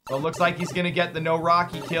 So it looks like he's gonna get the no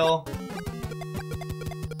Rocky kill.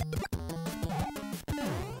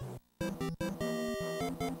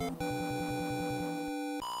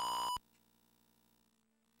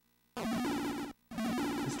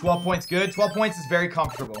 Is 12 points good? 12 points is very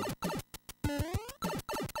comfortable.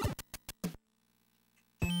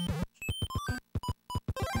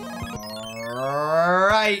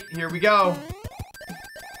 Alright, here we go.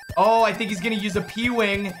 Oh, I think he's gonna use a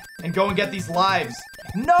P-Wing and go and get these lives.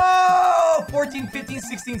 No! 14, 15,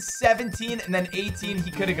 16, 17, and then 18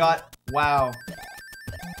 he could have got. Wow.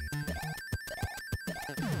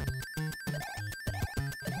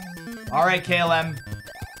 Alright, KLM.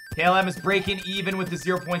 KLM is breaking even with the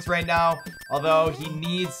 0 points right now. Although he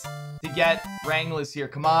needs to get Wranglers here.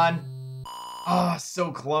 Come on. Oh,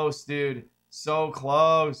 so close, dude. So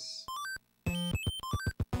close.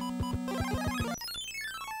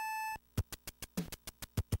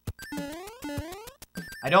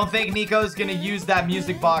 I don't think Nico's gonna use that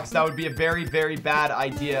music box. That would be a very, very bad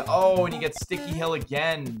idea. Oh, and he gets Sticky Hill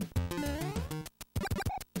again.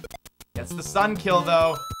 Gets the sun kill,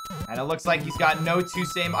 though. And it looks like he's got no 2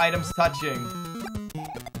 same items touching.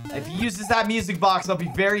 If he uses that music box, I'll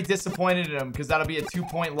be very disappointed in him, because that'll be a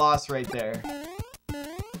 2-point loss right there.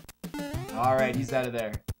 Alright, he's out of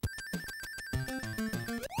there.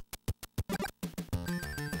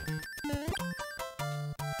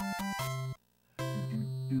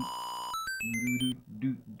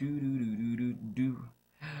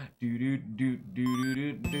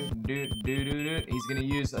 He's gonna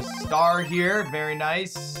use a star here. Very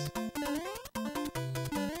nice.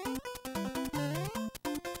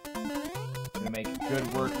 Gonna make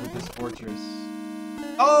good work with this fortress.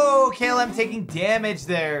 Oh, KLM taking damage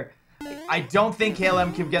there. I don't think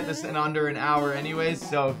KLM can get this in under an hour anyways,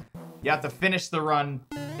 so you have to finish the run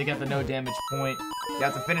to get the no damage point. You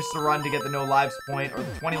have to finish the run to get the no lives point or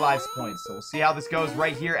the 20 lives point. So we'll see how this goes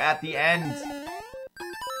right here at the end.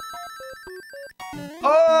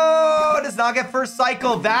 Oh, does not get first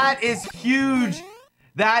cycle. That is huge.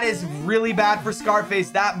 That is really bad for Scarface.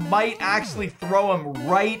 That might actually throw him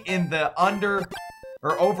right in the under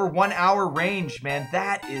or over 1 hour range, man.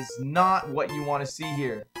 That is not what you want to see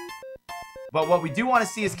here. But what we do want to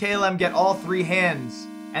see is KLM get all 3 hands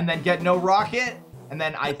and then get no rocket. And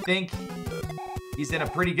then I think he's in a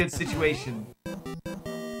pretty good situation.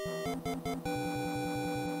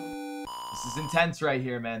 This is intense right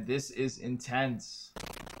here, man. This is intense.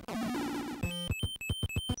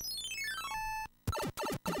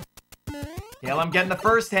 KLM getting the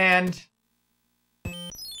first hand.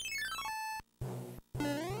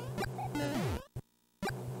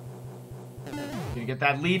 Gonna get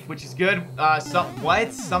that leaf, which is good.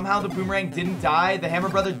 What? Somehow the boomerang didn't die. The Hammer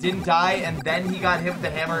Brother didn't die, and then he got hit with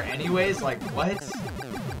the hammer anyways. Like, what?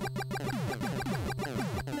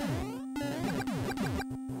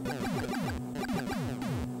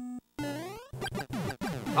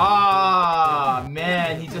 Ah,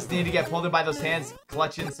 man. He just needed to get pulled in by those hands,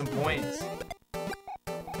 clutching some points.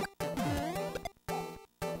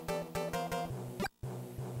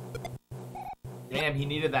 damn, he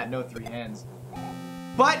needed that no 3 hands.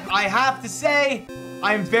 But I have to say,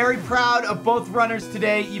 I'm very proud of both runners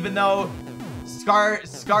today, even though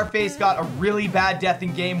Scarface got a really bad death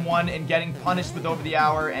in game 1 and getting punished with over the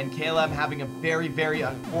hour, and KLM having a very, very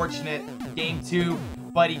unfortunate game 2,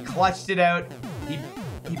 but he clutched it out.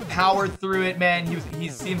 He powered through it, man. He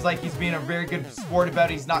seems like he's being a very good sport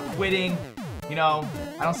about it. He's not quitting. You know,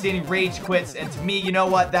 I don't see any rage quits, and to me, you know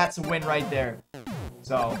what? That's a win right there.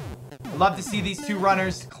 So, I love to see these two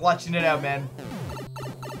runners clutching it out, man.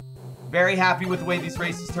 Very happy with the way these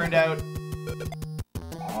races turned out.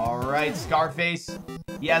 Alright, Scarface.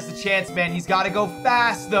 He has the chance, man. He's got to go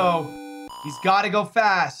fast, though. He's got to go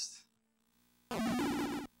fast.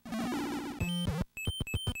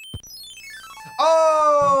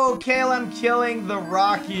 Oh! KLM killing the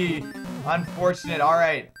Rocky. Unfortunate.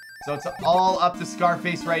 Alright. So it's all up to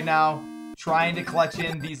Scarface right now. Trying to clutch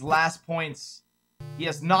in these last points. He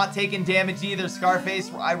has not taken damage either.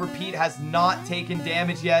 Scarface, I repeat, has not taken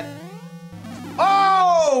damage yet.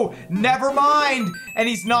 Oh! Never mind! And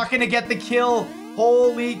he's not gonna get the kill.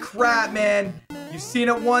 Holy crap, man. You've seen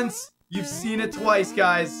it once. You've seen it twice,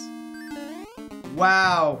 guys.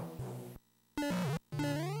 Wow.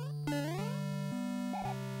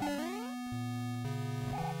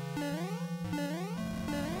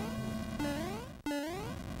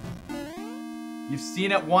 You've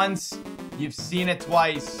seen it once. You've seen it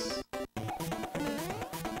twice.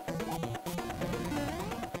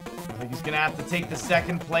 Like he's gonna have to take the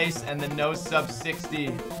second place and the no sub 60.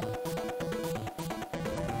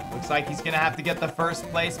 Looks like he's gonna have to get the first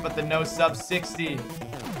place, but the no sub 60.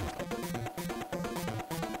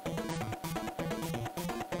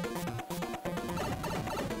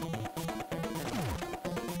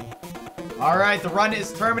 All right, the run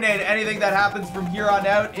is terminated. Anything that happens from here on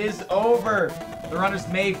out is over. The runners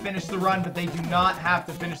may finish the run, but they do not have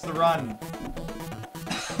to finish the run.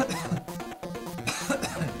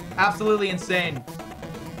 Absolutely insane.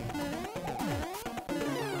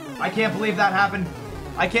 I can't believe that happened.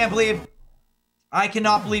 I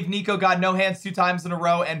cannot believe Nico got no hands 2 times in a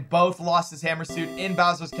row and both lost his hammer suit in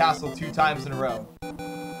Bowser's Castle 2 times in a row.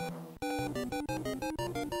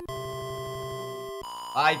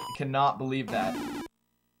 I cannot believe that.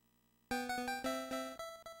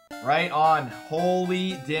 Right on.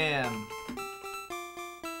 Holy damn.